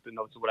down for like the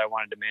notes of what I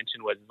wanted to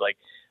mention was like,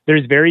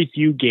 there's very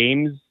few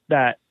games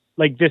that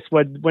like this.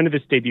 When did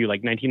this debut?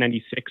 Like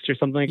 1996 or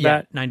something like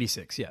that?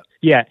 96.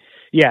 Yeah.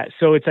 Yeah.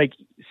 So it's like,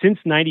 since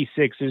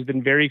 96, there's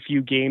been very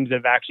few games that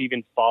have actually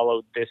even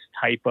followed this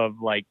type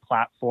of like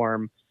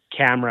platform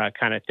camera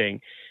kind of thing.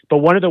 But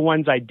one of the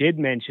ones I did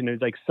mention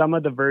is like some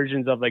of the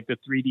versions of like the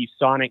 3D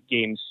Sonic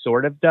games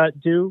sort of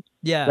do.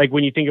 Yeah. Like,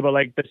 when you think about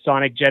like the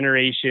Sonic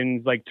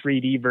Generations, like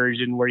 3D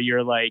version, where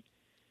you're like,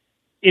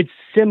 it's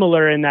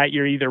similar in that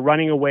you're either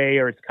running away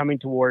or it's coming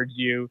towards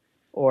you,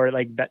 or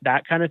like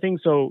that kind of thing.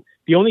 So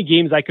the only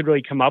games I could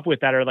really come up with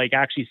that are like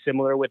actually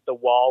similar with the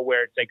wall,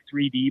 where it's like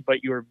 3D,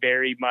 but you're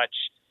very much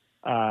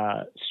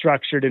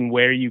structured in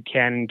where you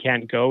can and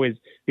can't go, is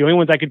the only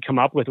ones I could come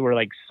up with were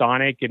like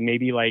Sonic, and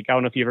maybe like, I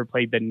don't know if you ever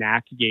played the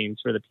Knack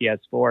games for the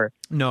PS4.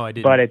 No, I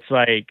didn't. But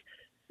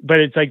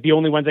it's like the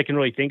only ones I can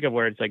really think of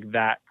where it's like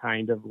that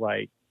kind of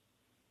like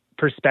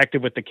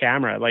perspective with the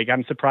camera. Like,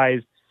 I'm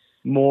surprised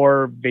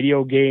more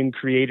video game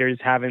creators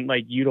haven't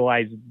like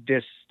utilized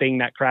this thing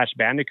that Crash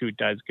Bandicoot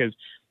does. Because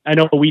I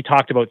know we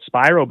talked about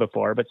Spyro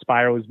before, but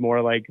Spyro is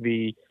more like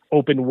the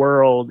open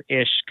world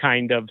ish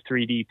kind of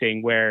 3D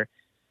thing where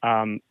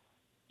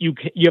you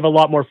have a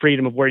lot more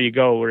freedom of where you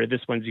go, where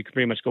this one's you can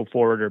pretty much go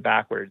forward or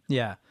backwards.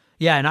 Yeah.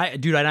 And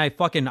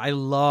I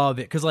love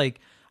it because like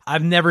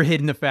I've never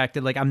hidden the fact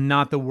that like I'm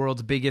not the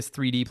world's biggest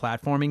 3D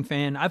platforming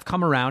fan. I've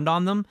come around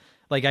on them.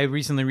 Like I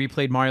recently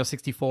replayed Mario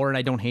 64 and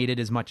I don't hate it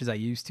as much as I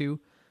used to.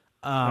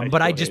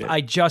 But I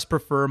just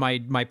prefer my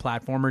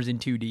platformers in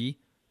 2D.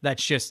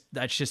 That's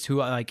just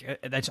who I like.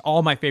 That's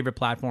all my favorite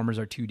platformers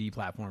are 2D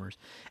platformers.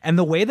 And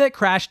the way that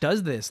Crash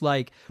does this,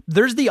 like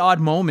there's the odd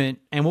moment,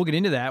 and we'll get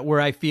into that,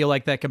 where I feel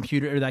like that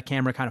computer or that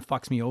camera kind of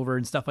fucks me over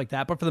and stuff like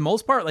that. But for the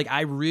most part, like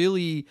I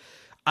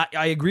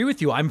agree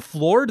with you. I'm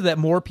floored that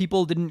more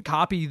people didn't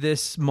copy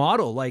this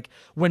model. Like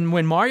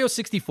when Mario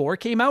 64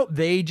 came out,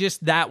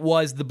 that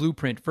was the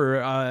blueprint for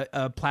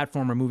a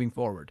platformer moving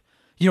forward.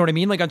 You know what I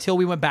mean? Like until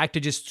we went back to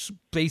just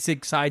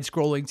basic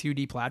side-scrolling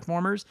 2D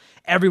platformers,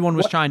 everyone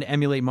was trying to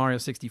emulate Mario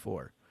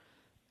 64.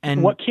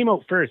 And what came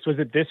out first? Was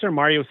it this or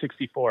Mario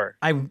 64?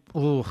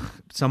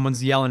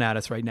 Someone's yelling at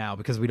us right now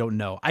because we don't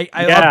know.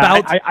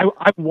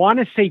 I want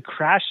to say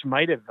Crash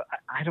might have.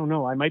 I don't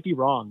know. I might be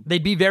wrong.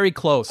 They'd be very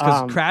close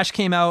because Crash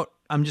came out,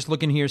 I'm just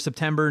looking here,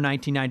 September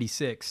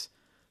 1996.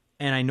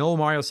 And I know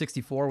Mario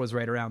 64 was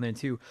right around then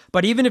too.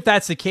 But even if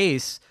that's the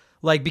case,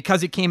 like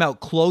because it came out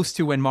close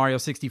to when Mario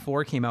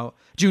 64 came out,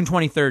 June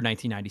 23rd,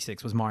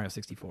 1996 was Mario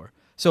 64.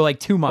 So like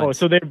 2 months. Oh,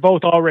 so they're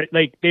both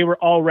already they were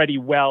already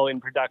well in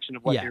production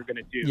of what they were going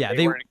to do. Yeah,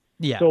 they weren't.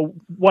 Yeah. So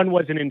one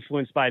wasn't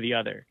influenced by the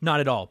other.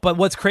 Not at all. But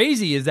what's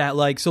crazy is that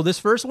like so this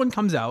first one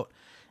comes out,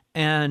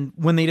 and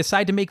when they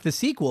decide to make the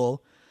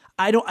sequel,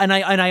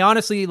 I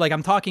honestly, like,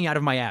 I'm talking out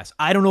of my ass.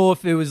 I don't know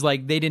if it was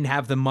like they didn't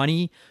have the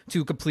money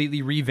to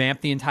completely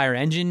revamp the entire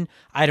engine.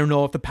 I don't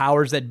know if the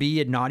powers that be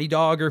at Naughty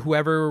Dog or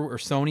whoever or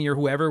Sony or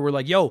whoever were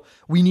like, yo,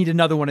 we need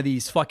another one of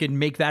these, fucking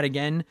make that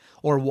again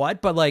or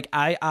what. But like,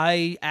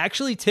 I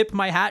actually tip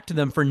my hat to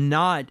them for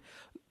not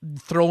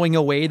throwing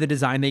away the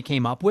design they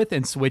came up with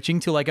and switching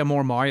to like a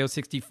more Mario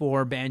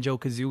 64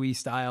 Banjo-Kazooie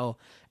style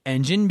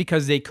engine,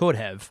 because they could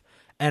have.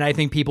 And I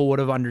think people would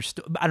have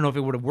understood. I don't know if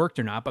it would have worked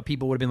or not, but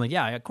people would have been like,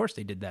 yeah, of course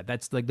they did that.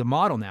 That's like the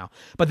model now.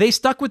 But they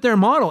stuck with their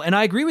model. And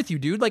I agree with you,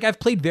 dude. Like I've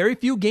played very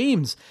few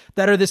games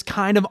that are this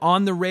kind of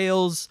on the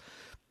rails,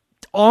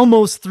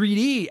 almost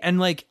 3D. And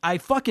like, I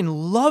fucking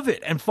love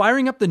it. And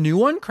firing up the new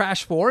one,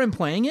 Crash 4, and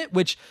playing it,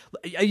 which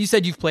you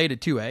said you've played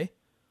it too, eh?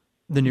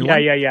 The new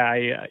one?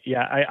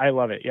 Yeah. I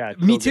love it. Yeah.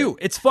 Me too.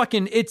 Good. It's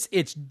fucking, it's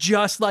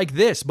just like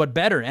this, but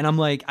better. And I'm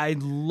like, I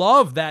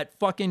love that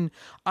fucking,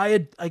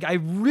 I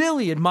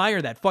really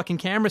admire that fucking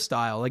camera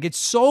style. Like it's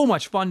so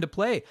much fun to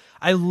play.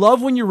 I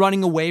love when you're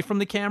running away from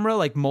the camera,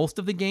 like most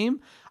of the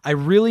game. I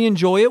really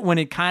enjoy it when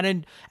it kind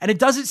of, and it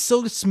does it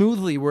so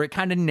smoothly where it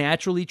kind of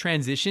naturally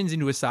transitions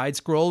into a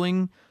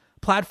side-scrolling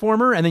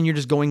platformer, and then you're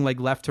just going like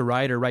left to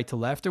right or right to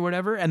left or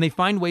whatever, and they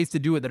find ways to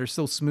do it that are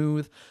so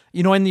smooth.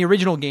 You know, in the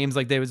original games,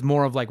 like there was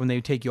more of like when they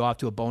would take you off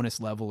to a bonus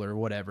level or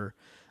whatever.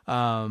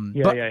 But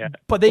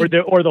they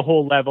or the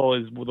whole level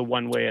is the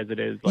one way as it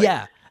is.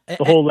 Like,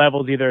 the whole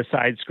level is either a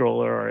side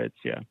scroller or it's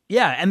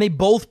and they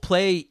both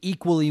play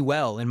equally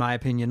well in my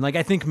opinion. Like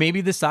I think maybe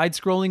the side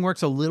scrolling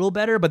works a little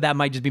better, but that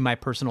might just be my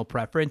personal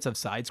preference of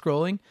side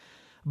scrolling.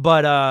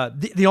 But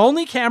the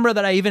only camera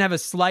that I even have a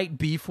slight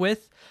beef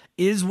with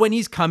is when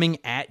he's coming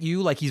at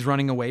you like he's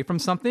running away from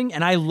something.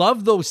 And I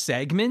love those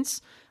segments,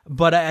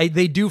 but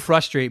they do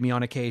frustrate me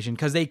on occasion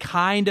because they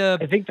kind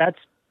of... I think that's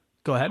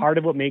Go ahead. part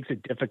of what makes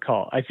it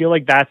difficult. I feel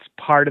like that's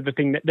part of the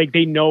thing that like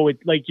they know it,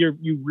 like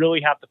you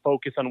really have to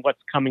focus on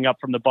what's coming up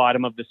from the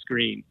bottom of the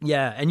screen.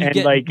 Yeah, and you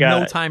get like,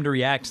 no time to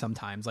react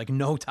sometimes, like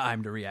no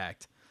time to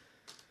react.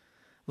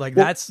 Like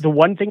that's... The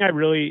one thing I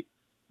really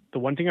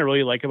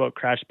like about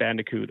Crash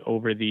Bandicoot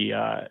over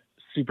the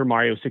Super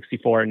Mario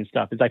 64 and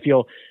stuff is I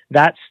feel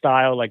that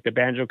style, like the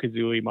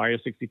Banjo-Kazooie, Mario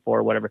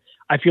 64, whatever,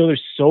 I feel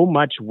there's so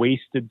much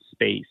wasted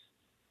space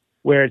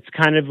where it's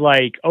kind of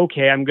like,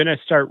 okay, I'm going to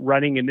start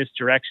running in this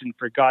direction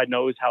for God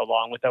knows how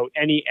long without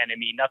any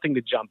enemy, nothing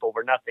to jump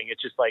over, nothing.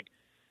 It's just like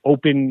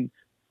open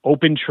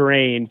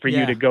terrain for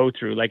you to go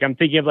through. Like I'm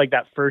thinking of like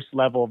that first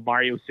level of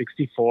Mario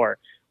 64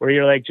 where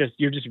you're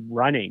just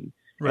running.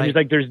 Right.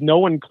 And there's no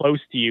one close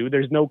to you.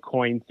 There's no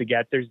coins to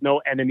get. There's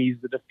no enemies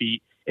to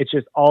defeat. It's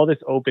just all this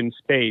open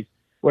space.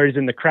 Whereas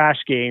in the Crash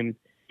games,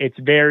 it's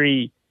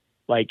very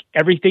like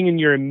everything in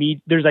your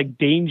there's like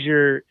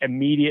danger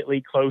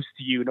immediately close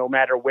to you, no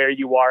matter where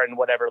you are in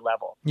whatever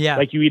level. Yeah.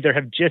 Like you either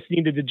have just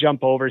needed to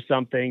jump over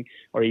something,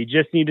 or you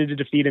just needed to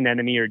defeat an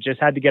enemy, or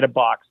just had to get a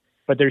box.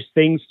 But there's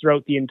things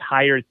throughout the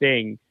entire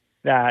thing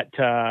that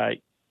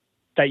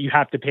you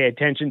have to pay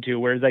attention to.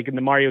 Whereas like in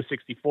the Mario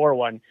 64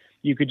 one,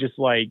 you could just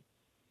like,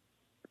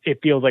 it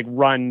feels like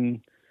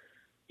run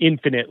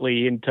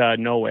infinitely into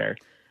nowhere.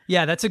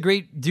 Yeah, that's a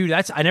great, dude.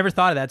 I never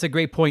thought of that. That's a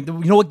great point. You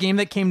know what game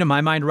that came to my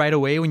mind right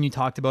away when you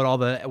talked about all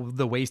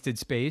the wasted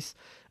space?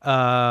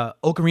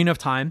 Ocarina of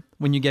Time,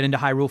 when you get into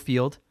Hyrule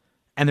Field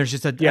And there's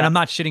just and I'm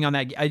not shitting on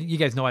that. You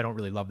guys know I don't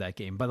really love that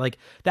game, but like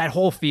that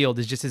whole field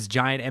is just this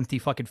giant empty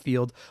fucking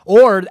field.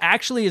 Or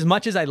actually, as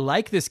much as I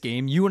like this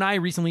game, you and I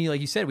recently, like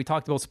you said, we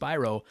talked about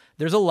Spyro.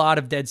 There's a lot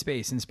of dead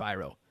space in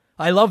Spyro.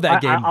 I love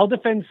that game. I'll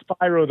defend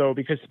Spyro though,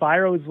 because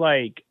Spyro is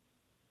like,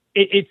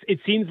 it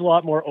seems a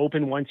lot more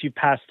open once you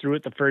pass through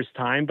it the first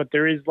time, but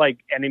there is like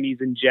enemies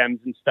and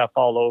gems and stuff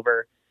all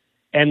over.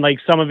 And like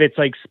some of it's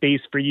like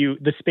space for you.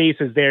 The space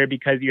is there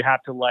because you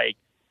have to like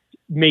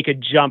make a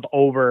jump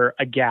over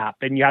a gap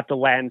and you have to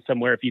land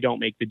somewhere if you don't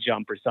make the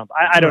jump or something.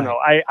 I don't know.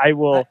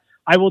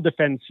 I will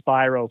defend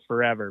Spyro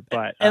forever,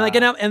 but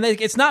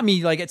it's not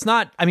me. Like, it's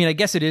not, I mean, I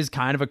guess it is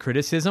kind of a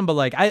criticism, but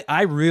like,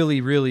 I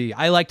really,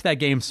 I liked that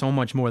game so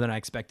much more than I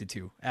expected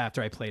to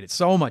after I played it,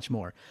 so much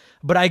more.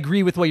 But I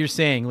agree with what you're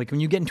saying. Like when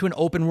you get into an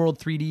open world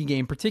 3D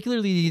game,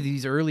 particularly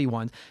these early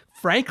ones,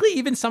 frankly,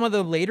 even some of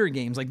the later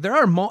games, like there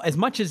are as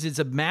much as it's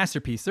a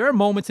masterpiece, there are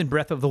moments in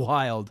Breath of the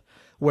Wild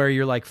where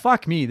you're like,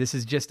 fuck me, this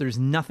is just, there's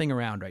nothing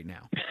around right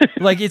now.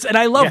 Like and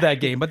I love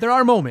that game, but there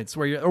are moments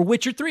where or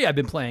Witcher 3 I've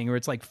been playing where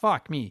it's like,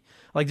 fuck me.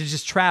 Like there's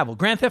just travel.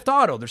 Grand Theft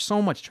Auto, there's so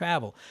much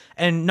travel.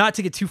 And not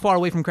to get too far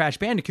away from Crash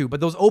Bandicoot, but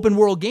those open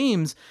world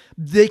games,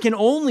 they can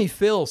only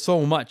fill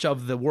so much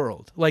of the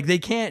world. Like there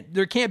can't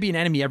be an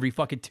enemy every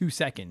fucking 2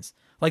 seconds.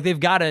 Like they've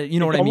got to, you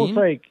know what I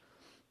mean?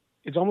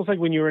 It's almost like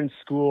when you were in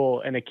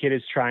school and a kid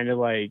is trying to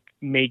like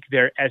make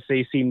their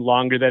essay seem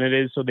longer than it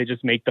is. So they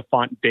just make the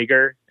font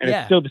bigger and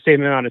it's still the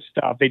same amount of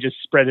stuff. They just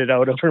spread it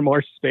out over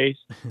more space.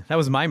 That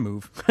was my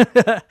move.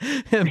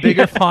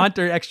 Bigger font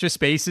or extra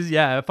spaces.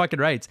 Yeah, fucking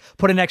right.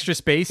 Put an extra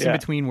space in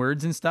between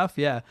words and stuff.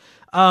 Yeah.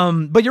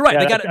 But you're right.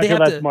 They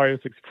have to Mario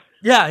 64.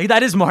 Yeah,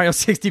 that is Mario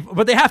 64,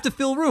 but they have to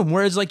fill room.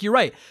 Whereas like, you're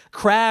right.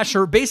 Crash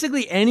or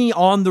basically any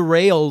on the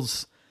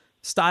rails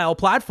style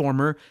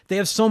platformer, they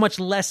have so much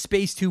less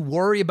space to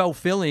worry about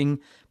filling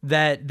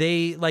that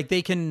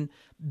they can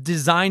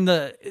design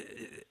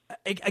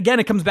again,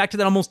 it comes back to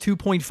that almost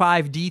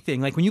 2.5D thing.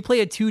 Like when you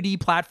play a 2D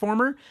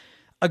platformer,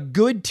 a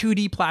good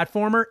 2D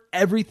platformer,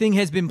 everything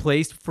has been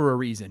placed for a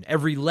reason.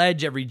 Every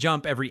ledge, every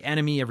jump, every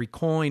enemy, every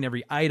coin,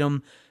 every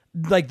item,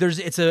 like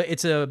it's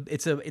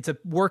a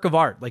work of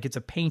art. Like it's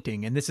a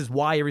painting, and this is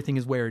why everything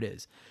is where it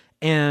is.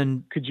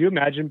 And could you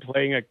imagine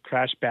playing a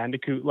Crash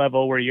Bandicoot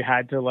level where you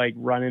had to like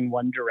run in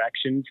one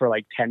direction for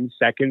like 10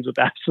 seconds with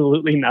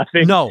absolutely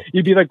nothing? No.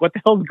 You'd be like, what the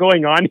hell's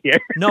going on here?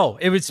 No,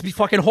 it would be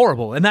fucking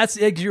horrible. And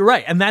you're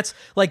right. And that's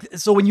like,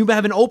 so when you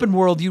have an open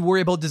world, you worry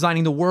about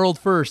designing the world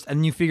first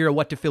and you figure out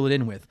what to fill it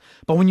in with.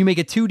 But when you make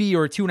a 2D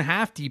or a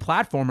 2.5D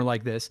platformer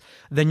like this,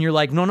 then you're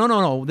like,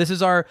 no.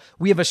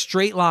 We have a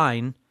straight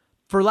line.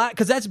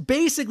 Because that's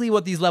basically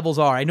what these levels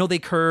are. I know they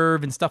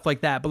curve and stuff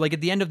like that, but like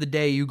at the end of the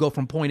day, you go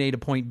from point A to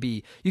point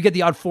B. You get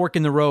the odd fork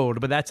in the road,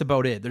 but that's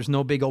about it. There's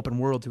no big open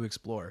world to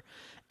explore.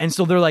 And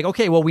so they're like,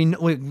 okay, well,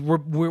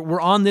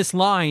 we're on this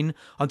line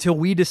until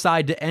we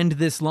decide to end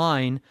this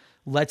line.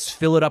 Let's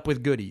fill it up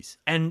with goodies.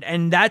 And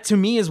that to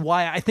me is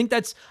why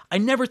I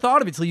never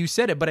thought of it till you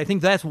said it, but I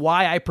think that's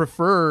why I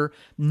prefer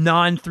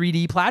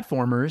non-3D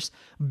platformers,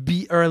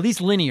 or at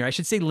least linear. I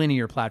should say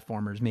linear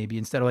platformers maybe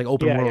instead of like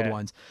open world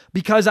ones.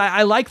 Because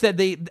I like that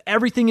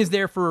everything is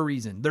there for a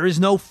reason. There is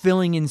no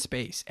filling in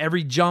space.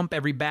 Every jump,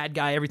 every bad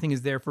guy, everything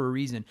is there for a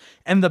reason.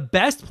 And the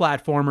best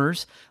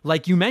platformers,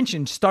 like you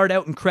mentioned, start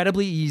out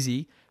incredibly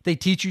easy. They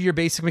teach you your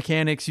basic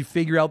mechanics. You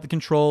figure out the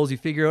controls. You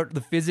figure out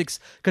the physics.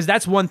 Because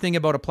that's one thing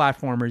about a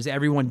platformer is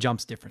everyone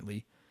jumps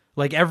differently.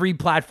 Like every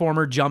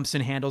platformer jumps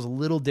and handles a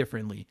little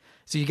differently.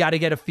 So you got to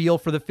get a feel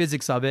for the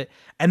physics of it.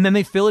 And then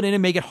they fill it in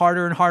and make it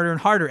harder and harder and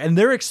harder. And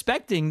they're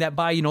expecting that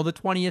by, the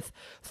 20th,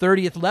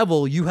 30th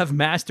level, you have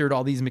mastered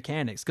all these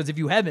mechanics. Because if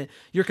you haven't,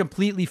 you're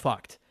completely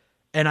fucked.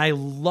 And I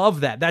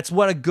love that. That's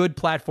what a good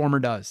platformer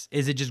does,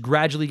 is it just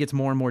gradually gets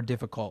more and more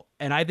difficult.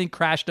 And I think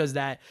Crash does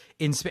that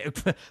in space.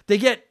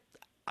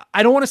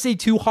 I don't want to say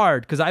too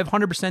hard because I've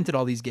 100%ed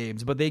all these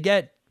games, but they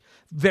get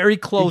very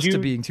close to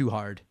being too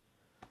hard.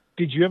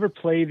 Did you ever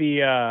play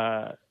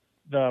the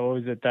what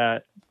was it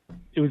that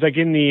it was like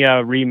in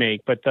the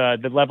remake, but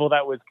the level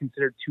that was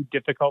considered too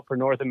difficult for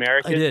North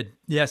America? I did.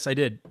 Yes, I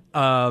did.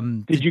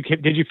 Did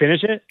you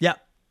finish it? Yeah.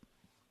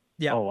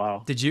 Yeah. Oh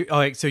wow. Did you?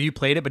 Oh, so you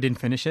played it but didn't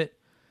finish it?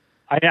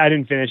 I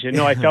didn't finish it.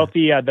 No, I felt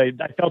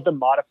the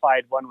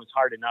modified one was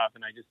hard enough,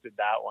 and I just did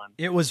that one.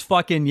 It was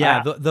fucking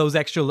those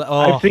extra.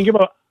 I was thinking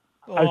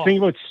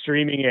about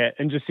streaming it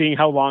and just seeing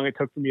how long it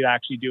took for me to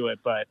actually do it,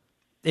 but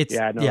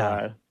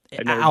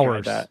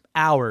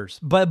hours.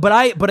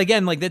 But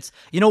again, like that's,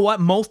 you know what?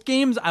 Most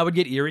games I would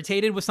get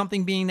irritated with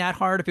something being that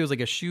hard if it was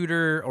like a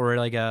shooter or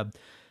like a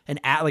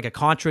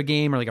Contra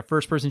game or like a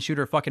first person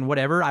shooter or fucking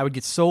whatever. I would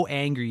get so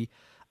angry.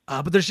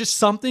 But there's just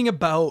something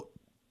about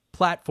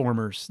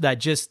platformers that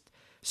just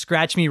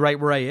scratch me right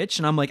where I itch,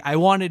 and I'm like,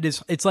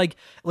 it's like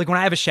when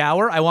I have a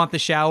shower, I want the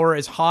shower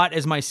as hot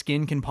as my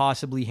skin can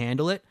possibly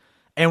handle it.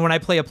 And when I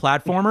play a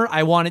platformer,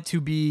 I want it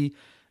to be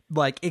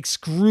like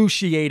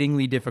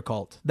excruciatingly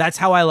difficult. That's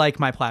how I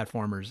like my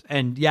platformers.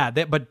 And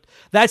but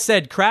that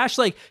said, Crash,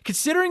 like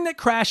considering that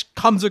Crash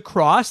comes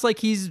across like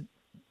he's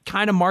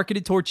kind of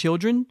marketed toward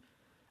children,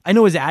 I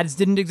know his ads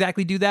didn't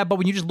exactly do that, but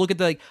when you just look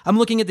at I'm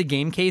looking at the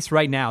game case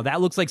right now,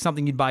 that looks like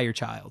something you'd buy your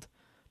child.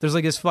 There's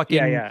like this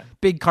fucking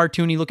big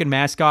cartoony looking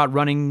mascot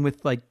running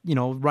with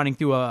running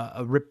through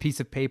a ripped piece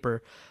of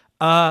paper.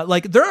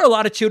 Like there are a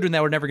lot of children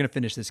that were never going to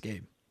finish this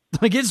game.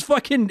 Like it's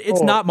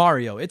not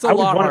Mario. It's a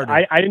lot harder.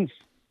 I didn't,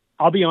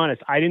 I'll be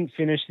honest. I didn't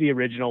finish the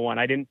original one.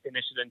 I didn't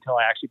finish it until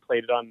I actually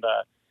played it on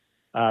the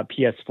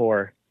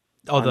PS4.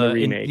 Oh, the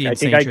remake. I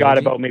think I got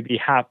about maybe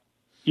half.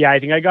 Yeah, I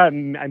think I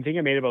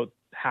made about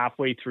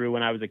halfway through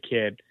when I was a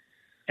kid.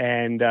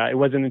 And it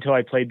wasn't until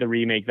I played the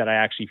remake that I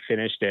actually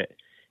finished it.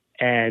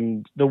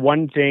 And the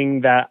one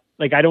thing that,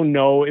 like, I don't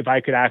know if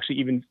I could actually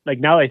even, like,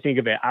 now that I think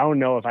of it, I don't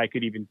know if I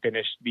could even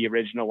finish the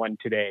original one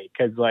today.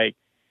 Cause like,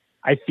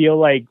 I feel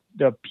like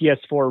the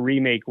PS4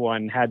 remake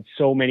one had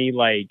so many,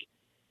 like,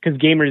 cause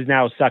gamers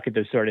now suck at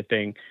this sort of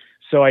thing.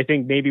 So I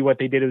think maybe what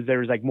they did is there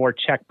was like more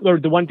or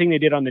the one thing they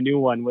did on the new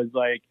one was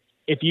like,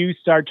 if you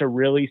start to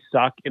really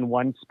suck in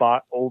one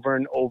spot over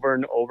and over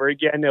and over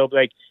again, they'll be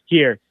like,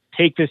 here,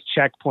 take this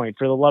checkpoint,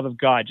 for the love of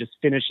God, just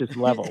finish this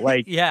level.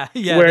 Like, yeah.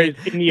 Whereas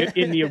in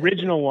the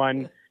original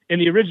one,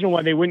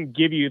 they wouldn't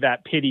give you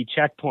that pity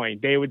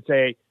checkpoint. They would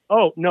say,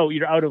 "Oh no,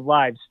 you're out of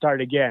lives.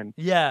 Start again."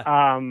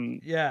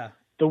 Yeah.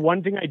 The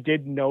one thing I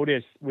did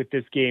notice with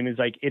this game is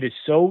like it is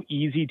so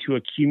easy to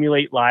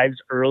accumulate lives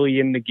early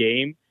in the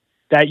game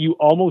that you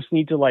almost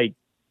need to like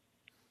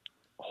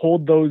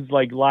hold those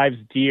like lives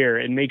dear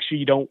and make sure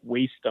you don't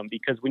waste them,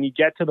 because when you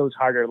get to those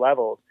harder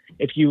levels,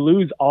 if you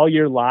lose all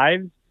your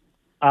lives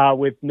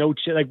with no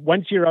like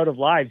once you're out of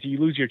lives, you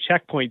lose your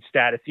checkpoint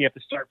status. You have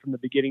to start from the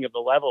beginning of the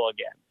level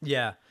again.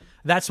 Yeah,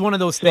 that's one of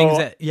those things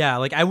that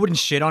like I wouldn't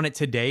shit on it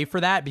today for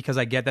that, because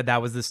I get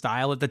that was the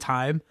style at the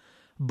time.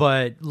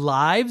 But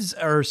lives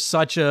are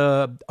such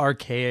a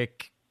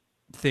archaic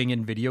thing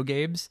in video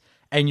games,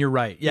 and you're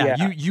right.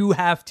 Yeah. You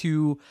have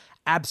to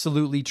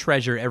absolutely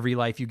treasure every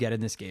life you get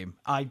in this game.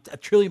 I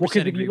truly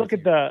agree. If you look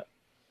at the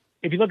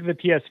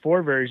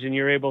PS4 version,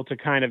 you're able to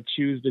kind of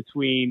choose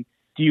between,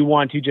 do you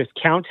want to just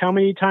count how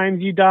many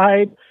times you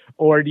died,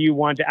 or do you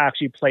want to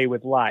actually play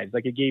with lives?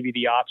 Like it gave you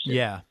the option.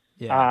 Yeah.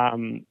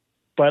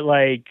 But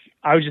like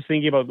I was just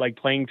thinking about like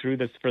playing through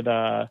this for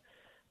the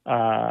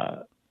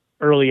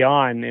early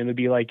on, and it would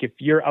be like if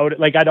you're out,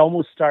 like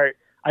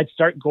I'd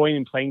start going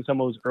and playing some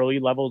of those early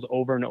levels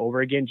over and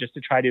over again just to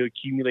try to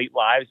accumulate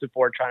lives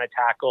before trying to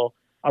tackle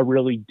a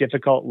really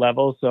difficult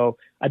level. So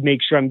I'd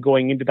make sure I'm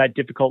going into that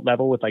difficult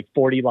level with like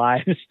 40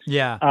 lives.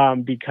 Yeah.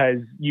 Because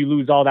you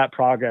lose all that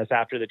progress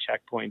after the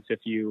checkpoints if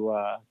you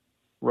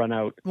run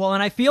out. Well,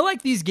 and I feel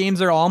like these games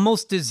are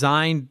almost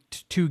designed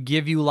to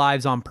give you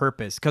lives on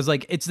purpose. Cause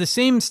like it's the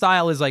same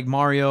style as like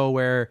Mario,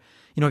 where,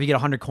 if you get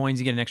 100 coins,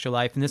 you get an extra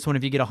life. And this one,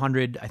 if you get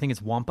 100, I think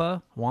it's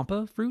Wampa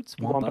fruits?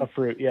 Wampa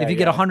fruit, yeah. If you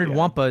get 100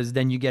 Wampas,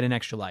 then you get an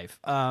extra life.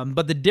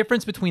 But the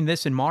difference between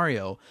this and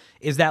Mario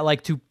is that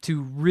like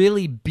to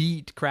really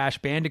beat Crash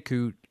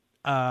Bandicoot,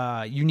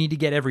 you need to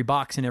get every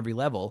box in every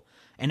level.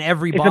 And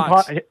every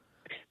box...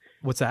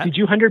 What's that? Did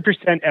you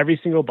 100% every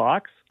single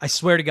box? I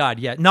swear to God,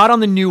 yeah. Not on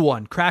the new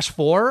one. Crash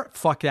 4?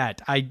 Fuck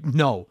that.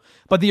 No.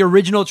 But the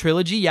original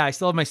trilogy, yeah, I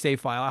still have my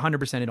save file. I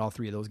 100%ed all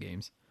 3 of those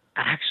games.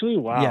 Actually,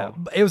 wow. Yeah,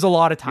 it was a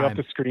lot of time. You have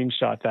to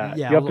screenshot that.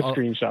 Yeah, you have to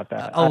screenshot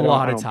that. A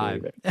lot of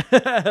time.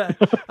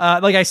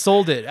 Like I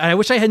sold it, and I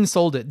wish I hadn't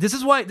sold it. This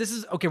is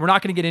okay. We're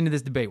not going to get into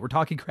this debate. We're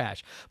talking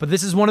Crash, but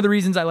this is one of the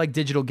reasons I like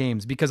digital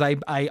games, because I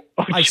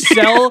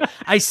sell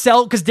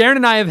because Darren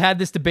and I have had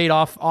this debate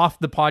off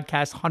the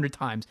podcast 100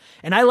 times,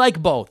 and I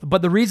like both.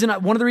 But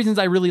one of the reasons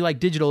I really like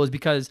digital is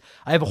because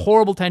I have a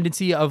horrible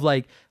tendency of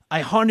like,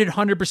 I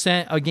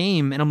 100% a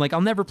game, and I'm like, I'll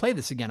never play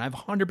this again. I've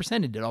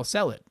 100%ed it. I'll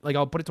sell it. Like,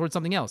 I'll put it towards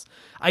something else.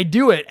 I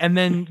do it, and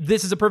then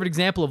this is a perfect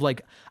example of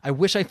like, I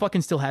wish I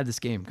fucking still had this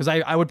game, because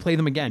I would play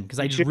them again, because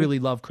I just really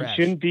love Crash.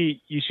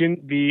 You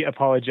shouldn't be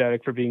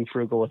apologetic for being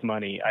frugal with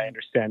money. I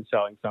understand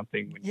selling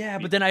something.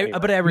 But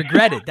I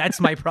regret it. That's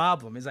my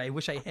problem. Is I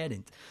wish I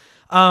hadn't.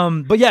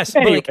 But yes.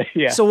 Anyway, but like,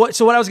 yeah. So what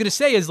I was gonna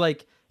say is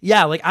like.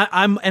 Yeah, like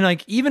I'm and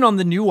like even on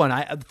the new one,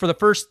 for the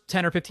first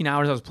 10 or 15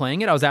 hours I was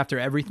playing it, I was after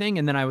everything,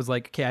 and then I was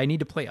like, okay, I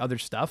need to play other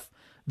stuff.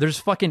 There's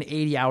fucking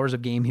 80 hours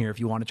of game here if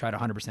you want to try to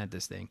 100%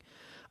 this thing.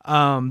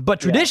 But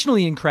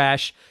traditionally in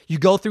Crash, you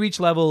go through each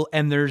level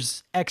and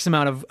there's X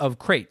amount of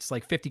crates,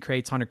 like 50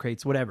 crates, 100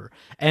 crates, whatever.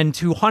 And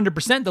to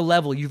 100% the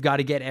level, you've got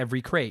to get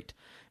every crate.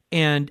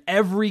 And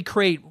every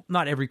crate,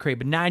 not every crate,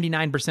 but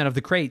 99% of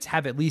the crates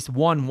have at least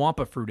one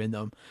Wampa fruit in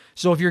them.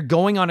 So if you're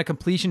going on a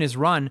completionist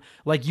run,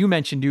 like you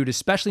mentioned, dude,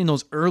 especially in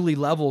those early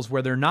levels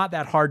where they're not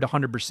that hard to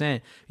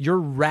 100%, you're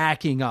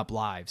racking up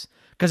lives.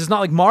 Because it's not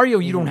like Mario,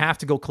 you don't have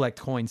to go collect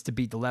coins to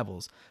beat the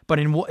levels. But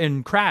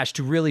in Crash,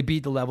 to really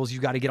beat the levels,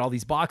 you got to get all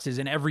these boxes,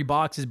 and every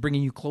box is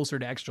bringing you closer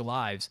to extra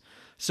lives.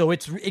 So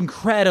it's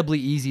incredibly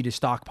easy to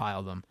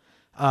stockpile them,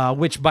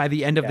 which by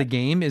the end of the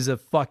game is a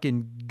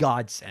fucking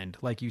godsend,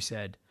 like you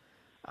said.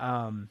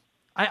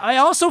 I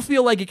also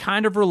feel like it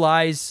kind of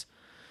relies,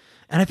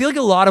 and I feel like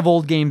a lot of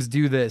old games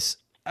do this.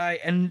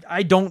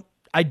 I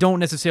don't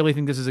necessarily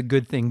think this is a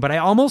good thing, but I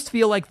almost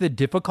feel like the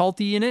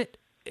difficulty in it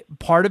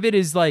part of it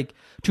is like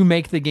to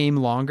make the game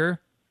longer.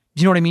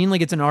 Do you know what I mean?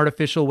 Like it's an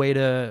artificial way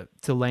to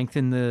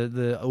lengthen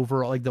the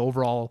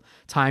overall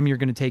time you're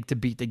going to take to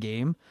beat the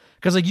game.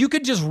 Because like you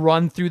could just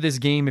run through this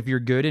game if you're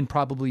good and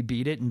probably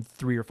beat it in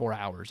 3 or 4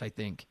 hours, I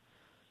think.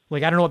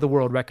 Like I don't know what the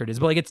world record is,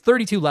 but like it's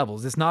 32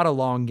 levels. It's not a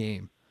long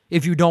game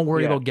if you don't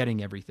worry about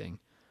getting everything.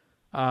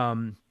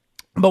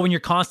 But when you're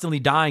constantly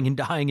dying and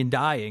dying and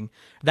dying,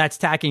 that's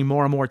tacking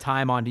more and more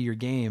time onto your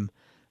game,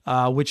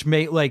 which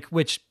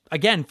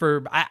again,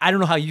 I don't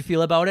know how you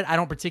feel about it. I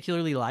don't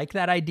particularly like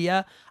that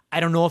idea. I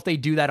don't know if they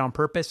do that on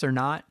purpose or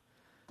not.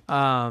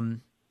 I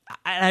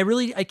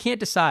can't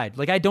decide.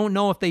 Like, I don't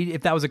know if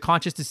that was a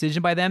conscious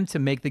decision by them to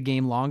make the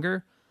game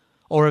longer,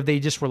 or if they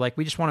just were like,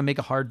 we just want to make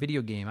a hard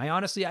video game.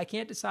 I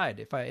can't decide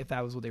if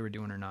that was what they were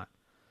doing or not.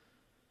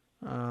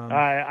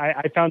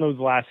 I found those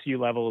last few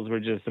levels were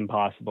just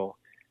impossible.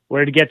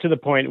 Where to get to the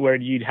point where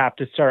you'd have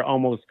to start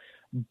almost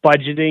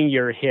budgeting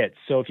your hits.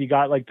 So if you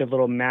got like the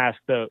little mask,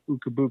 the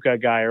Ukabuka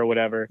guy or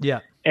whatever,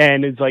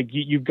 and it's like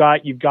you've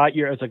got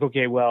your. It's like,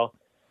 okay, well,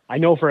 I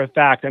know for a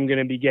fact I'm going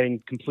to be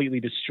getting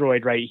completely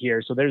destroyed right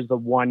here. So there's the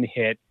one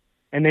hit,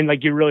 and then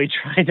like you're really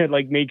trying to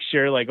like make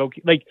sure like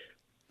okay, like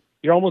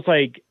you're almost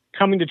like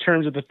coming to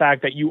terms with the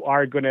fact that you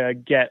are going to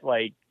get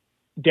like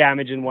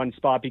damage in one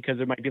spot because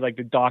there might be like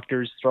the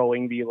doctors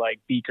throwing the like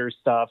beaker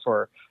stuff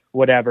or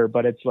whatever.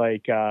 But it's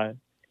like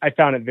I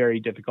found it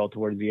very difficult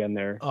towards the end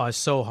there. Oh, it's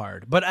so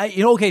hard. But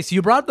okay, so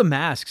you brought up the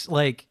masks.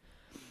 Like,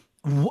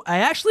 I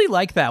actually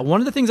like that.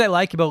 One of the things I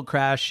like about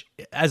Crash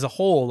as a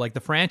whole, like the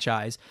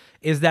franchise,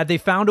 is that they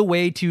found a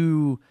way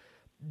to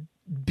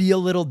be a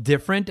little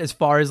different as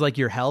far as like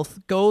your health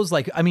goes.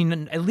 Like, I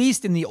mean, at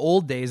least in the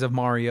old days of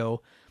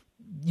Mario,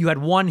 you had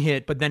one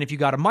hit, but then if you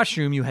got a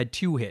mushroom, you had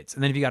 2 hits.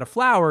 And then if you got a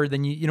flower,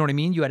 then you know what I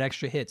mean? You had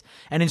extra hits.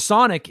 And in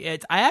Sonic,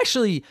 I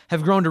actually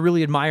have grown to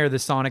really admire the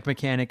Sonic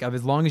mechanic of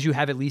as long as you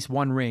have at least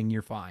 1 ring,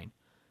 you're fine.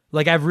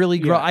 Like I've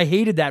really I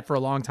hated that for a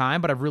long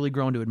time, but I've really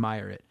grown to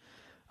admire it.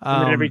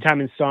 And then every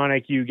time in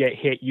Sonic you get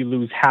hit, you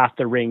lose half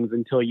the rings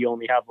until you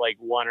only have like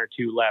 1 or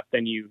 2 left.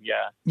 Then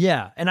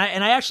yeah. And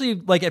I actually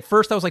like at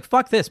first I was like,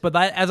 fuck this. But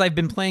as I've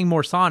been playing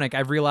more Sonic,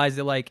 I've realized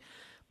that like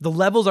the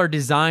levels are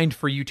designed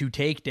for you to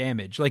take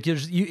damage. Like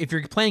if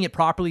you're playing it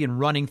properly and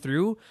running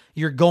through,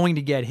 you're going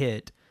to get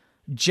hit.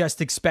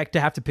 Just expect to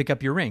have to pick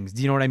up your rings.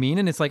 Do you know what I mean?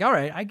 And it's like, all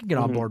right, I can get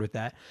on board with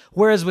that.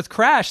 Whereas with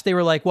Crash, they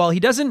were like, well, he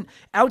doesn't,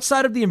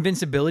 outside of the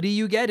invincibility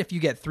you get, if you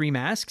get 3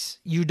 masks,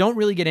 you don't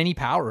really get any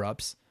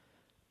power-ups.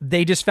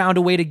 They just found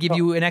a way to give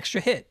you an extra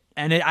hit.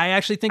 And I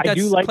actually think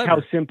that's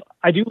clever.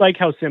 I do like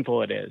how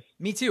simple it is.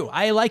 Me too.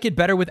 I like it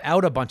better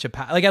without a bunch of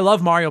like I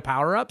love Mario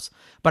power-ups,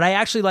 but I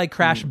actually like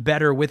Crash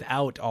better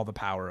without all the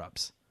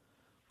power-ups.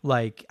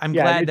 Like I'm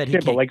glad that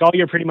simple. Like all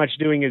you're pretty much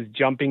doing is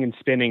jumping and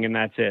spinning, and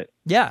that's it.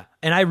 Yeah,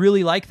 and I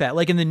really like that.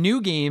 Like in the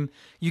new game,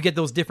 you get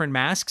those different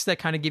masks that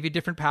kind of give you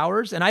different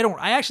powers, and I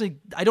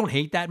don't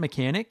hate that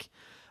mechanic.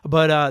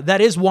 But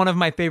that is one of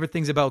my favorite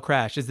things about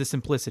Crash is the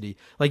simplicity.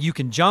 Like you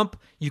can jump,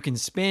 you can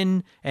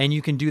spin, and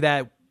you can do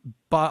that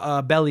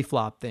belly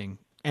flop thing,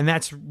 and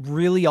that's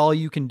really all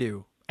you can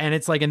do. And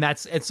it's like, and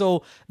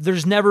so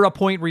there's never a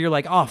point where you're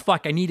like, oh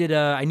fuck, I needed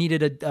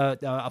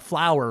a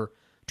flower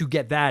to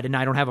get that, and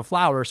I don't have a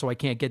flower, so I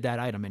can't get that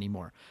item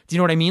anymore. Do you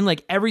know what I mean?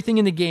 Like everything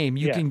in the game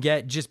you can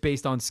get just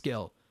based on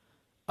skill.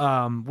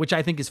 Which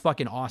I think is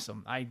fucking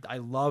awesome. I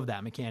love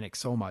that mechanic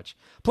so much.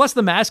 Plus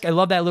the mask, I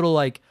love that little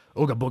like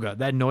ooga booga,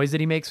 that noise that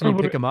he makes when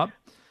you pick him up.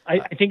 I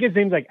think his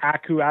name's like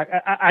Aku.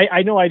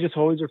 I know I just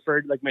always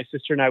referred, like my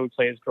sister and I would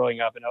play as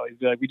growing up, and always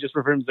be like, we just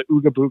refer him as the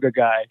ooga booga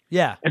guy.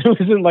 Yeah. And it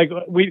wasn't like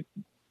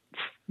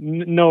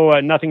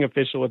nothing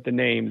official with the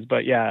names,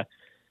 but yeah.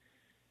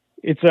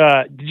 It's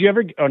did you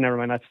ever? Oh, never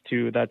mind. That's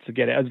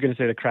get it. I was going to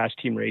say the Crash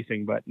Team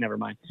Racing, but never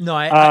mind. No,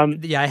 I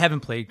haven't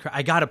played.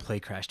 I gotta play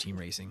Crash Team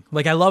Racing.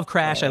 Like I love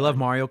Crash. I love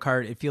Mario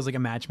Kart. It feels like a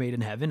match made in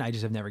heaven. I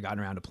just have never gotten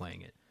around to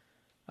playing it.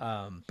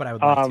 But I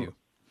would like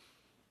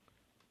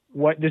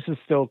to. This is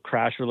still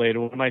Crash related.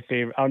 One of my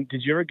favorite.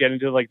 Did you ever get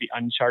into like the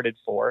Uncharted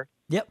 4?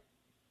 Yep.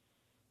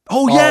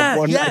 Oh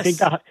yeah, yes. I think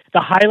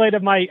the highlight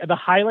of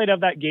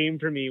that game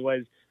for me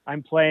was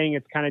I'm playing.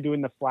 It's kind of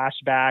doing the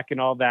flashback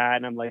and all that,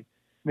 and I'm like.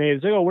 Man,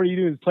 it's like, oh, what are you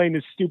doing? Playing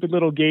this stupid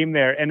little game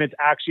there, and it's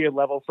actually a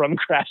level from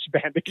Crash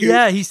Bandicoot.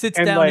 Yeah, he sits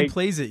down and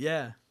plays it.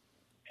 Yeah,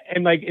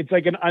 and like it's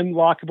like an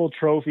unlockable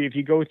trophy if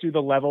you go through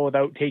the level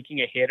without taking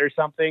a hit or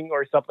something,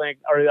 or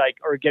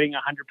getting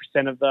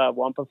 100% of the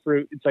Wumpa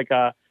fruit. It's like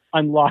a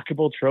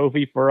unlockable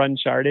trophy for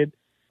Uncharted.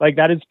 Like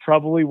that is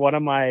probably one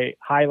of my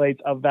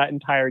highlights of that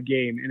entire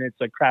game, and it's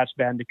a Crash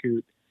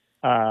Bandicoot.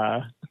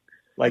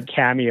 Like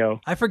cameo.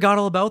 I forgot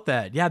all about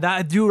that. Yeah,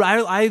 that dude,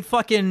 I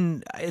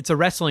fucking, it's a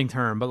wrestling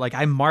term, but like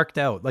I marked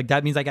out. Like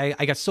that means like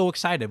I got so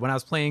excited when I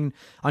was playing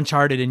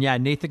Uncharted, and yeah,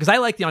 Nathan, because I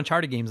like the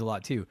Uncharted games a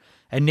lot too.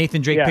 And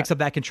Nathan Drake picks up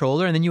that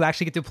controller, and then you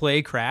actually get to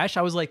play Crash.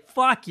 I was like,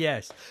 fuck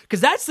yes.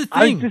 Because that's the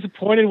thing. I was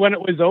disappointed when it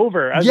was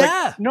over. I was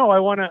like, no, I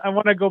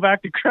wanna go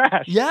back to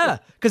Crash. Yeah.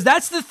 Because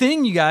that's the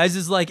thing, you guys,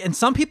 is like, and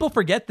some people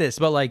forget this,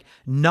 but like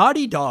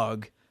Naughty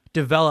Dog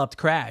developed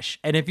Crash.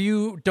 And if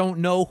you don't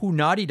know who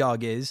Naughty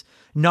Dog is,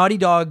 Naughty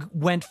Dog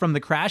went from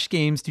the Crash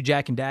games to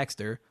Jak and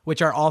Daxter,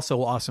 which are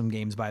also awesome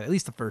games by at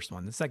least the first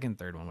one, the second,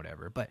 third one,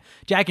 whatever. But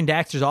Jak and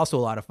Daxter is also a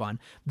lot of fun.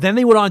 Then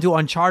they went on to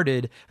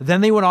Uncharted. Then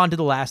they went on to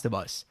The Last of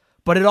Us.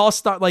 But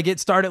it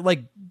started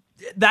like,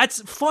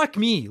 that's fuck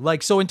me.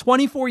 Like, so in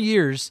 24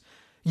 years,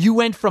 you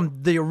went from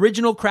the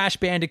original Crash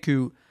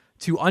Bandicoot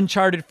to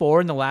Uncharted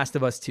 4 and The Last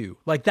of Us 2.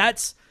 Like,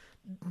 that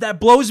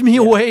blows me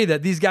away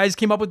that these guys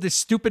came up with this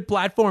stupid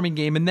platforming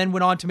game and then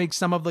went on to make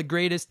some of the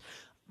greatest,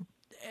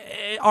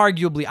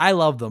 arguably, I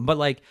love them, but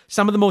like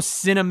some of the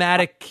most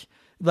cinematic,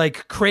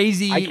 like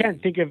crazy. I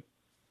can't think of.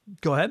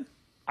 Go ahead.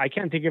 I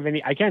can't think of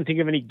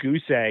any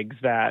goose eggs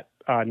that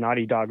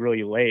Naughty Dog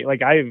really laid.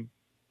 Like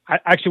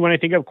actually, when I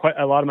think of quite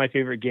a lot of my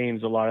favorite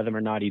games, a lot of them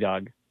are Naughty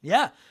Dog.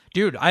 Yeah,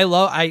 dude,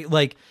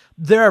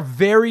 there are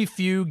very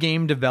few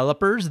game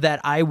developers that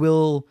I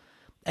will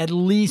at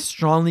least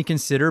strongly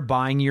consider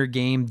buying your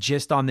game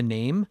just on the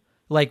name.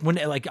 Like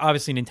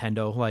obviously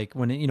Nintendo, like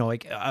when,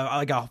 like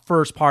a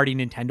first party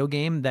Nintendo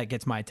game that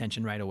gets my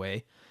attention right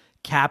away.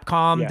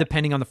 Capcom,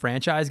 depending on the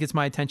franchise, gets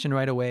my attention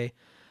right away.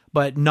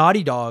 But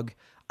Naughty Dog,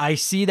 I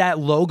see that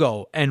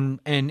logo and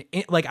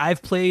like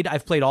I've played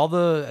all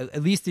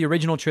at least the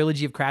original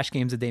trilogy of Crash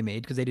games that they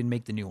made because they didn't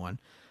make the new one.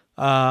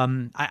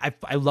 I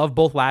love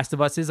both Last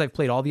of Us's. I've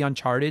played all the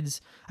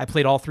Uncharted's. I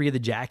played all 3 of the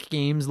Jak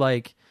games.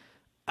 They're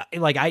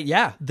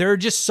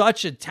just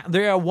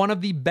they are one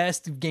of the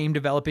best game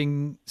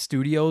developing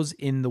studios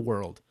in the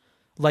world.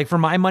 Like for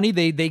my money,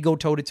 they go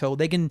toe to toe.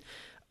 They can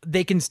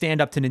stand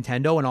up to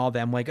Nintendo and all of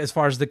them. Like as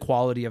far as the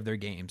quality of their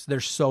games,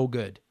 they're so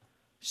good.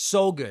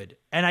 So good.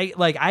 And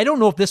I don't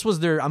know if this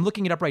was I'm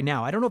looking it up right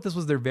now. I don't know if this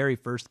was their very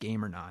first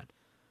game or not.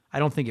 I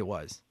don't think it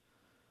was.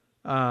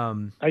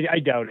 I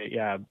doubt it.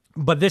 Yeah.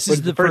 But this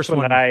is the first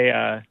one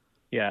that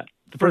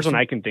the first one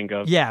I can think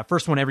of. Yeah.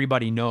 First one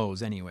everybody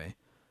knows anyway.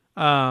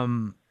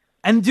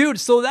 And dude,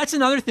 so that's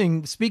another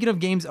thing. Speaking of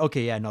games,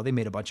 okay, yeah, no, they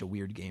made a bunch of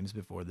weird games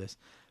before this,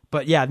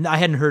 but yeah, I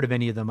hadn't heard of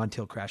any of them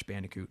until Crash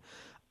Bandicoot.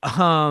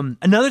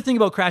 Another thing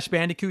about Crash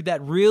Bandicoot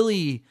that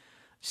really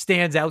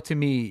stands out to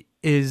me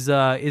is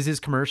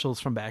his commercials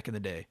from back in the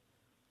day.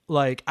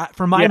 Like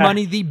for my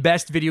money, the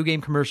best video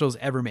game commercials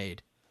ever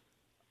made.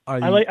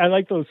 I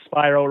like those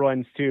Spyro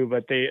ones too,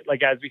 but they,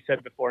 like as we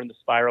said before in the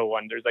Spyro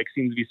one, there's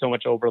seems to be so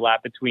much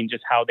overlap between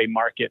just how they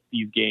market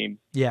these games.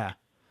 Yeah.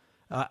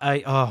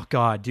 Oh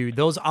god, dude,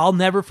 those I'll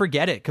never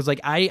forget it because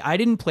I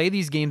didn't play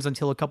these games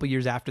until a couple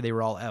years after they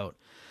were all out,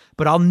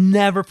 but I'll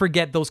never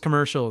forget those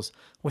commercials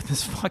with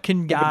this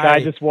fucking guy, the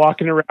guy just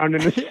walking around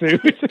in a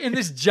suit, in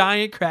this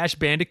giant Crash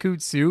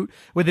Bandicoot suit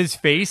with his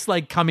face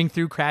coming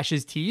through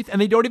Crash's teeth,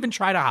 and they don't even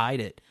try to hide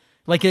it.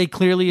 Like it's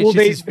just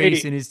his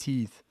face and his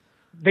teeth.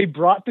 They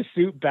brought the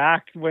suit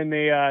back when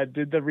they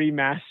did the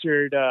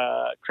remastered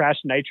Crash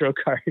Nitro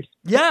card.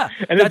 Yeah,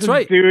 and that's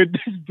right.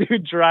 This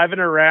dude driving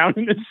around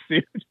in a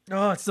suit.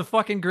 Oh, it's the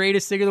fucking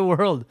greatest thing in the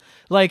world.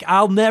 Like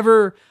I'm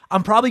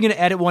probably going to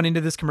edit one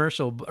into this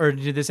commercial or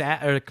into this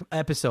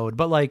episode,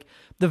 but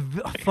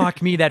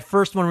fuck me, that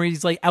first one where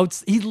he's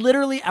he's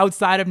literally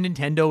outside of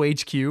Nintendo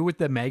HQ with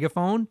the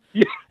megaphone.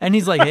 Yeah. And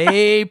he's like,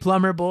 "Hey,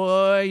 plumber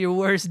boy, your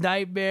worst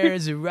nightmare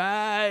has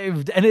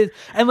arrived." And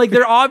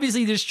they're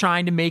obviously just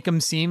trying to make him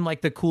seem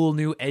like the cool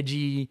new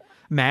edgy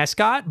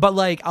mascot, but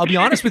I'll be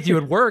honest with you,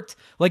 it worked.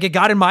 It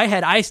got in my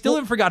head. I still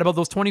haven't forgot about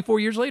those 24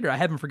 years later. I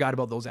haven't forgot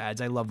about those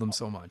ads. I love them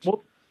so much.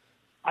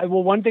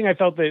 Well, one thing I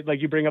felt that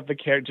you bring up the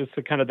character, just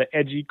the kind of the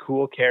edgy,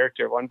 cool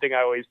character. One thing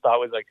I always thought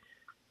was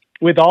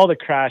with all the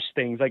Crash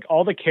things,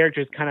 all the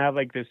characters kind of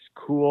have this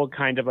cool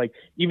kind of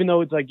even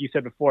though it's you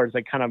said before, it's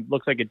kind of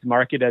looks like it's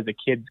marketed as a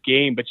kid's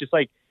game, but just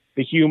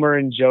the humor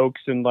and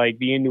jokes and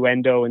the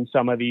innuendo in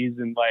some of these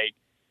and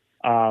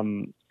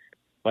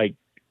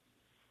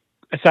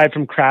aside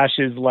from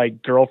Crash's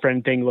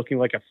girlfriend thing looking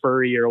like a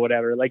furry or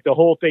whatever, the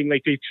whole thing,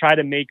 they try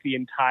to make the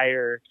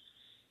entire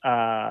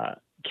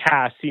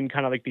cast seem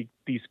kind of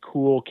these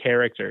cool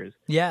characters.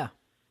 Yeah.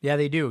 Yeah,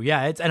 they do.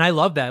 Yeah, and I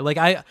love that.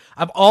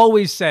 I've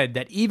always said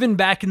that even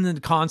back in the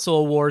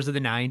console wars of the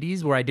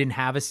 90s where I didn't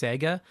have a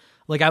Sega,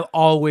 I've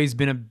always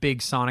been a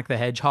big Sonic the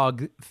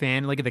Hedgehog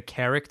fan, of the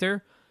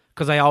character,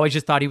 because I always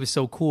just thought he was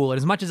so cool. And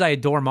as much as I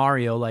adore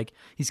Mario,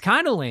 he's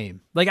kind of lame.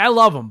 I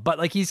love him,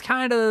 but he's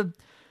a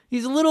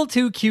little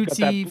too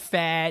cutesy,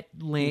 fat,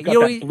 lame. Got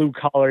that blue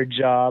collar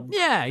job.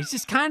 Yeah, he's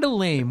just kind of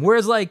lame.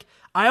 Whereas I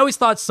always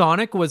thought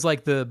Sonic was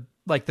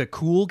the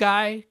cool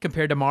guy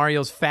compared to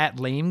Mario's fat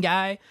lame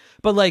guy.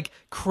 But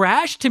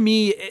Crash to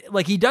me,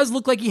 he does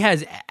look like he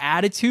has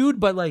attitude,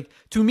 but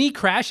to me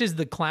Crash is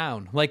the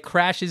clown.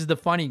 Crash is the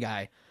funny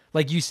guy.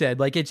 Like you said,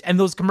 and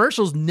those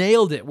commercials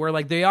nailed it where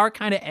they are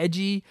kind of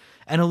edgy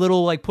and a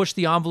little push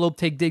the envelope,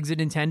 take digs at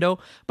Nintendo.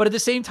 But at the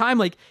same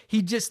time,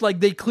 he just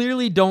they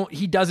clearly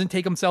he doesn't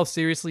take himself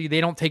seriously.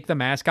 They don't take the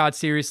mascot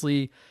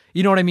seriously.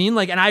 You know what I mean?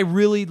 And I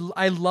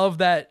love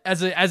that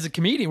as a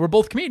comedian. We're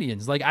both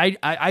comedians.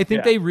 I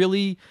think they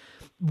really,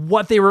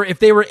 if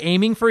they were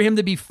aiming for him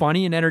to be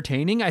funny and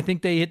entertaining, I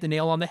think they hit the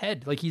nail on the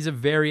head. He's a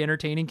very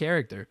entertaining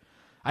character.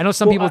 I know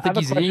some people think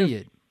he's an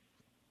idiot.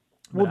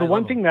 Well, the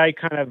one thing that I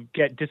kind of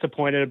get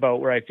disappointed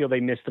about where I feel they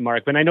missed the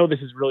mark, but I know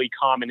this is really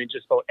common in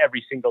just about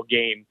every single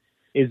game,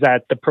 is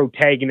that the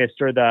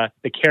protagonist or the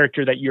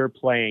character that you're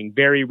playing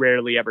very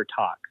rarely ever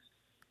talks.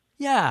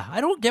 Yeah,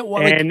 I don't get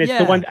what. And it's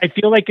the one, I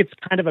feel like it's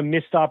kind of a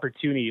missed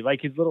opportunity.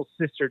 Like his little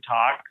sister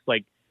talks,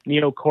 like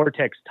Neo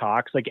Cortex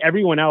talks, like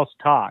everyone else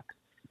talks.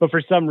 But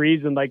for some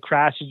reason, like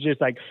Crash is just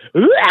like,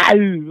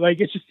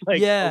 like it's just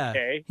like,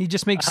 okay. He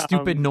just makes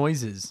stupid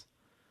noises.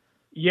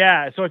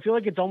 Yeah, so I feel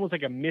like it's almost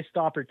like a missed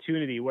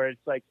opportunity where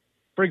it's like,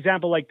 for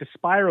example, like the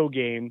Spyro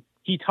game,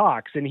 he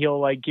talks and he'll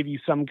like give you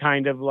some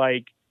kind of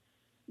like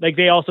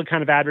they also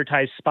kind of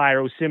advertise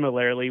Spyro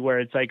similarly, where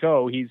it's like,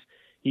 oh, he's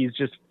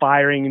just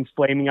firing and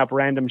flaming up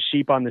random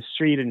sheep on the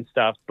street and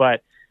stuff.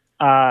 But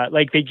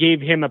like they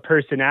gave him a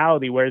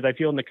personality, whereas I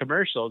feel in the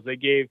commercials they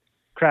gave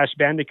Crash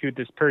Bandicoot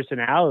this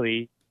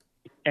personality,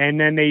 and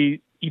then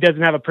he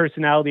doesn't have a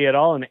personality at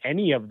all in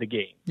any of the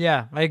games.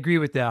 Yeah, I agree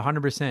with that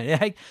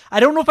 100%. I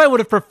don't know if I would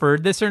have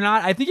preferred this or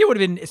not. I think it would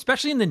have been,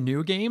 especially in the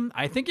new game,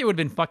 I think it would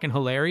have been fucking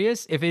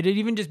hilarious if it had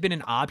even just been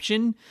an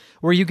option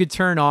where you could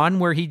turn on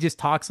where he just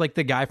talks like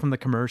the guy from the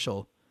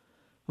commercial.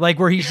 Like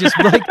where he's just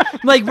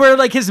like where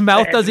like his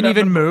mouth doesn't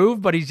even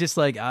move, but he's just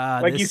like,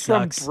 like this he's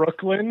sucks. From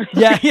Brooklyn.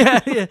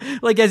 yeah.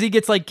 Like as he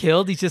gets like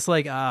killed, he's just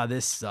like,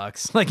 this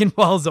sucks. Like and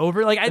falls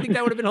over. Like I think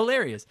that would have been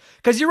hilarious.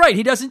 Because you're right,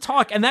 he doesn't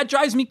talk, and that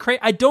drives me crazy.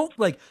 I don't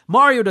like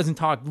Mario doesn't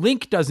talk,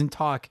 Link doesn't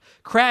talk,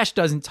 Crash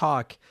doesn't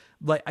talk.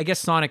 Like I guess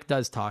Sonic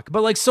does talk,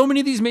 but like so many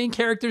of these main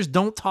characters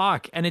don't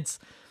talk, and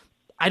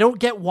I don't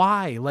get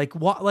why. Like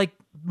what? Like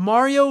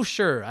Mario,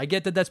 sure, I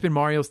get that that's been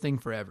Mario's thing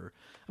forever.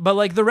 But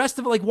like the rest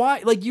of it, like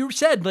why? Like you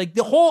said, like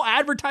the whole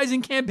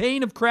advertising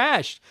campaign of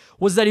Crash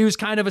was that he was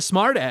kind of a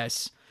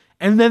smartass,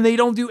 and then they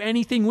don't do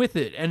anything with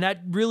it, and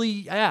that really,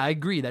 yeah, I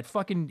agree. That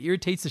fucking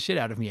irritates the shit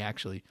out of me,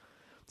 actually.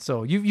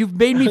 So you've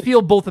made me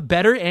feel both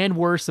better and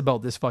worse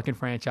about this fucking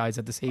franchise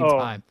at the same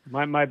time.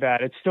 My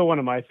bad. It's still one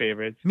of my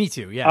favorites. Me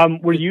too. Yeah.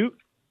 Were you?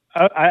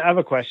 I have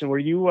a question. Were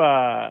you?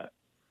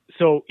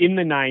 So in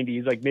the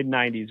 '90s, like mid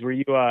 '90s, were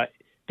you?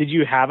 Did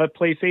you have a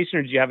PlayStation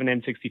or did you have an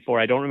N64?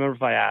 I don't remember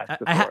if I asked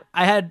before.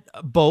 I had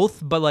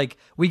both, but like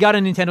we got a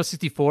Nintendo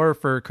 64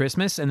 for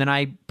Christmas, and then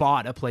I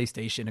bought a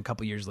PlayStation a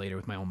couple years later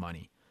with my own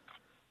money.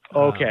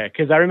 Okay,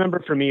 because I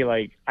remember for me,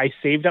 like I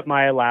saved up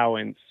my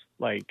allowance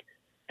like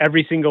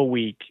every single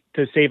week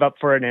to save up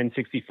for an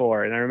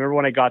N64. And I remember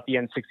when I got the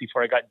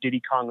N64, I got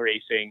Diddy Kong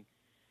Racing,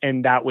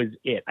 and that was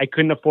it. I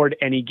couldn't afford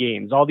any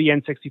games. All the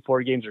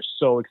N64 games are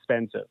so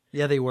expensive.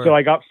 Yeah, they were. So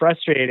I got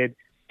frustrated.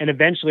 And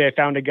eventually I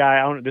found a guy,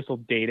 I don't know, this will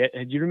date it.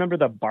 Do you remember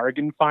the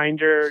Bargain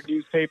Finder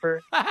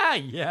newspaper?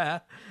 Yeah.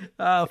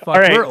 Oh, fuck,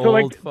 right, we're so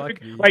old.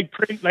 Like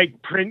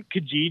print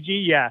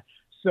Kijiji, yeah.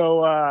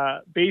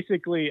 So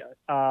basically,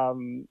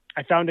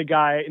 I found a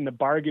guy in the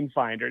Bargain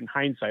Finder. In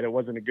hindsight, it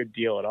wasn't a good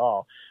deal at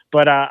all.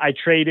 But I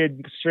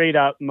traded straight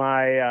up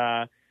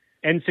my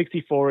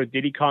N64 with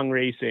Diddy Kong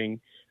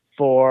Racing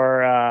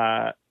for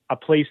a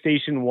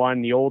PlayStation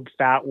 1, the old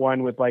fat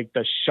one with like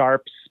the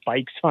sharp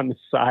spikes on the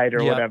side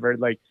or whatever,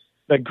 like,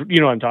 you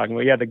know what I'm talking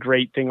about. Yeah, the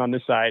great thing on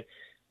the side.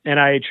 And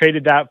I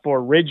traded that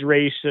for Ridge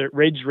Racer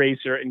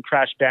and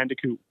Crash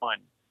Bandicoot 1.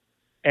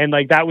 And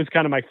like that was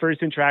kind of my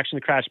first interaction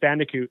with Crash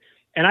Bandicoot.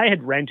 And I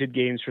had rented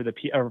games for the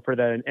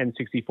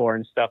N64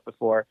 and stuff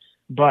before.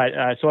 But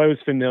so I was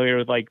familiar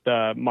with like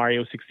the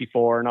Mario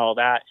 64 and all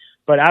that.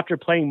 But after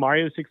playing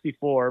Mario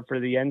 64 for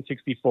the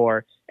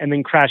N64 and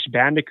then Crash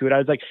Bandicoot, I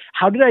was like,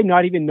 how did I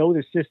not even know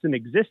this system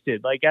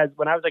existed? Like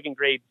when I was like in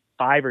grade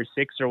 5 or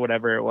 6 or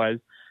whatever it was,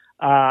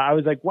 I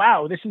was like,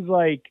 wow, this is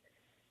like,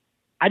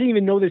 I didn't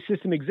even know this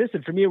system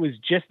existed. For me, it was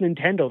just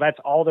Nintendo. That's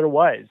all there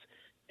was.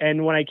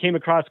 And when I came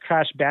across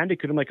Crash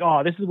Bandicoot, I'm like,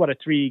 oh, this is what a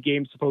 3D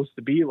game's supposed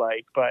to be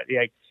like. But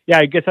yeah,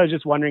 I guess I was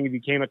just wondering if you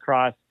came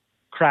across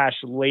Crash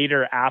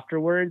later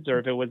afterwards, or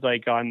if it was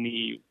like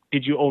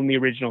did you own the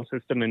original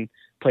system and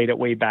played it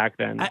way back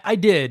then? I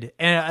did.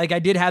 And like I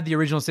did have the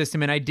original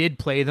system and I did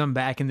play them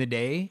back in the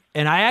day.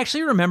 And I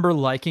actually remember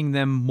liking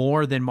them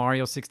more than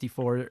Mario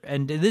 64.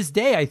 And to this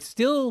day, I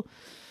still...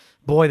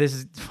 Boy, this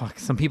is fuck.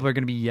 Some people are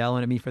going to be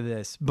yelling at me for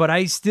this, but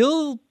I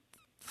still.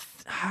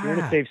 You're in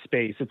a safe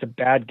space. It's a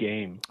bad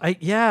game.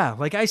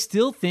 I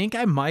still think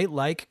I might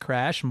like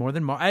Crash more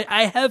than Mario.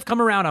 I have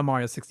come around on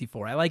Mario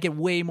 64. I like it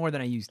way more than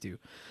I used to,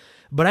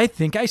 but I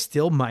think I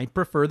still might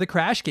prefer the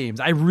Crash games.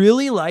 I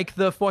really like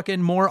the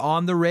fucking more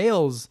on the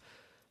rails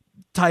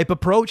type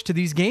approach to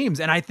these games.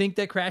 And I think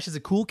that Crash is a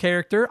cool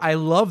character. I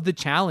love the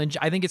challenge.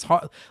 I think it's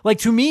hard. Like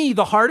to me,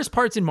 the hardest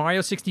parts in Mario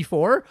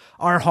 64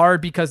 are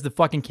hard because the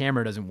fucking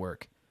camera doesn't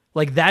work.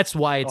 Like that's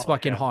why it's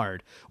fucking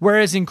hard.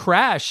 Whereas in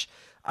Crash,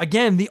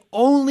 again, the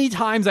only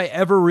times I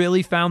ever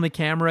really found the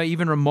camera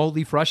even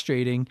remotely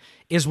frustrating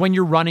is when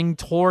you're running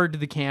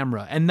toward the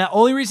camera. And the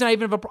only reason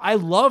I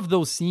love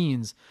those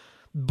scenes,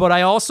 but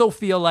I also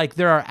feel like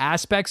there are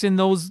aspects in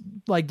those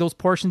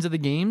portions of the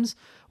games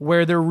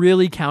where they're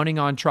really counting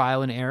on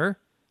trial and error,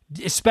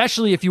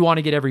 especially if you want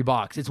to get every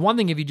box. It's one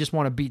thing if you just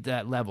want to beat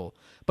that level,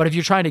 but if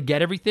you're trying to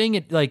get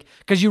everything,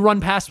 because you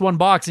run past one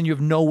box and you have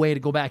no way to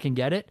go back and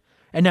get it,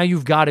 and now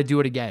you've got to do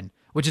it again.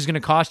 which is going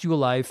to cost you a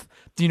life.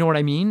 Do you know what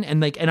I mean?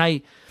 And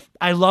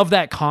I love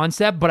that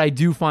concept, but I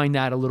do find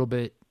that a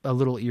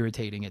little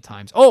irritating at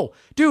times. Oh,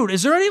 dude,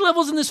 is there any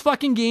levels in this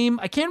fucking game?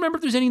 I can't remember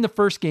if there's any in the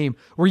first game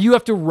where you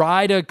have to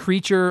ride a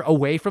creature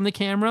away from the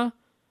camera.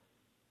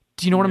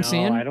 Do you know what I'm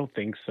saying? I don't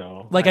think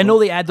so. I know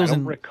they add those I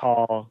don't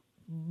recall.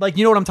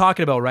 You know what I'm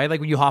talking about, right? Like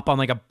when you hop on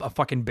like a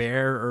fucking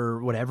bear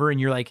or whatever,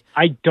 and you're like,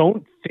 I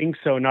don't think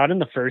so. Not in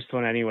the first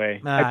one,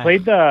 anyway. I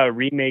played the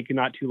remake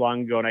not too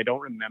long ago, and I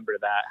don't remember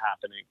that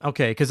happening.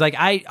 Okay, because like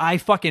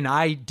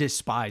I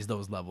despise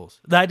those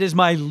levels. That is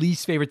my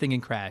least favorite thing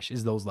in Crash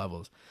is those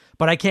levels.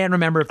 But I can't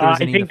remember if there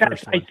was any in the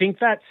first one. I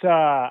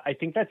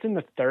think that's in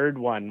the third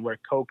one where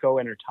Coco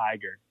and her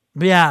tiger.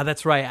 Yeah,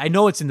 that's right. I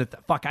know it's in the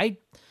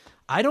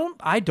I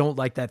don't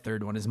like that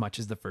third one as much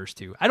as the first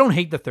two. I don't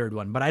hate the third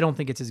one, but I don't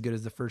think it's as good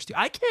as the first two.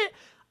 I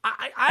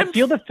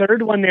feel the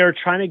third one they were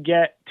trying to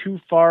get too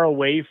far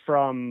away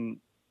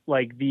from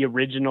like the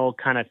original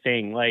kind of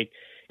thing. Like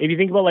if you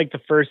think about like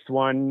the first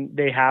one,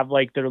 they have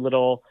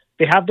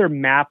their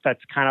map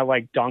that's kind of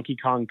like Donkey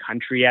Kong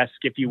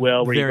Country-esque, if you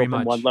will, where you go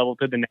from one level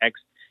to the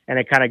next, and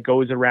it kind of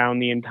goes around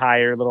the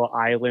entire little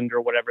island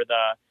or whatever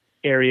the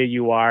area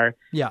you are.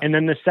 Yeah. And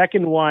then the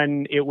second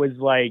one, it was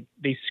like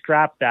they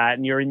scrapped that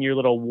and you're in your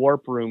little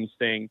warp rooms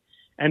thing.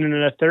 And then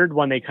in the third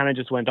one, they kind of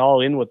just went all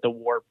in with the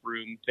warp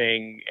room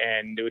thing,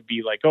 and it would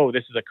be like, oh,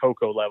 this is a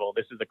Coco level,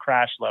 this is a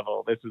Crash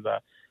level,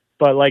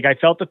 but like I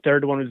felt the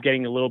third one was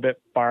getting a little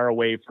bit far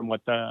away from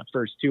what the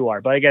first two are.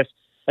 But I guess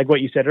like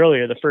what you said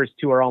earlier, the first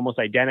two are almost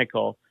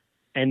identical.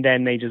 And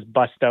then they just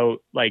bust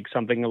out like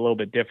something a little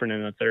bit different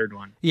in the third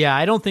one. Yeah,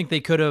 I don't think they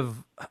could have,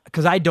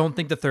 because I don't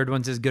think the third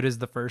one's as good as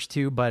the first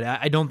two, but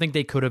I don't think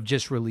they could have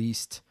just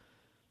released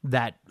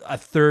a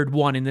third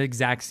one in the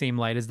exact same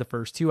light as the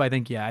first two. I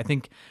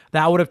think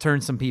that would have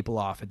turned some people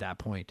off at that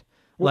point.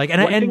 One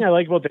thing I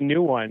like about the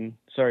new one,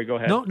 sorry, go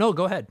ahead. No,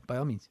 go ahead, by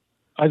all means.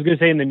 I was going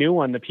to say in the new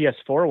one, the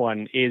PS4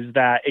 one, is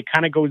that it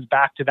kind of goes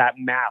back to that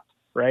map,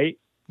 right?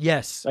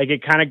 Yes. Like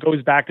it kind of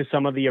goes back to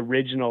some of the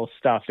original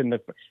stuff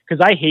because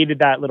I hated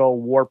that little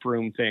warp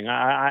room thing.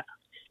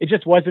 It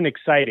just wasn't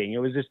exciting. It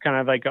was just kind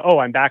of like, oh,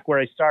 I'm back where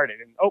I started.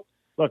 And oh,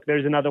 look,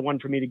 there's another one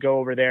for me to go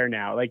over there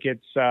now. Like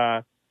it's,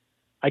 I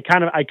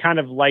kind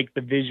of like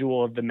the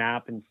visual of the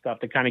map and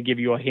stuff to kind of give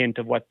you a hint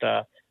of what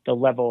the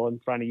level in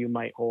front of you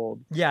might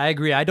hold. Yeah, I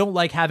agree. I don't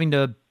like having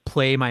to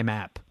play my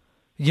map.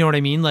 You know what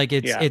I mean? Like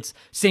it's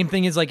same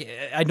thing as like,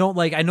 I know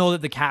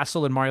that the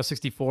castle in Mario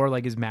 64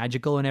 like is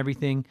magical and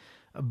everything.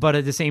 But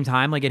at the same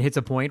time, like it hits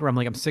a point where I'm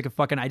like, I'm sick of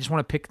I just want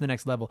to pick the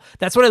next level.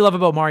 That's what I love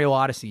about Mario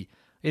Odyssey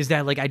is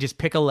that like, I just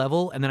pick a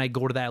level and then I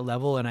go to that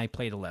level and I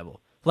play the level.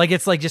 Like,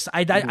 it's like just,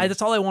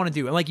 that's all I want to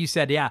do. And like you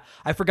said, yeah,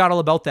 I forgot all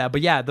about that. But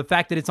yeah, the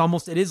fact that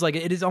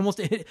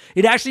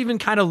it actually even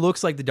kind of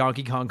looks like the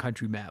Donkey Kong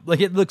Country map.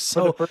 Like it looks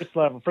so. For the first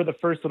level, for the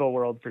first little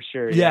world, for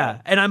sure. Yeah.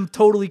 And I'm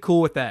totally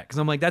cool with that. Cause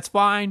I'm like, that's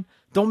fine.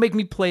 Don't make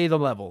me play the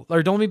level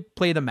or don't make me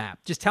play the map.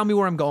 Just tell me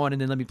where I'm going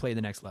and then let me play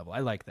the next level. I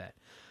like that.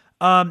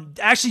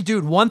 Actually,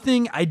 dude, one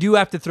thing I do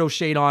have to throw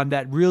shade on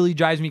that really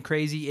drives me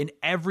crazy in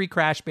every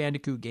Crash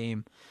Bandicoot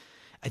game,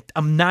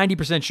 I'm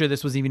 90% sure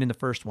this was even in the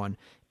first one,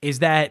 is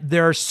that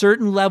there are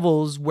certain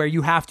levels where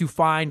you have to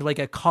find like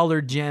a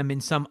colored gem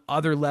in some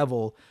other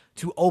level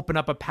to open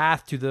up a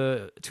path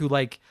to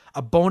like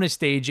a bonus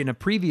stage in a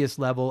previous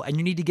level, and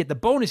you need to get the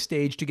bonus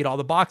stage to get all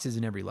the boxes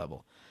in every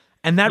level.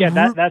 And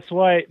that's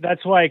why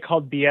I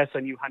called BS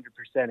on you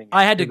 100%ing.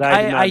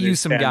 I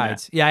used some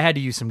guides. Yeah, I had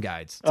to use some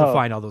guides to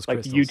find all those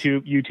crystals. Like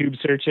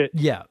YouTube search it.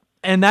 Yeah.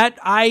 And that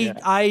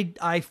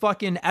I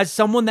fucking, as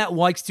someone that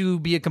likes to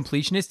be a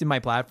completionist in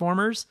my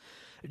platformers,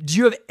 do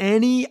you have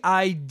any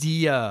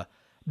idea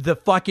the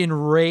fucking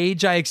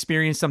rage I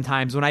experience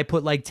sometimes when I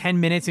put like 10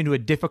 minutes into a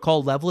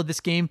difficult level of this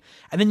game,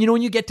 and then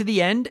when you get to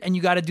the end and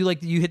you got to do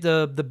like you hit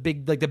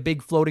the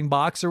big floating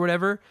box or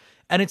whatever.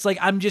 And it's like,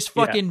 I'm just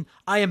fucking,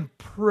 I am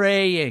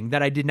praying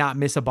that I did not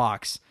miss a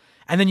box.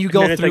 And then you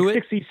go through it.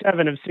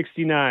 67 of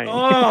 69.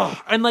 Oh,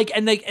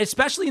 and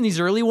especially in these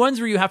early ones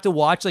where you have to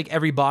watch like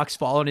every box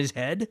fall on his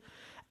head.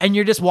 And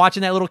you're just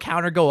watching that little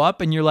counter go up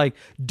and you're like,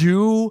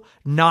 do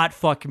not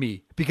fuck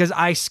me, because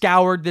I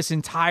scoured this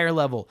entire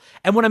level.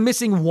 And when I'm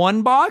missing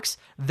one box,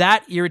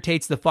 that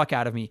irritates the fuck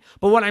out of me.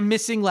 But when I'm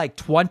missing like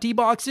 20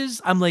 boxes,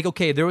 I'm like,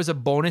 okay, there was a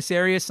bonus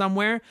area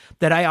somewhere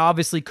that I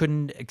obviously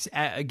couldn't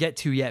get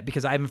to yet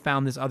because I haven't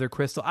found this other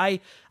crystal.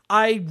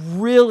 I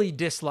really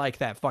dislike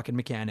that fucking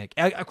mechanic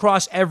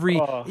across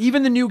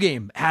even the new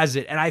game has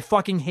it. And I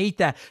fucking hate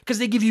that because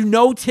they give you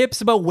no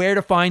tips about where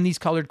to find these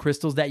colored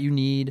crystals that you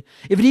need.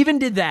 If it even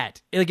did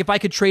that, like if I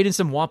could trade in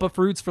some Wampa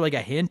fruits for like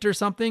a hint or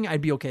something, I'd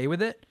be okay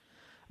with it.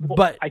 Well,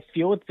 but I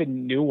feel with the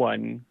new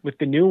one,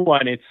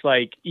 it's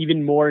like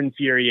even more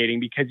infuriating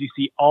because you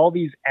see all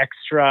these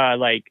extra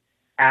like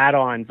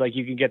add-ons, like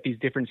you can get these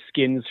different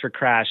skins for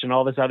Crash and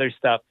all this other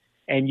stuff.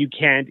 And you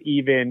can't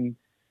even,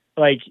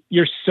 like,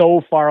 you're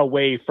so far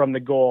away from the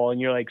goal. And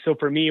you're like, so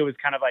for me, it was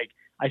kind of like,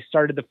 I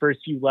started the first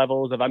few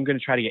levels of I'm going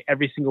to try to get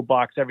every single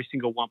box, every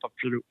single wump up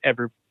through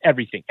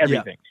everything.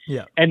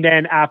 Yeah. And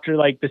then after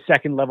like the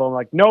second level, I'm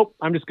like, nope,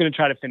 I'm just going to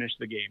try to finish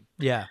the game.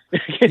 Yeah.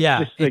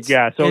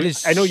 So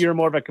I know you're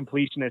more of a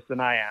completionist than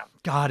I am.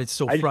 God, it's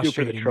so I just frustrating.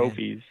 do it for the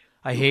trophies. Man.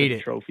 I hate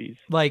it. Trophies.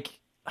 Like,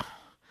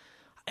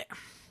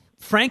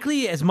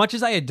 frankly, as much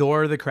as I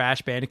adore the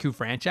Crash Bandicoot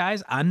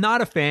franchise, I'm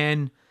not a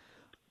fan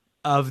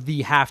of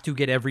the have to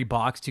get every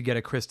box to get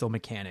a crystal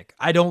mechanic.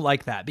 I don't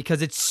like that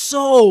because it's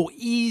so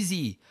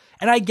easy.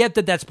 And I get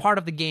that that's part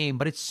of the game,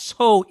 but it's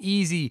so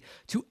easy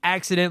to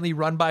accidentally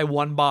run by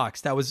one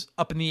box that was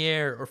up in the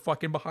air or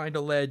fucking behind a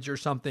ledge or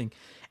something.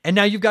 And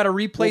now you've got to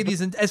replay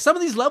these. And some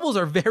of these levels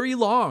are very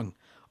long.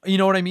 You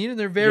know what I mean? And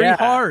they're very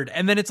hard.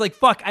 And then it's like,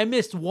 fuck, I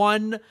missed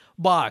one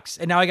box.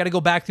 And now I got to go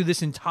back through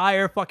this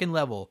entire fucking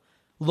level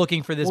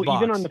looking for this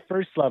box. Even on the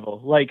first level,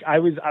 like I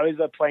was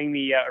playing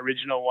the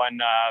original one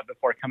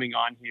before coming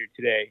on here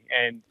today,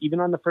 and even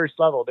on the first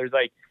level, there's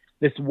like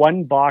this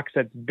one box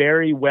that's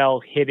very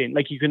well hidden,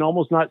 like you can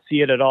almost not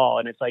see it at all,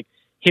 and it's like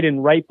hidden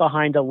right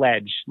behind a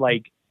ledge,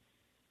 like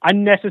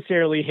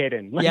unnecessarily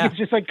hidden. Like it's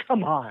just like,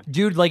 come on,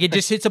 dude. Like it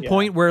just hits a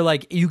point where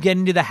like you get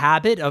into the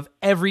habit of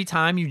every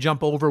time you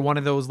jump over one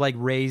of those like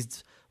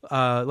raised,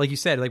 like you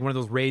said, like one of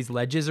those raised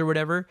ledges or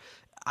whatever.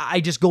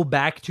 I just go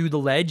back to the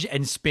ledge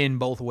and spin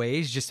both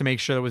ways just to make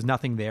sure there was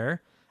nothing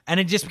there. And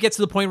it just gets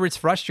to the point where it's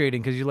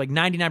frustrating because you're like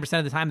 99%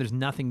 of the time there's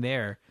nothing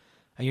there.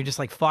 And you're just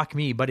like, fuck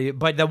me. But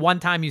the one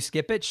time you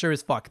skip it, sure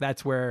as fuck,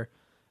 that's where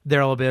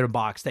there'll be a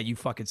box that you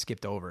fucking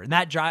skipped over. And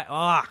that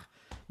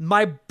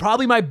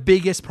probably my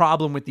biggest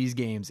problem with these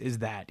games is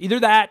that.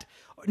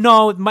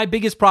 My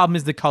biggest problem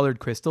is the colored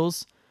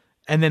crystals.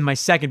 And then my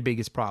second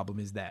biggest problem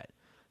is that.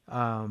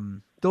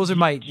 Those are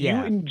my, Do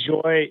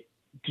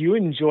you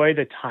enjoy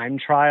the time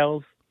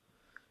trials?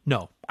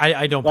 No,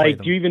 I don't play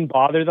them. Do you even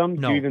bother them?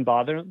 No. Do you even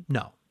bother them?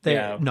 No.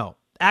 No.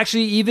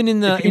 Actually, even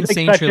in the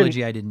Insane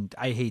trilogy, I didn't.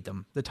 I hate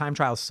them. The time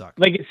trials suck.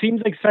 Like it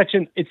seems like such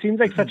a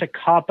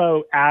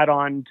cop-out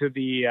add-on to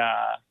the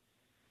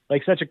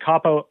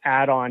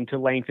to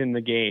lengthen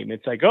the game.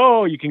 It's like,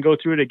 oh, you can go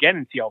through it again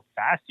and see how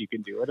fast you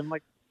can do it. I'm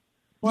like,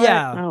 what?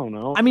 Yeah. I don't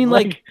know. I mean,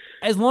 like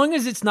as long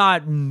as it's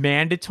not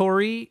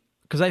mandatory.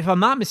 Because if I'm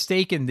not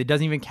mistaken, it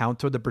doesn't even count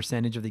toward the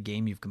percentage of the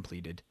game you've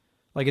completed.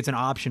 Like, it's an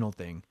optional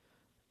thing.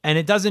 And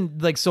it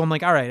doesn't, like, so I'm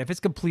like, all right, if it's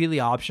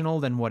completely optional,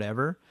 then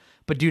whatever.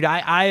 But, dude,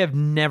 I have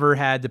never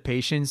had the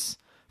patience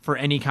for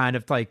any kind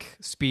of, like,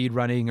 speed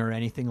running or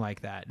anything like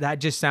that. That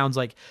just sounds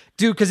like,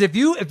 dude, because if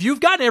you've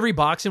gotten every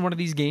box in one of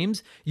these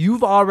games,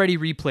 you've already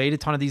replayed a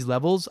ton of these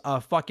levels a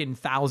fucking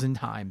 1,000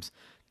 times.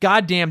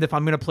 God damned if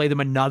I'm going to play them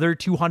another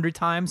 200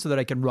 times so that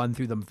I can run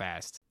through them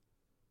fast.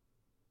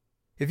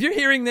 If you're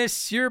hearing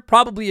this, you're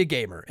probably a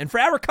gamer. And for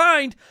our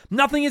kind,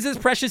 nothing is as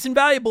precious and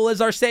valuable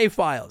as our save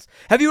files.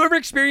 Have you ever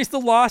experienced the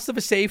loss of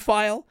a save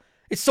file?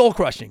 It's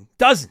soul-crushing.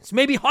 Dozens,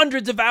 maybe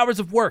hundreds of hours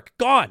of work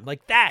gone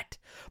like that.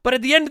 But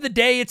at the end of the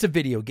day, it's a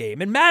video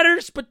game. It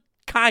matters, but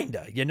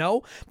kinda, you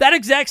know? That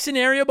exact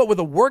scenario, but with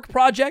a work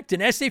project,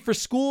 an essay for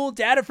school,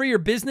 data for your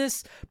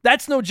business,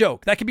 that's no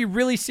joke. That can be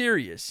really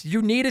serious.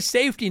 You need a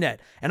safety net.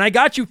 And I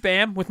got you,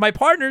 fam, with my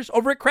partners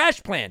over at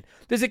CrashPlan.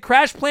 Visit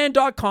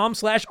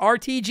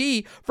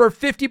CrashPlan.com/RTG for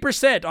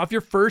 50% off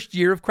your first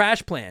year of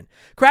CrashPlan.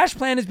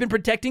 CrashPlan has been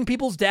protecting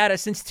people's data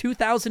since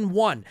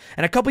 2001.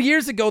 And a couple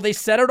years ago, they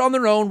set out on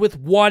their own with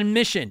one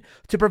mission: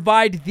 to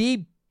provide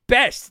the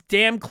best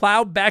damn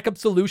cloud backup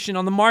solution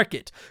on the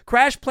market.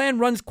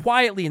 CrashPlan runs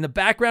quietly in the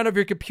background of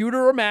your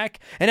computer or Mac,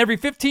 and every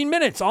 15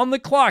 minutes on the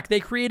clock, they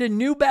create a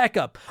new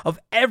backup of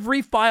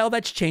every file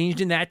that's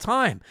changed in that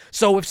time.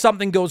 So if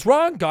something goes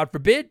wrong, God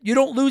forbid, you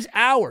don't lose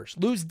hours,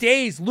 lose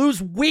days,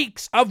 lose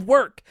weeks of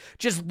work.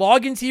 Just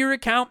log into your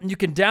account and you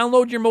can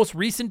download your most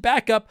recent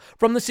backup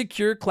from the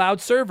secure cloud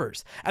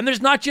servers. And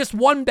there's not just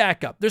one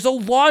backup. There's a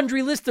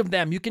laundry list of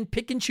them. You can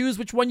pick and choose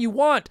which one you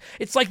want.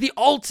 It's like the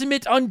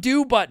ultimate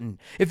undo button.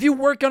 If you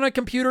work on a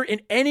computer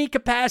in any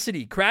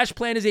capacity,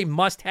 CrashPlan is a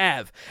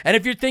must-have. And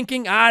if you're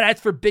thinking,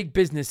 that's for big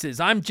businesses,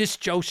 I'm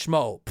just Joe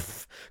Schmo.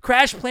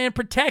 CrashPlan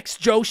protects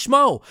Joe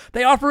Schmo.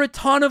 They offer a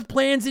ton of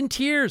plans and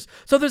tiers.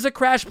 So there's a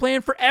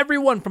CrashPlan for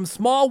everyone, from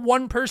small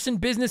one-person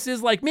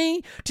businesses like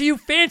me to you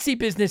fancy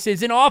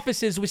businesses in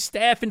offices with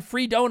staff and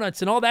free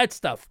donuts and all that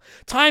stuff.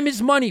 Time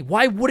is money.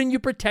 Why wouldn't you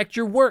protect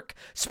your work?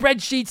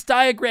 Spreadsheets,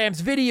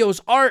 diagrams,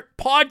 videos, art,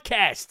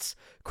 podcasts.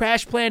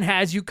 CrashPlan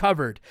has you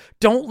covered.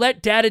 Don't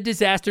let data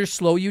disasters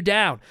slow you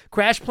down.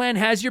 CrashPlan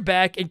has your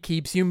back and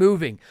keeps you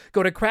moving.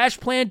 Go to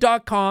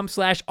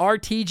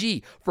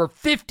CrashPlan.com/RTG for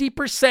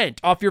 50%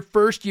 off your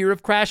first year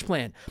of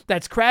CrashPlan.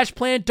 That's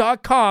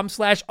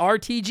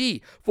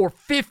CrashPlan.com/RTG for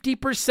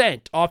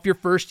 50% off your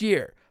first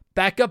year.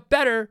 Back up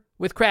better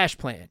with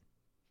CrashPlan.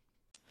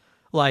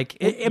 Like,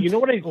 you know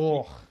what I...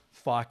 Oh,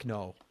 fuck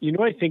no. You know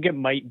what I think it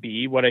might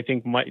be? What I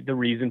think the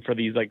reason for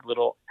these like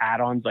little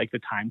add-ons like the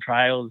time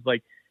trials,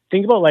 like,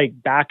 think about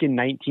like back in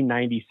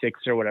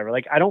 1996 or whatever.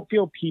 Like, I don't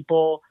feel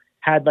people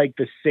had like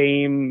the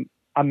same,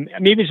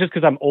 maybe it's just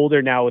because I'm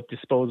older now with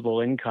disposable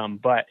income,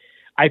 but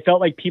I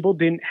felt like people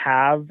didn't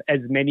have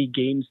as many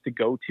games to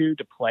go to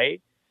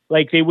play.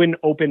 like they wouldn't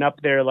open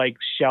up their like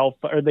shelf,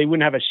 or they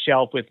wouldn't have a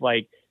shelf with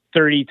like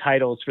 30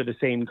 titles for the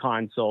same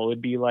console. It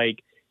would be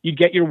like you'd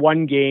get your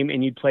one game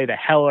and you'd play the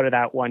hell out of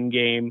that one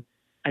game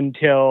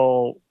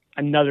until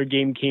another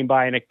game came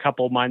by in a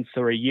couple months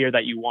or a year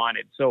that you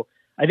wanted. So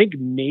I think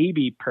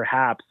maybe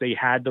perhaps they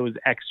had those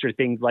extra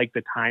things like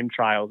the time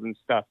trials and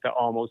stuff to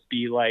almost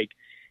be like,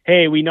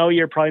 hey, we know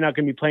you're probably not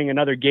going to be playing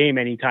another game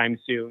anytime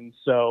soon.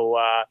 So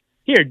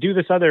here, do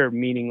this other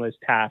meaningless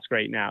task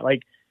right now.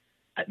 Like,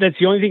 that's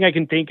the only thing I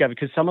can think of,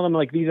 because some of them,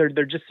 like,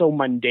 they're just so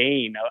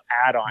mundane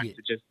add-ons. Yeah.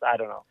 It just, I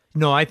don't know.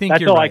 No, I think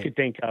that's you're all right. I could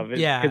think of.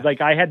 Yeah. Because, like,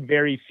 I had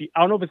very few. I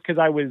don't know if it's because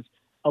I was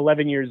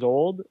 11 years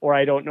old, or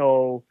I don't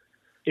know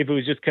if it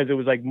was just because it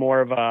was like more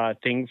of a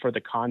thing for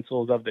the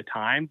consoles of the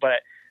time.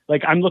 But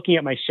like, I'm looking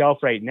at my shelf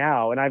right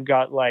now and I've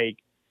got like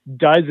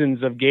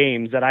dozens of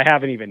games that I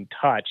haven't even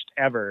touched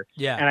ever.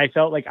 Yeah. And I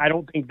felt like I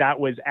don't think that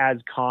was as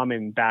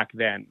common back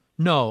then.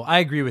 No, I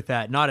agree with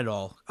that. Not at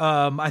all.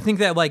 I think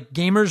that like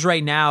gamers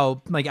right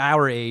now, like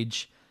our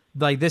age,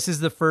 like this is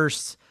the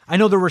first. I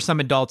know there were some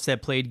adults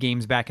that played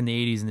games back in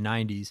the 80s and the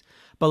 90s,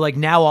 but like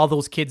now all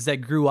those kids that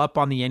grew up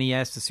on the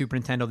NES, the Super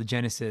Nintendo, the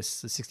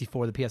Genesis, the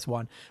 64, the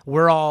PS1,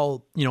 we're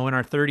all, you know, in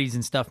our 30s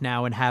and stuff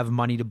now and have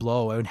money to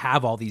blow and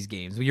have all these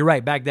games. Well, you're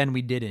right. Back then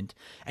we didn't.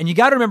 And you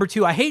got to remember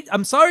too,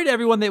 I'm sorry to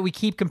everyone that we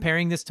keep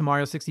comparing this to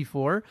Mario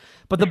 64,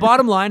 but the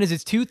bottom line is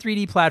it's two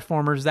 3D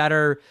platformers that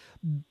are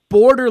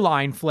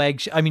borderline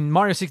flagship. I mean,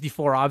 Mario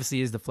 64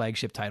 obviously is the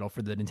flagship title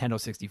for the Nintendo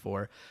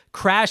 64.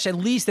 Crash, at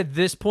least at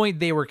this point,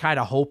 they were kind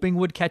of hoping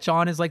would catch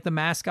on as like the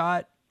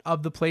mascot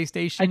of the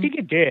PlayStation. I think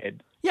it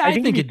did. Yeah, I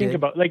think if you it think did.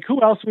 about, like,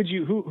 who else would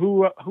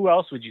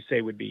you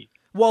say would be?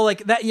 Well,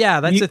 like that. Yeah,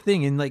 that's the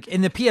thing. And like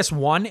in the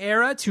PS1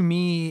 era, to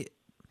me,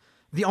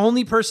 the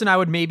only person I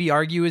would maybe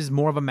argue is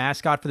more of a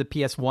mascot for the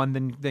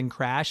PS1 than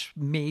Crash.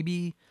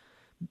 Maybe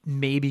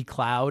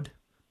Cloud.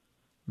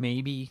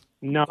 Maybe.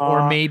 No,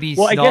 or maybe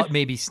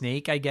maybe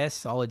Snake, I guess,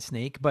 Solid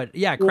Snake. But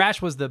yeah,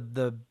 Crash was the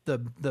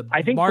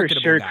I think for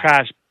marketable sure guy.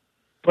 Crash.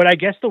 But I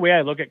guess the way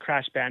I look at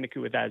Crash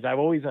Bandicoot with that is I've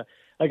always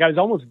I was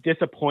almost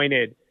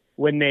disappointed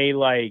when they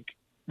like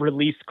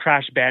released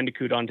Crash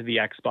Bandicoot onto the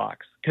Xbox,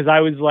 because I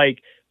was like,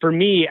 for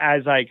me,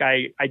 as like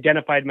I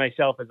identified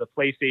myself as a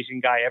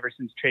PlayStation guy ever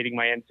since trading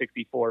my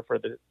N64 for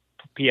the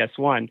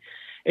PS1.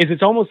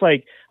 It's almost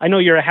like, I know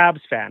you're a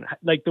Habs fan.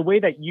 Like the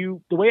way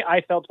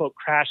I felt about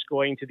Crash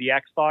going to the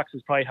Xbox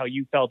is probably how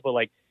you felt about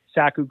like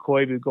Saku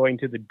Koivu going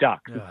to the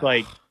Ducks. It's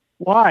like,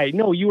 why?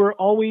 No, you were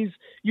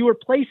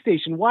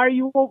PlayStation. Why are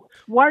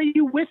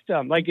you with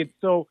them? Like, it's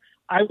so,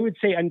 I would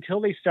say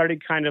until they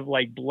started kind of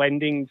like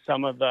blending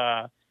some of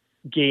the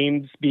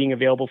games being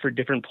available for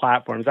different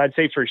platforms, I'd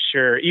say for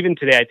sure, even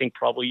today, I think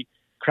probably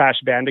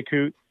Crash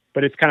Bandicoot.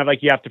 But it's kind of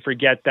like you have to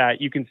forget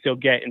that you can still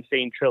get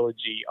Insane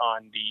Trilogy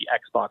on the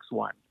Xbox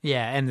One.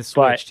 Yeah, and the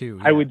Switch too.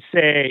 Yeah.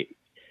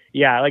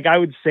 I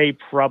would say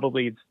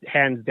probably it's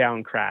hands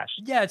down Crash.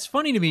 Yeah, it's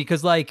funny to me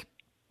because like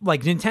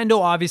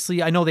Nintendo,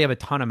 obviously, I know they have a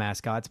ton of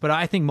mascots, but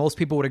I think most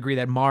people would agree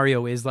that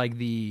Mario is like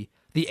the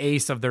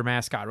ace of their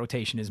mascot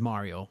rotation is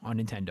Mario on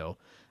Nintendo.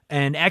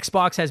 And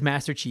Xbox has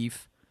Master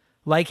Chief.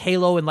 Like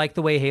Halo and like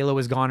the way Halo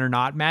is gone or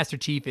not, Master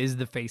Chief is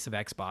the face of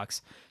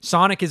Xbox.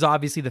 Sonic is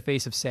obviously the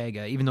face of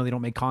Sega, even though they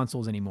don't make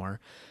consoles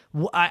anymore.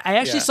 I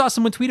actually saw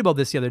someone tweet about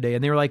this the other day,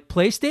 and they were like,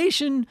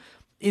 PlayStation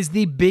is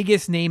the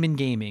biggest name in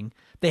gaming.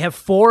 They have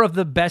 4 of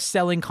the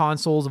best-selling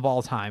consoles of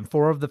all time,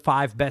 4 of the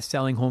 5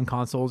 best-selling home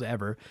consoles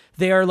ever.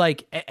 They are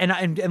like,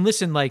 and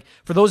listen, like,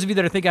 for those of you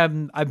that are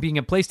thinking I'm being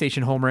a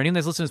PlayStation homer, anyone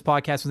that's listening to this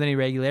podcast with any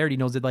regularity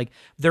knows that, like,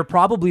 they're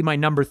probably my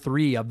number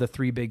 3 of the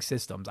 3 big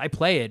systems. I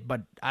play it,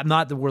 but I'm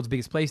not the world's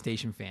biggest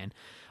PlayStation fan.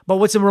 But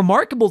what's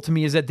remarkable to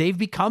me is that they've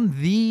become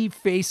the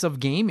face of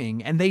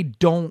gaming, and they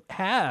don't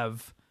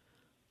have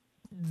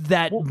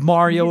that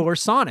Mario or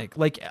Sonic.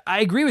 Like,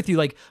 I agree with you.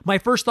 Like, my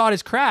first thought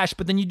is Crash,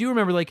 but then you do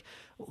remember, like,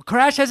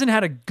 Crash hasn't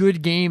had a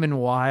good game in a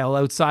while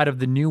outside of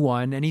the new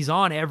one, and he's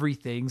on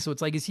everything. So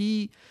it's like, is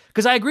he...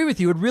 Because I agree with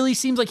you. It really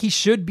seems like he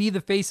should be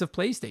the face of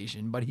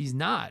PlayStation, but he's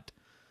not.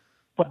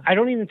 But I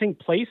don't even think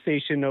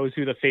PlayStation knows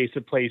who the face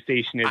of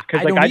PlayStation is.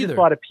 Because I just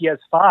bought a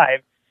PS5,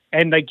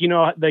 and like, you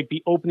know, like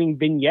the opening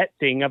vignette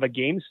thing of a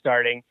game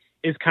starting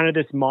is kind of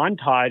this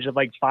montage of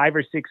like 5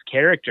 or 6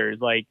 characters.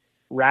 Like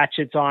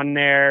Ratchet's on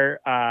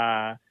there.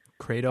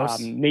 Kratos.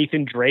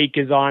 Nathan Drake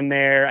is on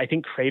there. I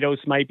think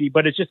Kratos might be,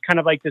 but it's just kind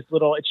of like this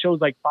little, it shows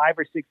like 5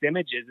 or 6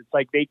 images. It's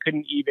like they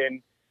couldn't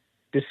even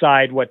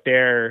decide what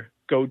their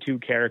go-to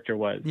character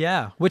was.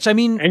 Yeah, which I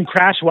mean... And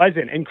Crash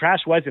wasn't.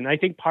 I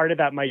think part of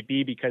that might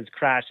be because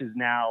Crash is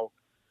now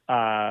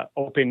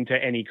open to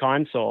any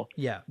console.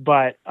 Yeah.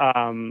 But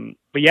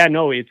yeah,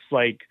 no, it's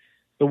like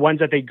the ones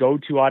that they go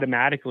to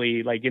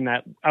automatically, like in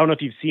that, I don't know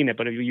if you've seen it,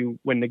 but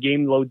when the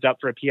game loads up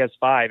for a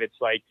PS5, it's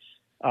like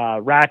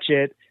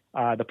Ratchet,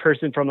 the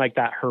person from like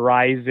that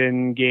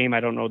Horizon game, I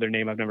don't know their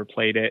name, I've never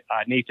played it,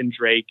 Nathan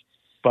Drake.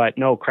 But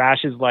no,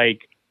 Crash is like,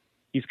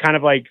 he's kind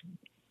of like,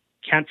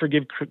 can't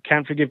forgive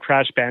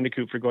Crash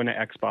Bandicoot for going to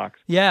Xbox.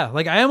 Yeah,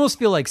 like I almost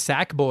feel like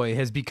Sackboy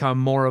has become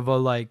more of a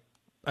like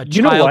a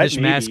childish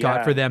Maybe,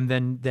 mascot for them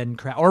than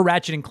or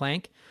Ratchet and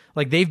Clank.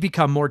 Like they've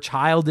become more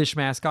childish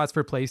mascots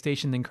for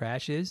PlayStation than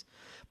Crash is.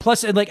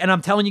 Plus, and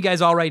I'm telling you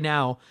guys all right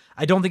now,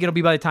 I don't think it'll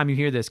be by the time you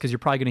hear this because you're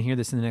probably going to hear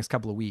this in the next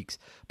couple of weeks.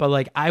 But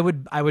like, I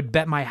would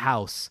bet my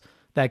house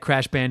that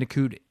Crash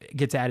Bandicoot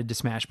gets added to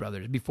Smash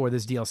Brothers before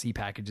this DLC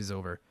package is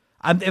over.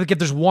 If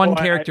there's one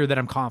character that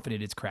I'm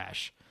confident it's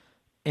Crash.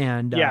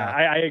 And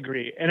I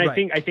agree. And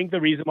right. I think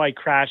the reason why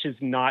Crash is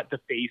not the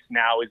face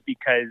now is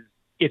because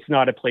it's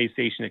not a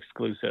PlayStation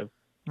exclusive.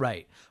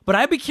 Right. But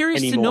I'd be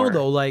curious anymore. to know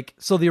though, like,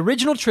 so the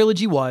original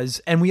trilogy was,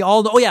 and we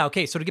all know,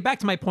 okay. So to get back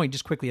to my point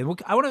just quickly, and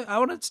I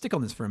want to stick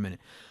on this for a minute,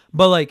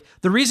 but like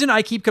the reason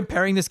I keep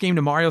comparing this game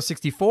to Mario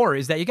 64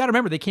 is that you got to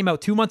remember they came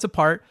out 2 months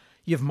apart.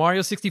 You have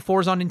Mario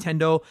 64's on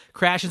Nintendo,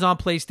 Crash is on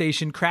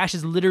PlayStation. Crash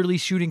is literally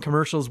shooting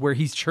commercials where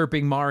he's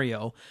chirping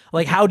Mario.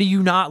 Like, how do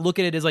you not look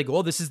at it as like,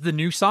 oh, this is the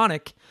new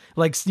Sonic?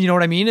 Like, you know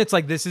what I mean? It's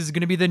like, this is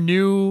going to be the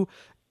new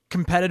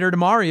competitor to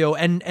Mario.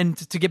 And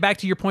to get back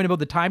to your point about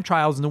the time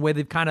trials and the way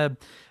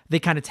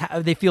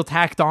they feel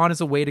tacked on as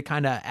a way to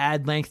kind of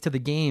add length to the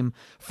game.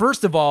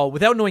 First of all,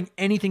 without knowing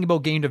anything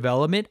about game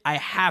development, I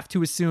have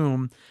to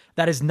assume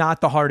that is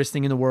not the hardest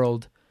thing in the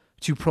world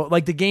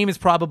like the game is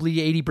probably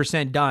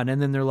 80% done.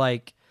 And then they're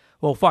like,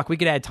 well, fuck, we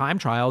could add time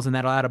trials and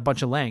that'll add a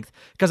bunch of length.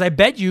 Because I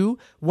bet you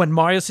when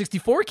Mario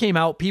 64 came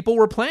out, people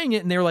were playing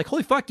it and they were like,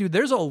 holy fuck, dude,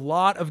 there's a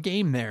lot of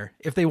game there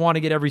if they want to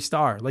get every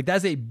star. Like,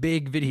 that's a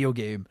big video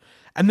game.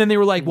 And then they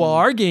were like, well,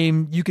 our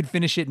game, you could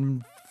finish it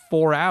in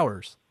 4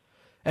 hours.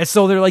 And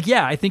so they're like,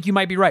 yeah, I think you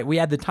might be right. We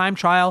had the time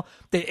trial.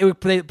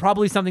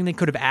 Probably something they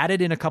could have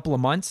added in a couple of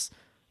months.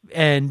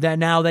 And then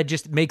now that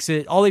just makes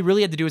it, all they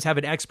really had to do is have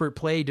an expert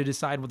play to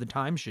decide what the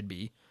time should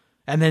be.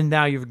 And then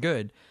now you're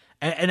good.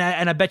 And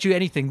I bet you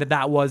anything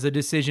that was a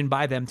decision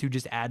by them to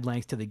just add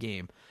length to the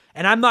game.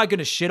 And I'm not going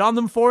to shit on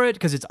them for it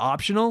because it's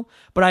optional.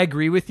 But I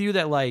agree with you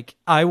that like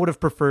I would have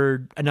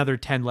preferred another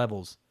 10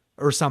 levels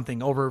or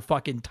something over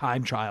fucking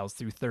time trials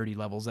through 30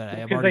 levels that I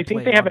have already played.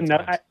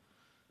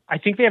 I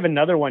think they have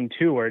another one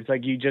too, where it's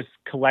like you just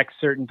collect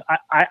certain.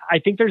 I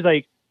think there's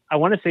like, I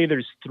want to say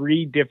there's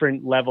 3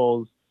 different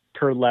levels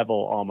per level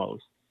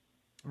almost.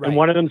 Right. And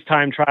one of them's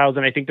time trials,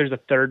 and I think there's a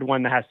third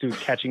one that has to do with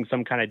catching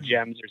some kind of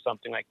gems or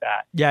something like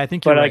that. Yeah, I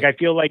think. But like, I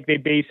feel like they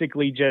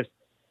basically just,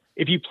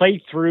 if you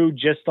play through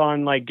just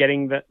on like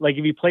getting the, like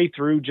if you play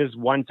through just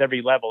once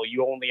every level,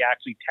 you only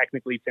actually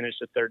technically finish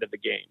a third of the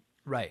game.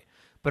 Right.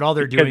 But all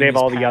they're doing because they have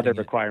is all the other it.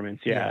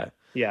 requirements.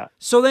 Yeah.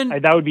 So then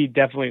that would be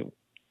definitely.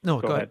 No,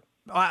 go ahead.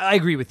 I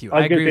agree with you.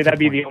 I was going to say that'd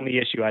be point. the only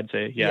issue I'd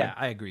say. Yeah,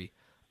 I agree.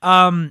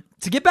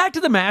 To get back to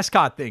the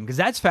mascot thing, because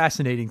that's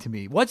fascinating to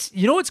me. What's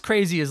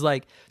crazy is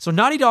like, so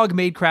Naughty Dog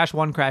made Crash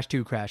 1, Crash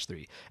 2, Crash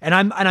 3. And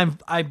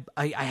I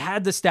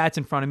had the stats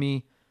in front of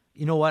me.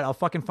 You know what? I'll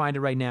fucking find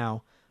it right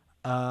now.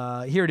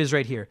 Here it is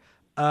right here.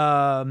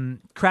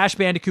 Crash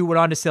Bandicoot went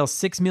on to sell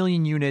 6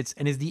 million units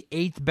and is the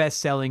 8th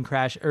best-selling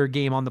Crash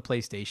game on the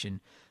PlayStation.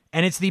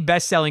 And it's the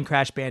best-selling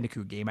Crash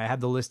Bandicoot game. I have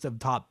the list of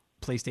top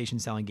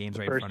PlayStation selling games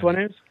right in front of me. First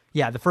one is?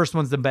 Yeah, the first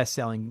one's the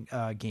best-selling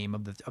game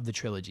of the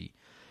trilogy.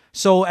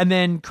 So, and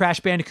then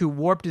Crash Bandicoot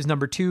Warped is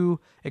number 2,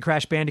 and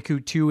Crash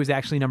Bandicoot 2 is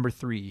actually number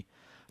 3.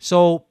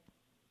 So,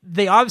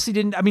 they obviously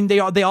didn't, I mean, they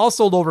all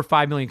sold over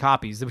 5 million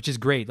copies, which is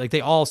great. Like, they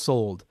all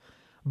sold.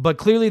 But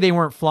clearly they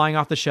weren't flying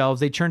off the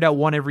shelves. They churned out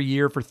one every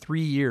year for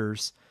 3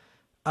 years.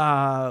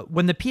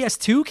 When the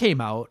PS2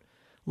 came out,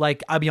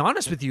 like, I'll be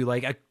honest with you,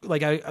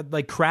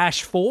 like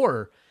Crash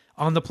 4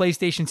 on the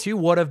PlayStation 2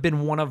 would have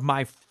been one of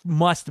my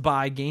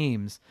must-buy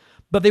games.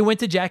 But they went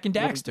to Jak and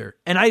Daxter.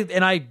 And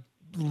I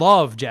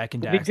love Jak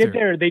and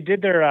Daxter. They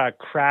did their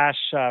Crash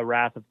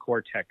Wrath of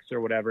Cortex or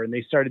whatever, and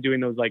they started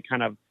doing those like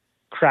kind of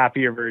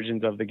crappier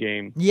versions of the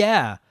game.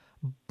 Yeah,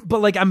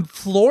 but like I'm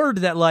floored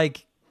that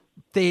like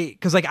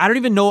because like I don't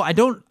even know.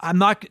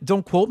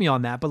 Don't quote me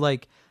on that, but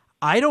like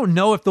I don't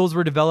know if those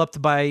were developed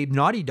by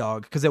Naughty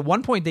Dog because at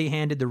one point they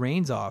handed the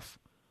reins off.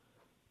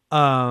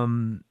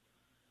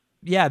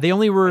 Yeah, they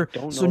only were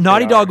so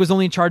Naughty Dog was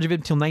only in charge of it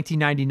until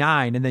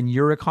 1999, and then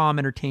Eurocom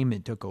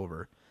Entertainment took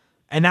over.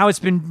 And now it's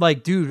been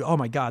like, dude, oh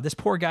my God, this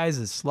poor guy is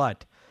a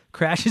slut.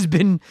 Crash has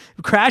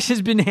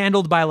been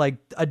handled by like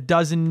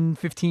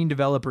 15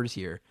 developers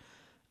here.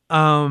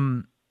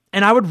 And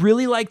I would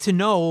really like to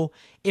know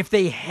if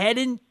they had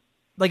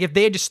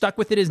just stuck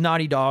with it as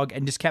Naughty Dog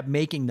and just kept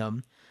making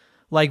them,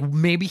 like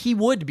maybe he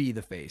would be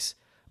the face.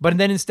 But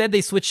then instead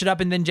they switched it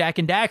up, and then Jak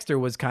and Daxter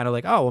was kind of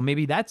like, oh, well,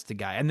 maybe that's the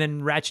guy. And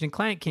then Ratchet and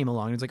Clank came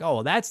along and it's like, oh,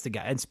 well, that's the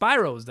guy. And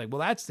Spyro was like,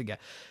 well, that's the guy.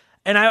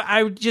 And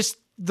I would just,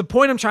 the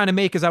point I'm trying to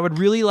make is I would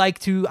really like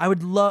to,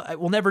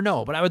 we'll never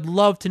know, but I would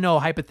love to know,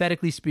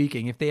 hypothetically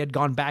speaking, if they had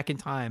gone back in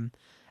time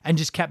and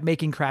just kept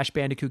making Crash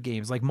Bandicoot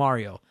games like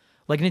Mario.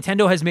 Like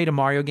Nintendo has made a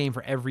Mario game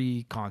for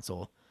every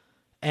console.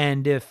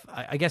 And if,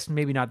 I guess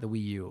maybe not the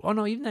Wii U. Oh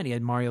no, even then he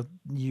had Mario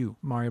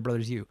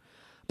Brothers U.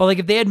 But like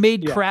if they had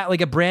made like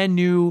a brand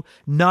new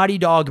Naughty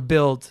Dog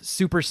built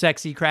super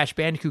sexy Crash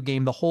Bandicoot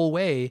game the whole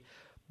way,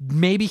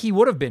 maybe he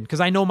would have been. Because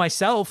I know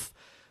myself,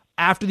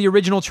 after the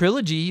original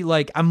trilogy,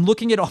 like I'm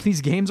looking at all these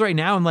games right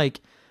now and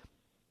like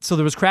So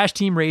there was Crash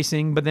Team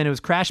Racing, but then it was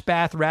Crash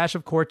Bath, Rash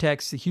of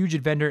Cortex, The Huge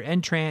Adventure,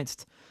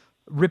 Entranced,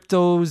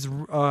 Riptos,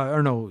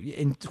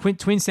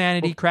 Twin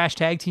Sanity, Crash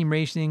Tag Team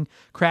Racing,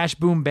 Crash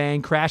Boom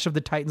Bang, Crash of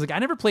the Titans. Like, I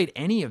never played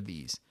any of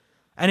these.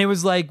 And it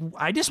was like,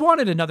 I just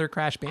wanted another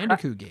Crash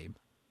Bandicoot game.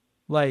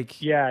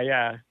 Like,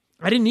 yeah.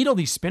 I didn't need all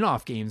these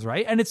spin-off games,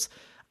 right? And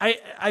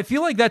I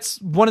feel like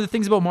that's one of the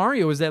things about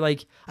Mario is that,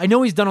 like, I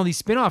know he's done all these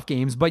spin-off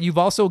games, but you've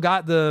also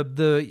got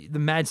the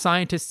mad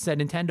scientists at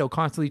Nintendo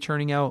constantly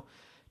churning out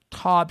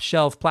top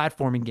shelf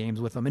platforming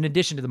games with them, in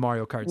addition to the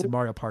Mario Karts and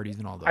Mario Parties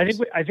and all those.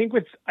 I think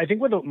with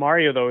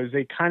Mario though is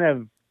they kind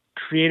of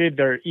created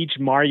their each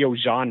Mario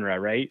genre,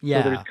 right?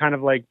 Yeah. So there's kind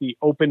of like the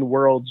open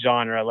world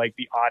genre, like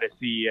the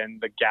Odyssey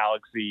and the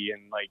Galaxy,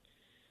 and like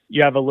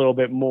you have a little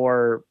bit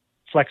more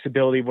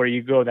flexibility where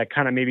you go that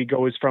kind of maybe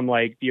goes from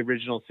like the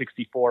original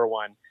 64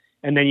 one,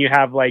 and then you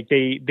have like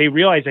they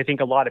realized, I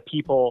think a lot of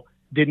people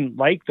didn't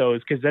like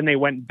those because then they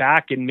went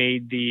back and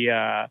made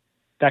the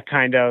that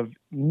kind of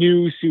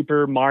new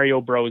Super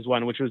Mario Bros.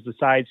 One, which was the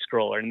side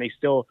scroller, and they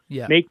still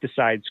make the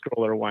side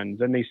scroller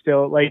ones, and they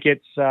still like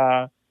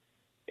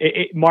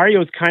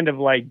Mario's kind of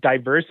like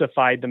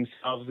diversified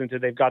themselves into,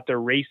 they've got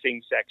their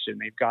racing section,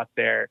 they've got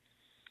their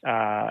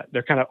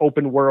kind of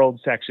open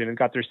world section, and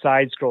got their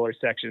side scroller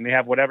section. They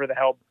have whatever the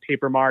hell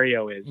Paper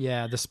Mario is.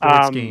 Yeah, the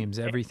sports games,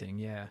 everything.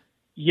 Yeah.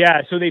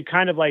 Yeah, so they've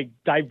kind of like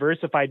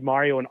diversified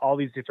Mario in all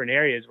these different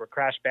areas, where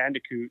Crash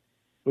Bandicoot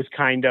was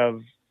kind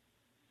of,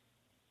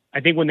 I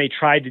think when they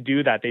tried to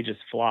do that, they just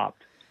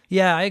flopped.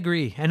 Yeah, I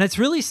agree. And it's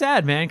really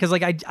sad, man, because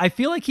like I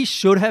feel like he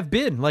should have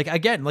been. Like,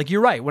 again, like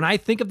you're right. When I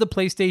think of the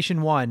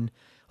PlayStation 1,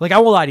 like I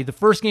won't lie to you, the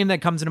first game that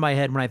comes into my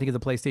head when I think of the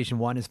PlayStation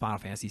 1 is Final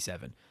Fantasy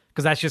 7,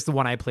 because that's just the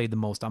one I played the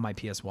most on my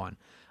PS1.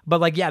 But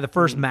like, yeah, the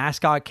first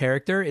mascot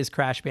character is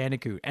Crash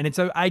Bandicoot. And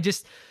I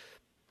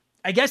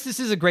guess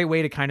this is a great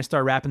way to kind of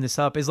start wrapping this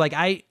up, is like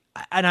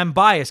and I'm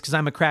biased because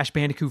I'm a Crash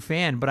Bandicoot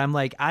fan, but I'm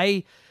like,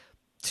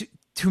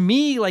 to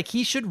me, like,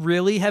 he should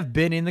really have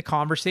been in the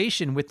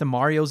conversation with the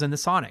Marios and the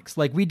Sonics.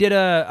 Like, we did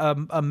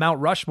a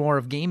Mount Rushmore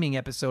of gaming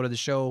episode of the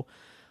show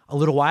a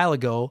little while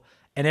ago,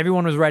 and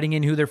everyone was writing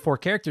in who their 4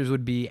 characters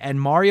would be,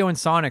 and Mario and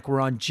Sonic were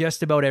on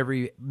just about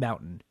every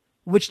mountain,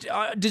 which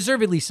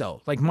deservedly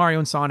so. Like, Mario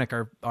and Sonic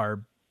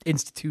are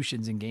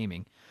institutions in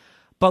gaming.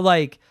 But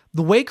like,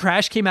 the way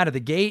Crash came out of the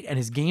gate and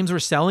his games were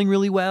selling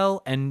really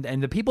well, and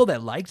the people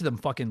that liked them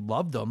fucking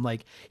loved them.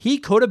 Like, he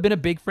could have been a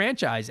big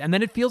franchise, and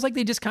then it feels like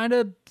they just kind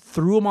of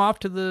threw him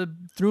out to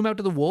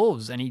the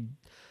wolves. And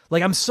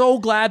I'm so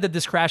glad that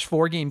this Crash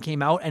 4 game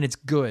came out and it's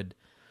good,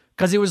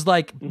 because it was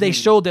like they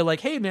showed that,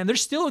 like, hey man,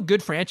 there's still a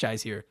good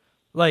franchise here.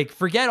 Like,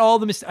 forget all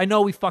the I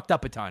know we fucked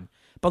up a ton,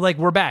 but like,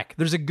 we're back.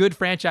 There's a good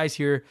franchise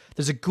here.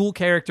 There's a cool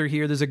character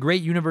here. There's a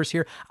great universe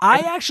here. I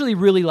actually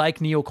really like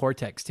Neo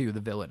Cortex too, the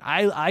villain.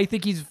 I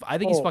think he's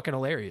fucking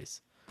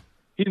hilarious.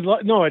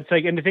 It's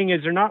like, and the thing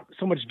is, they're not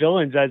so much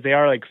villains as they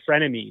are like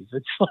frenemies.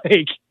 It's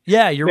like,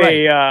 yeah, you're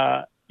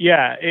right.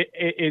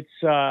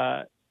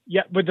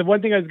 But the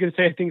one thing I was going to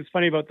say, I think it's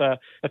funny about the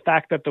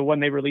fact that the one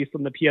they released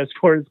on the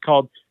PS4 is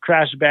called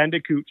Crash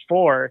Bandicoot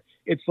 4.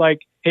 It's like,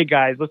 hey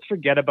guys, let's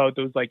forget about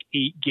those like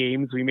 8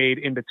 games we made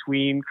in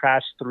between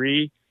Crash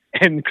 3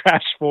 and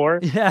Crash 4.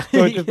 Yeah.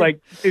 So it's just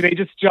like, they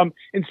just jump,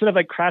 instead of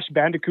like Crash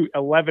Bandicoot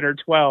 11 or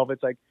 12,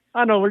 it's like,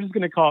 oh no, we're just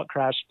going to call it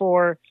Crash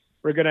 4.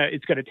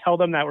 It's going to tell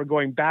them that we're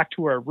going back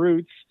to our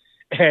roots.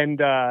 And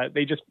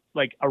they just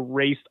like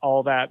erased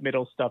all that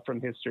middle stuff from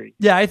history.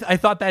 Yeah, I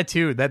thought that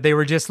too. That they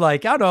were just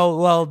like, I don't know.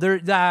 Well,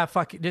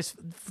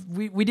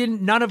 we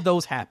didn't. None of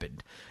those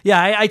happened.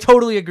 Yeah, I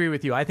totally agree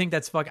with you. I think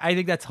that's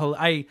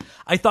I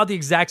thought the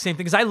exact same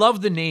thing, because I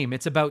love the name.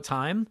 It's About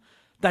Time.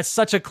 That's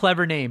such a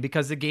clever name,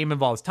 because the game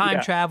involves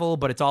time travel,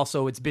 but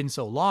it's been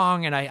so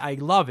long, and I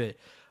love it.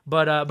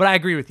 But I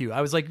agree with you.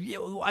 I was like,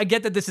 I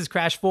get that this is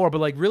Crash 4, but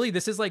like, really,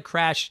 this is like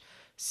Crash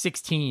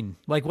 16.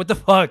 Like, what the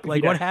fuck?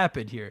 Like, what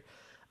happened here?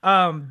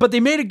 But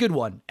they made a good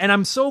one, and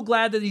I'm so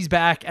glad that he's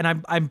back, and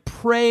I'm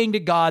praying to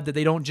God that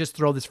they don't just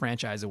throw this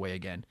franchise away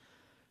again.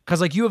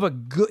 Because like, you have a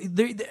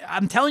good,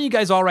 I'm telling you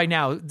guys all right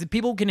now, the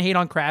people can hate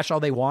on Crash all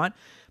they want.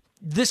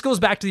 This goes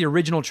back to the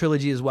original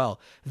trilogy as well.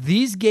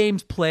 These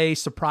games play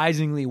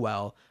surprisingly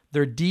well.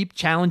 They're deep,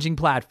 challenging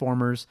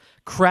platformers.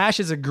 Crash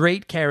is a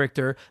great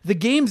character. The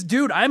games,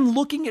 dude, I'm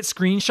looking at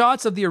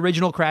screenshots of the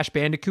original Crash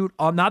Bandicoot,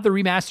 not the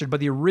remastered, but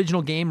the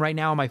original game right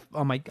now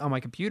on my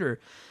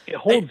computer. It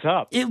holds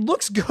up. It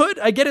looks good.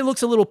 I get it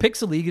looks a little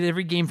pixely.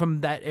 Every game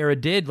from that era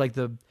did, like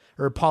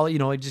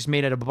it just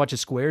made out of a bunch of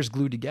squares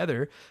glued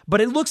together.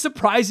 But it looks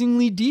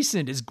surprisingly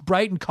decent. It's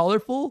bright and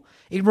colorful.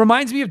 It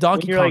reminds me of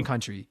Donkey Kong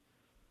Country.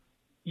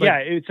 Yeah,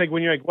 it's like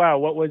when you're like, wow,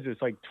 what was this,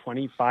 like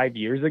 25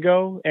 years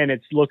ago? And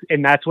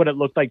that's what it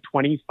looked like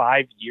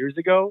 25 years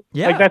ago.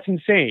 Yeah, like, that's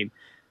insane.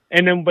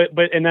 And then,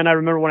 and then I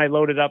remember when I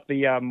loaded up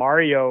the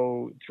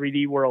Mario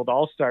 3D World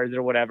All Stars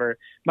or whatever,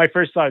 my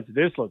first thought is,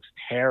 this looks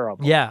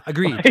terrible. Yeah,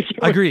 agreed.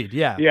 Agreed.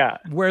 Yeah, yeah.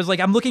 Whereas like,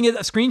 I'm looking at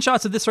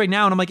screenshots of this right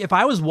now, and I'm like, if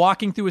I was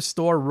walking through a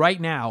store right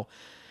now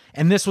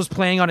and this was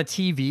playing on a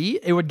TV,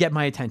 it would get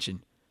my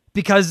attention.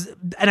 Because,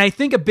 and I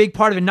think a big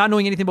part of it, not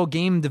knowing anything about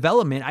game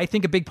development, I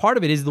think a big part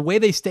of it is the way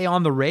they stay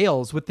on the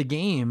rails with the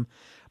game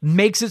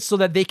makes it so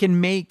that they can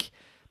make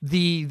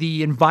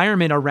the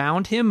environment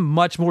around him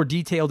much more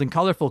detailed and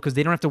colorful, because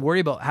they don't have to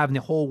worry about having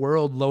the whole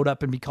world load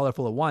up and be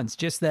colorful at once.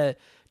 Just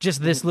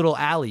this little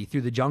alley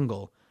through the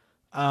jungle,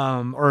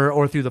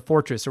 or through the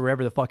fortress, or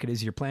wherever the fuck it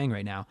is you're playing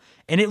right now.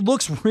 And it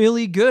looks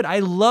really good. I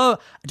love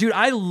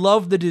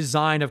the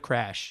design of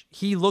Crash.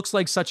 He looks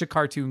like such a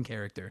cartoon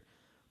character.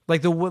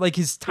 Like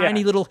his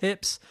tiny little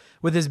hips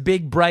with his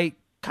big, bright,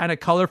 kind of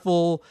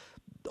colorful,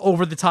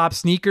 over the top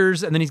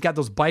sneakers, and then he's got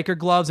those biker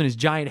gloves and his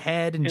giant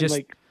head, and just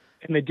like,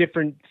 and the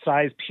different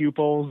size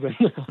pupils.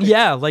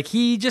 Yeah, like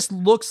he just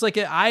looks like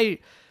I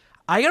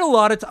got a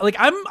lot of like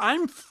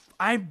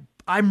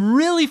I'm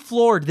really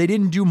floored they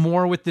didn't do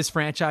more with this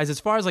franchise as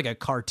far as like a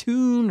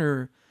cartoon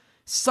or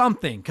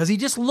something, because he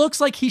just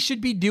looks like he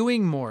should be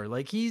doing more.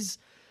 Like he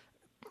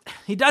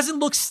doesn't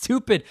look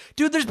stupid,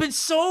 dude. There's been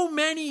so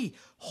many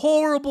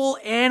horrible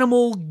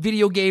animal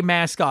video game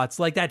mascots,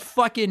 like that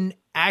fucking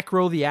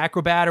Acro the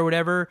Acrobat or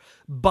whatever.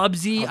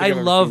 Bubsy, I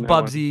love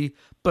Bubsy,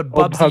 but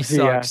Bubsy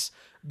sucks.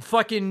 Yeah.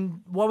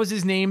 Fucking, what was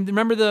his name?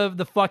 Remember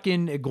the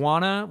fucking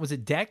iguana? Was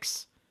it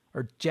Dex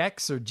or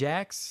Jex or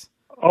Jax?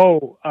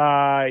 Oh,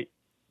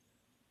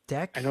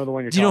 Deck? I know the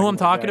one you're. Do you know who I'm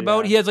talking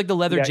about? Yeah. He has like the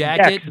leather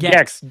jacket.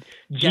 Gex.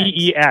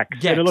 Gex.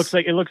 And it looks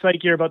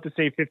like you're about to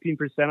save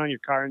 15% on your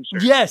car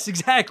insurance. Yes,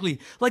 exactly.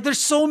 Like there's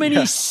so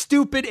many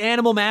stupid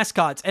animal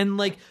mascots, and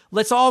like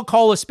let's all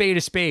call a spade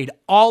a spade.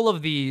 All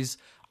of these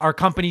are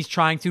companies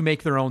trying to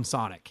make their own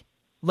Sonic.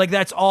 Like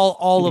that's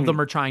all of them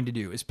are trying to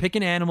do, is pick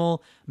an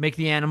animal, make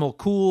the animal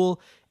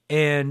cool.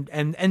 And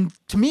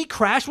to me,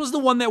 Crash was the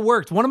one that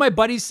worked. One of my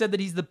buddies said that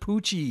he's the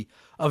Poochie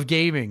of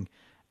gaming.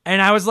 And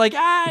I was like,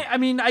 I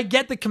mean, I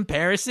get the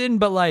comparison,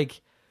 but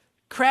like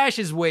Crash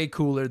is way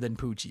cooler than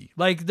Poochie.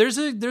 Like there's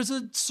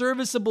a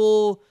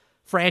serviceable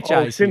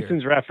franchise. Oh,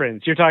 Simpsons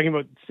reference. You're talking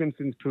about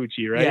Simpsons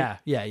Poochie, right?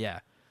 Yeah.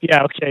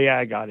 Yeah, okay, yeah,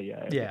 I got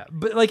it. Yeah.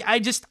 But like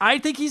I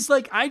think he's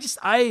like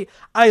I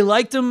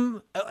liked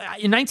him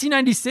in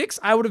 1996.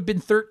 I would have been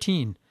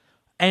 13,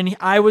 and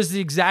I was the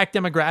exact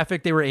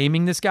demographic they were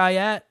aiming this guy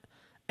at,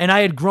 and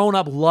I had grown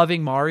up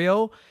loving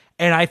Mario.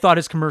 And I thought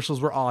his commercials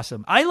were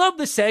awesome. I love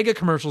the Sega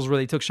commercials where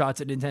they took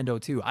shots at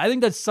Nintendo too. I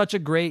think that's such a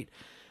great.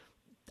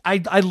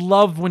 I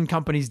love when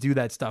companies do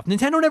that stuff.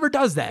 Nintendo never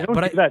does that. They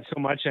don't do that so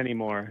much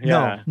anymore.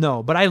 Yeah.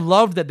 No. But I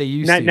love that they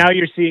used to. Now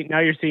you're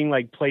seeing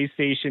like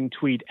PlayStation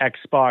tweet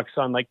Xbox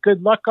on like,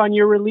 good luck on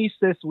your release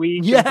this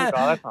week. Yeah.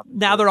 Like, oh,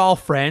 now they're all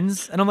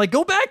friends, and I'm like,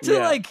 go back to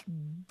like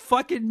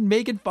fucking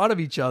making fun of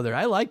each other.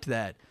 I liked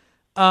that.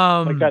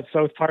 Like that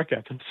South Park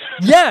episode.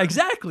 Yeah,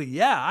 exactly.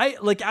 Yeah, I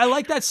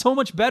like that so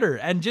much better,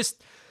 and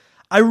just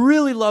I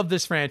really love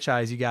this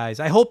franchise, you guys.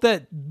 I hope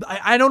that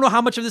I don't know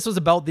how much of this was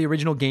about the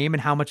original game and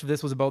how much of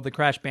this was about the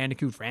Crash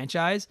Bandicoot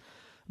franchise,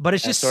 but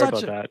it's just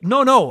such a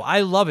no.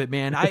 I love it,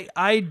 man.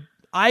 I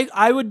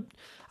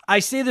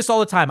say this all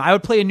the time. I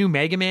would play a new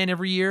Mega Man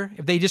every year.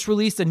 If they just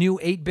released a new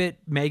 8-bit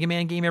Mega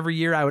Man game every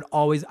year, I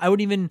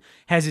would even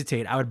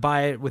hesitate. I would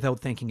buy it without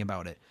thinking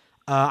about it.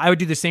 I would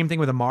do the same thing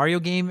with a Mario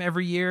game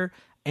every year,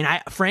 and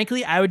I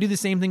would do the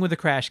same thing with a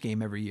Crash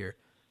game every year.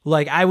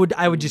 Like I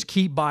would just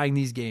keep buying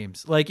these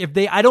games. Like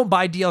I don't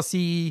buy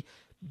DLC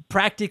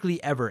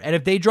practically ever, and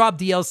if they drop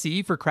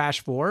DLC for Crash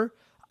 4,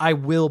 I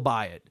will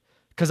buy it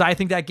because I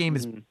think that game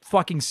is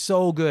fucking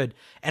so good.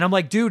 And I'm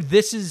like, dude,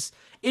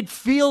 it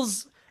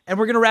feels. And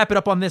we're gonna wrap it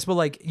up on this, but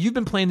like you've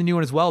been playing the new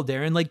one as well,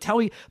 Darren. Like tell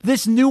me,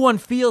 this new one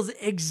feels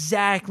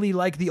exactly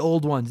like the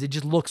old ones. It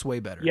just looks way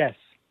better. Yes.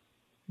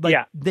 Like,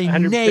 yeah, they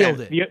 100%. Nailed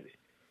it.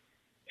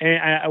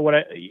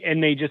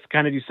 And they just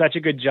kind of do such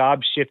a good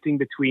job shifting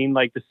between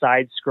like the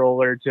side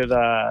scroller to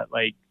the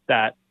like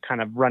that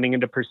kind of running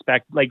into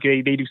perspective. Like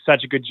they do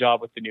such a good job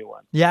with the new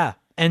one. Yeah.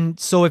 And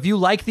so if you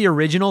like the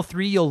original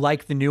 3, you'll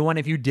like the new one.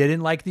 If you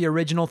didn't like the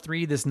original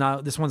 3, this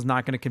one's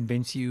not going to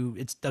convince you.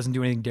 It doesn't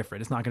do anything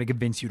different. It's not going to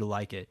convince you to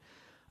like it.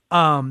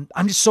 I'm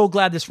just so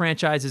glad this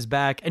franchise is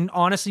back. And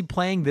honestly,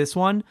 playing this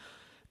one,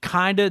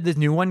 the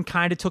new one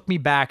kind of took me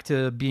back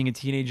to being a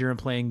teenager and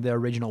playing the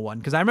original one.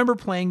 Because I remember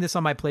playing this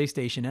on my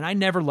PlayStation, and I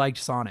never liked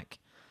Sonic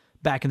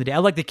back in the day. I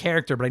liked the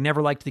character, but I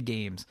never liked the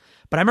games.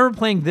 But I remember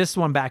playing this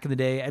one back in the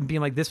day and being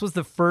like, this was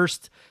the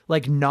first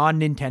like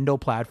non-Nintendo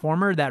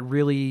platformer that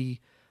really,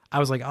 I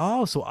was like,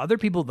 oh, so other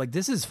people, like,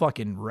 this is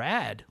fucking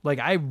rad. Like,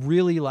 I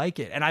really like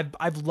it. And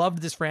I've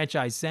loved this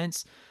franchise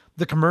since.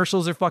 The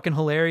commercials are fucking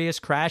hilarious.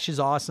 Crash is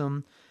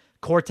awesome.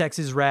 Cortex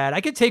is rad.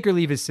 I could take or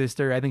leave his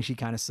sister. I think she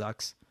kind of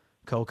sucks.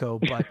 Coco,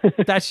 but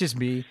that's just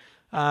me.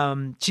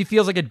 She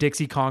feels like a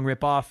Dixie Kong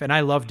ripoff, and I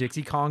love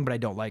Dixie Kong, but I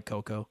don't like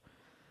Coco.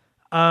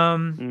 I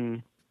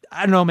don't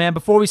know, man.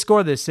 Before we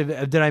score this,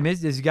 did I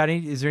miss? Is there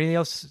anything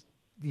else?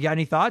 You got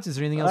any thoughts? Is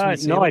there anything else?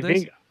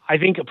 I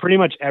think pretty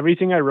much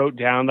everything I wrote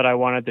down that I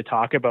wanted to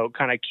talk about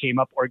kind of came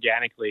up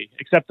organically,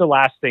 except the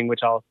last thing, which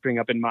I'll bring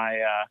up in my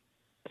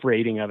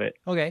rating of it.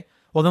 Okay.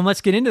 Well, then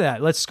let's get into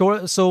that. Let's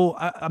score. So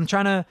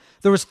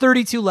there was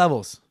 32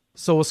 levels,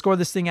 so we'll score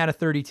this thing out of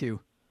 32.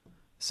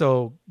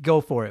 So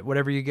go for it.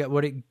 Whatever you get.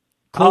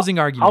 Closing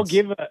arguments. I'll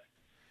give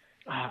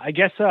I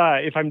guess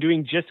if I'm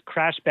doing just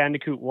Crash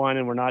Bandicoot 1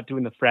 and we're not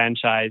doing the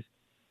franchise,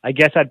 I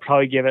guess I'd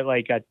probably give it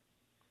like a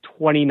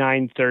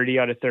 29-30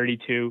 out of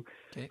 32.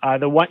 Okay.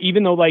 The one,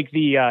 even though like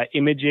the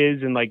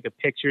images and like the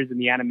pictures and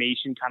the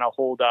animation kind of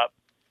hold up,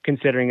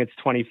 considering it's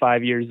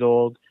 25 years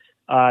old.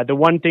 The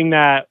one thing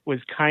that was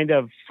kind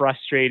of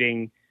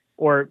frustrating,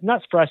 or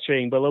not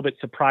frustrating, but a little bit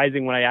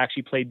surprising when I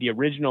actually played the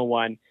original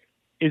one,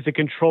 is the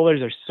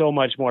controllers are so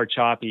much more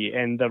choppy,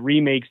 and the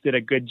remakes did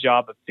a good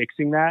job of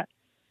fixing that.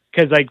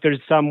 Because like there's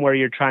some where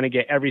you're trying to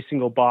get every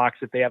single box,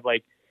 if they have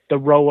like the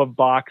row of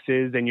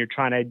boxes and you're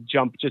trying to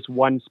jump just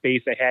one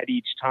space ahead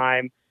each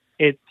time,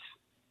 it's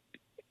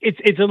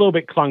a little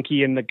bit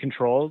clunky in the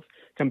controls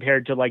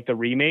compared to like the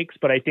remakes.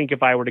 But I think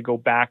if I were to go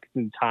back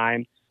in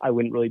time, I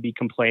wouldn't really be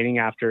complaining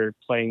after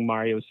playing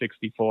Mario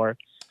 64.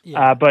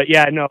 Yeah. But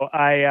yeah, no,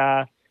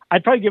 I'd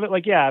probably give it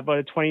like, about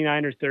a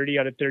 29 or 30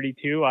 out of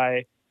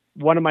 32.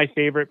 One of my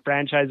favorite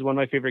franchises, one of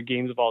my favorite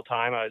games of all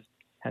time.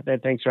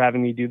 Thanks for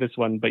having me do this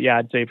one. But yeah,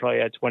 I'd say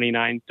probably a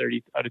 29,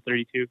 30 out of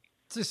 32.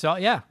 So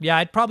yeah,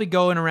 I'd probably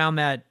go in around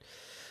that.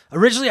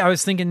 Originally, I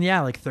was thinking,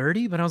 like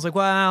 30, but I was like,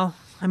 well,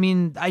 I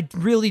mean, I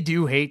really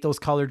do hate those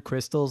colored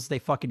crystals. They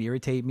fucking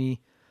irritate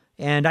me.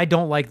 And I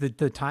don't like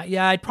the time.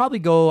 Yeah, I'd probably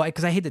go,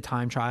 because I hate the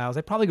time trials.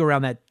 I'd probably go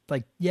around that,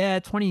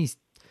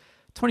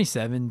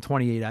 27,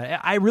 28.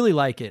 I really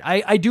like it.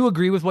 I do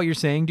agree with what you're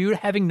saying, dude.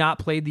 Having not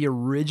played the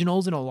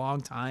originals in a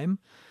long time,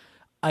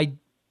 I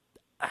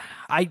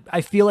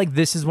feel like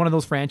this is one of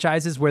those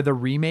franchises where the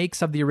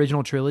remakes of the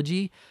original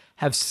trilogy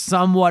have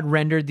somewhat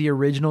rendered the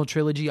original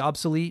trilogy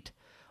obsolete.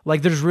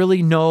 Like, there's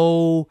really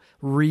no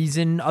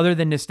reason other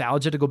than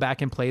nostalgia to go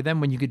back and play them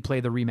when you could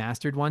play the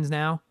remastered ones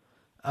now.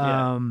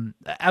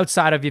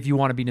 Outside of if you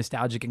want to be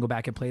nostalgic and go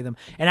back and play them.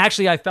 And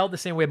actually, I felt the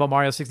same way about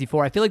Mario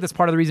 64. I feel like that's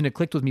part of the reason it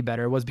clicked with me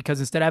better, was because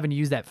instead of having to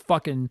use that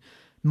fucking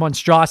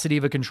monstrosity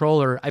of a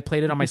controller, I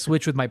played it on my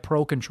Switch with my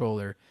Pro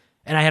controller.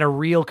 And I had a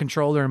real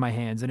controller in my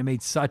hands, and it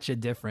made such a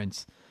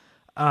difference.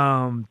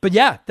 But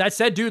yeah, that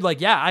said, dude,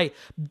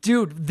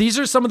 these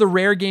are some of the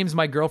rare games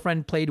my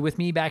girlfriend played with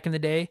me back in the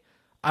day.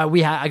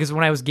 I guess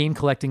when I was game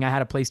collecting, I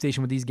had a PlayStation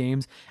with these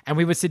games, and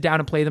we would sit down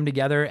and play them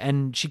together,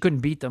 and she couldn't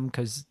beat them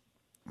because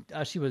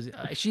she was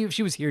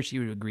here. She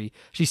would agree.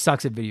 She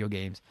sucks at video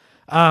games.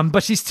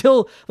 But she's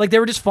still, they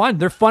were just fun.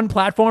 They're fun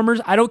platformers.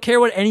 I don't care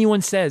what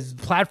anyone says.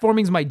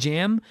 Platforming's my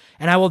jam,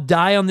 and I will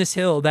die on this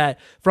hill that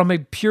from a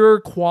pure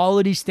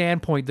quality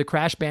standpoint, the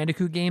Crash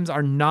Bandicoot games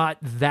are not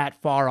that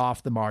far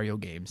off the Mario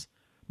games.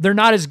 They're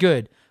not as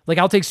good.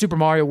 I'll take Super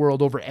Mario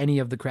World over any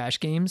of the Crash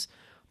games,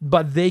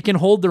 but they can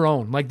hold their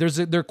own.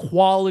 They're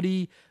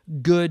quality,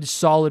 good,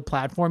 solid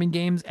platforming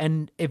games,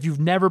 and if you've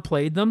never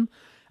played them,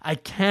 I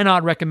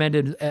cannot recommend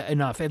it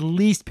enough. At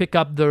least pick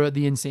up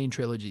the Insane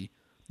Trilogy.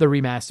 The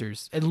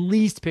remasters. At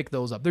least pick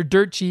those up. They're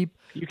dirt cheap.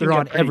 They're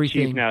on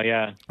everything cheap now,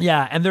 yeah.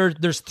 Yeah, and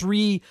there's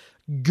 3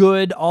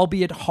 good,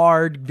 albeit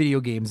hard, video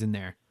games in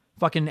there.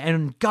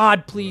 And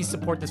God, please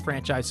support this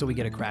franchise so we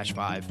get a Crash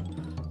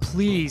 5.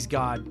 Please,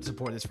 God,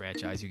 support this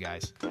franchise, you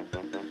guys.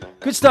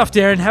 Good stuff,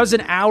 Darren. How's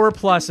an hour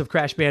plus of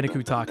Crash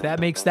Bandicoot talk? That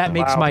makes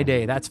my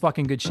day. That's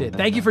fucking good shit.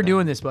 Thank you for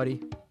doing this,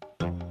 buddy.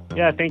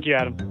 Yeah, thank you,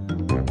 Adam.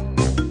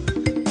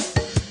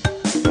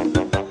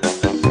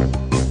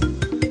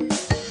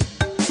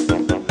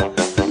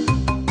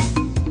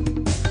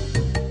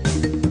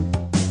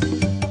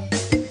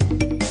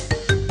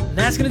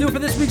 That's going to do it for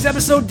this week's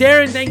episode.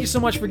 Darren, thank you so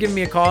much for giving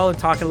me a call and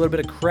talking a little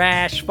bit of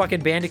Crash fucking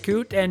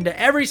Bandicoot. And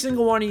every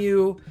single one of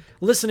you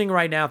listening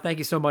right now, thank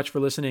you so much for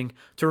listening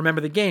to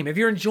Remember the Game. If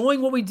you're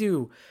enjoying what we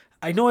do,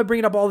 I know I bring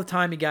it up all the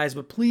time, you guys,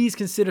 but please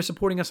consider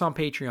supporting us on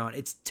Patreon.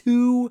 It's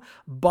 $2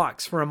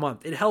 for a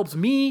month. It helps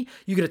me.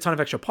 You get a ton of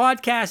extra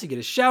podcasts. You get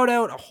a shout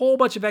out, a whole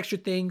bunch of extra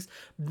things.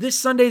 This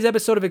Sunday's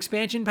episode of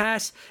Expansion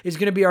Pass is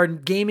going to be our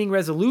gaming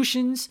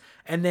resolutions.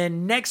 And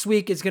then next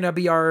week is going to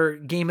be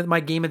my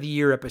Game of the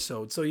Year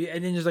episode.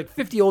 And then there's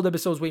 50 old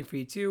episodes waiting for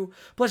you too.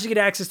 Plus you get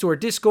access to our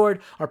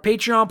Discord. Our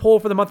Patreon poll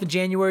for the month of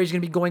January is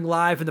going to be going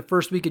live in the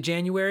first week of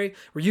January,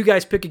 where you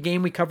guys pick a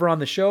game we cover on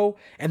the show.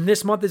 And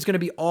this month is going to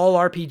be all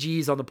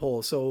RPGs on the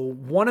poll. So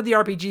one of the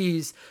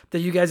RPGs that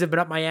you guys have been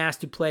up my ass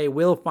to play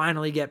will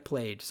finally get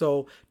played.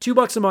 So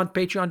 $2 a month,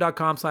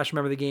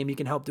 patreon.com/rememberthegame. You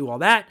can help do all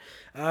that.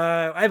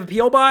 I have a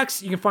P.O.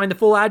 Box. You can find the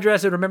full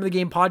address at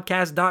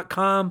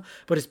rememberthegamepodcast.com,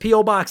 but it's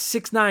P.O. Box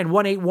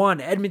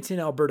 69181, Edmonton,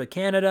 Alberta,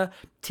 Canada,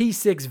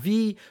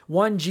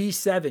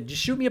 T6V1G7.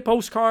 Just shoot me a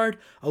postcard,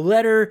 a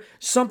letter,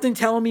 something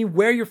telling me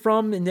where you're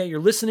from and that you're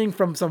listening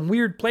from some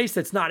weird place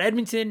that's not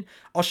Edmonton.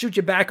 I'll shoot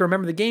you back a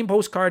Remember the Game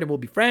postcard and we'll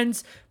be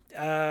friends.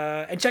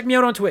 And check me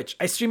out on Twitch.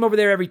 I stream over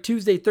there every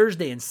Tuesday,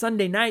 Thursday, and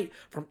Sunday night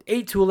from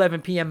 8 to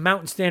 11 p.m.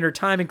 Mountain Standard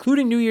Time,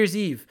 including New Year's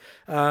Eve.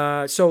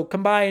 So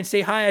come by and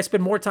say hi. I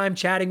spend more time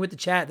chatting with the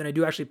chat than I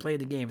do actually playing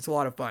the game. It's a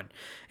lot of fun.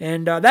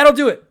 And that'll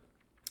do it.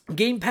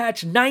 Game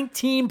Patch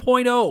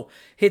 19.0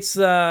 hits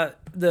the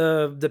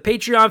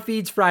Patreon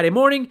feeds Friday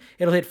morning.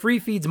 It'll hit free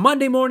feeds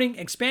Monday morning.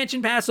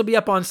 Expansion Pass will be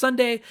up on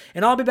Sunday.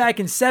 And I'll be back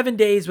in 7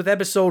 days with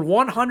episode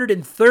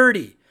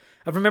 130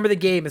 of Remember the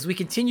Game as we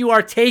continue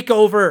our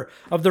takeover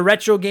of the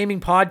Retro Gaming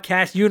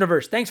Podcast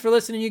universe. Thanks for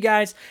listening, you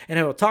guys, and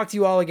I will talk to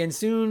you all again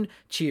soon.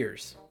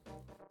 Cheers.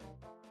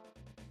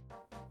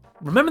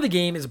 Remember the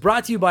Game is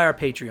brought to you by our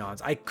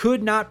Patreons. I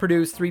could not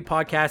produce 3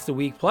 podcasts a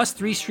week, plus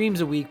 3 streams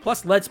a week,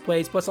 plus Let's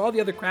Plays, plus all the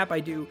other crap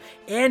I do,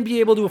 and be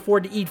able to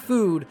afford to eat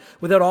food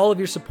without all of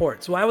your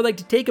support. So I would like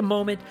to take a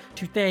moment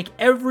to thank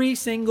every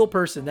single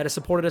person that has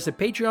supported us at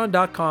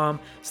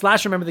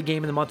patreon.com/rememberthegame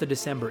in the month of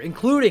December,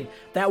 including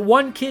that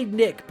one kid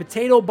Nick,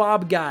 Potato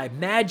Bob Guy,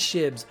 Mad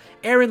Shibs,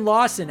 Aaron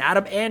Lawson,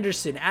 Adam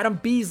Anderson,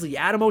 Adam Beasley,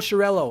 Adam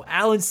Oshirello,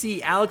 Alan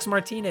C., Alex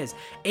Martinez,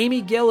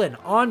 Amy Gillen,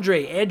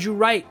 Andre, Andrew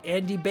Wright,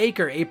 Andy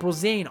Baker, April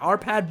Zane,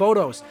 Arpad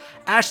Bodos,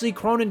 Ashley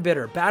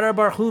Cronenbitter, Badar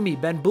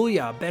Barhumi, Ben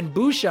Booyah, Ben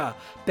Busha,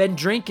 Ben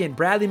Drinkin,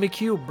 Bradley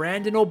McHugh,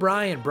 Brandon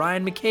O'Brien,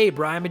 Brian McKay,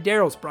 Brian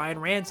Medeiros, Brian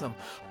Ransom,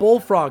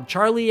 Bullfrog,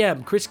 Charlie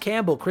M., Chris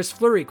Campbell, Chris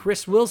Fleury,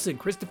 Chris Wilson,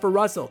 Christopher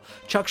Russell,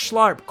 Chuck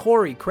Schlarp,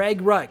 Corey,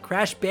 Craig Rutt,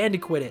 Crash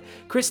Bandicoot It,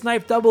 Chris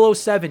Knife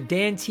 007,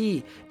 Dan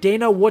T.,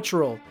 Dana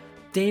Wutcherl,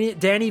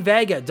 Danny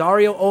Vega,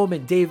 Dario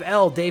Omen, Dave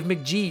L., Dave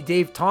McGee,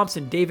 Dave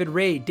Thompson, David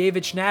Ray,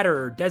 David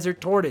Schnatterer,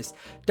 Desert Tortoise,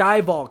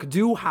 Divalk,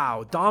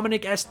 Duhow,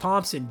 Dominic S.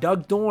 Thompson,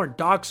 Doug Dorn,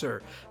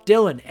 Doxer,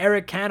 Dylan,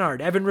 Eric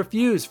Cannard, Evan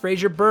Refuse,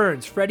 Fraser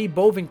Burns, Freddie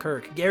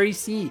Bovenkirk, Gary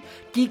C.,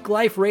 Geek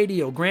Life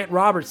Radio, Grant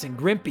Robertson,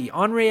 Grimpy,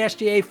 Henri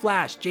SJA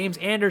Flash, James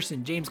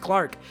Anderson, James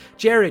Clark,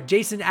 Jared,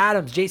 Jason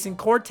Adams, Jason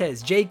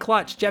Cortez, Jay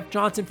Clutch, Jeff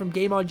Johnson from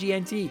Game on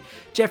GNT,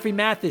 Jeffrey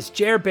Mathis,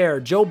 Jer Bear,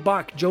 Joe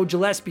Buck, Joe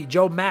Gillespie,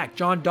 Joe Mack,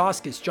 John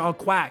Doskus, John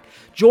Quack,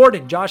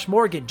 Jordan, Josh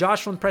Morgan,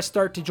 Josh from Press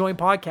Start to Join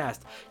Podcast,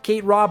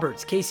 Kate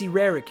Roberts, Casey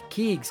Rarick,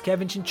 Keegs,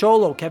 Kevin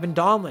Chincholo, Kevin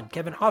Donlin,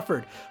 Kevin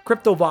Hufford,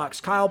 Cryptovox,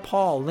 Kyle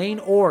Paul, Lane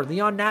Orr,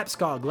 Leon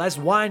Knapskog, Les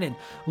Winan,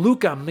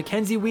 Luca,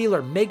 Mackenzie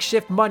Wheeler,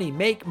 Makeshift Money,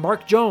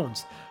 Mark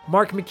Jones,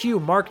 Mark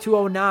McHugh, Mark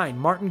 209,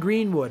 Martin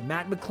Greenwood,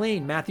 Matt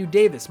McLean, Matthew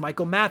Davis,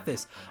 Michael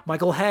Mathis,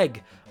 Michael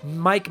Hegg,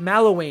 Mike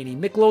Mallowaney,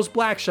 Miklos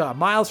Blackshaw,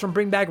 Miles from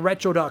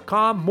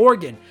BringBackRetro.com,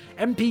 Morgan,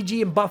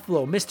 MPG in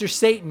Buffalo, Mr.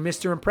 Satan,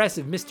 Mr.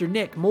 Impressive, Mr.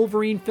 Nick,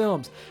 Wolverine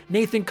Films,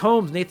 Nathan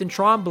Combs, Nathan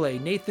Tremblay,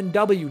 Nathan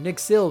W., Nick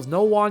Sills,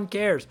 No One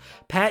Cares,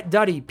 Pat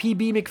Duddy,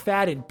 PB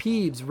McFadden,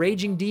 Peebs,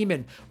 Raging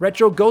Demon,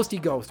 Retro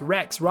Ghosty Ghost,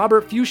 Rex,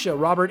 Robert Fuchsia,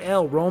 Robert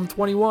L., Rome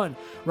 21,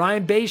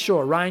 Ryan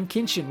Bayshore, Ryan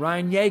Kinchin,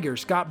 Ryan Yeager,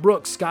 Scott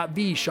Brooks, Scott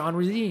V., Sean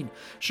Razine,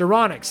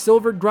 Sharonix,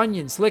 Silver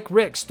Grunion, Slick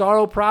Rick,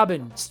 Starro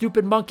Probin,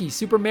 Stupid Monkey,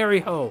 Super Mary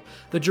Ho,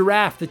 The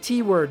Giraffe, The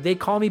T-Word, They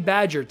Call Me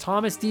Badger,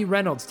 Thomas D.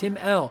 Reynolds, Tim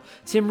L.,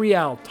 Tim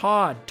Riel,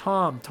 Todd,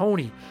 Tom,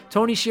 Tony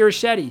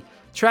Shirachetti,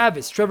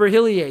 Travis, Trevor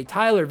Hillier,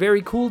 Tyler,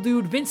 Very Cool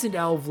Dude, Vincent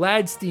L.,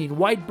 Vladstein,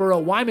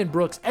 Whiteboro, Wyman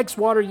Brooks,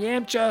 Xwater,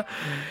 Yamcha,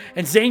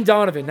 and Zane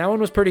Donovan. That one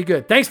was pretty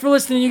good. Thanks for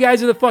listening. You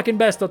guys are the fucking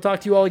best. I'll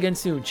talk to you all again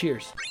soon.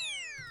 Cheers.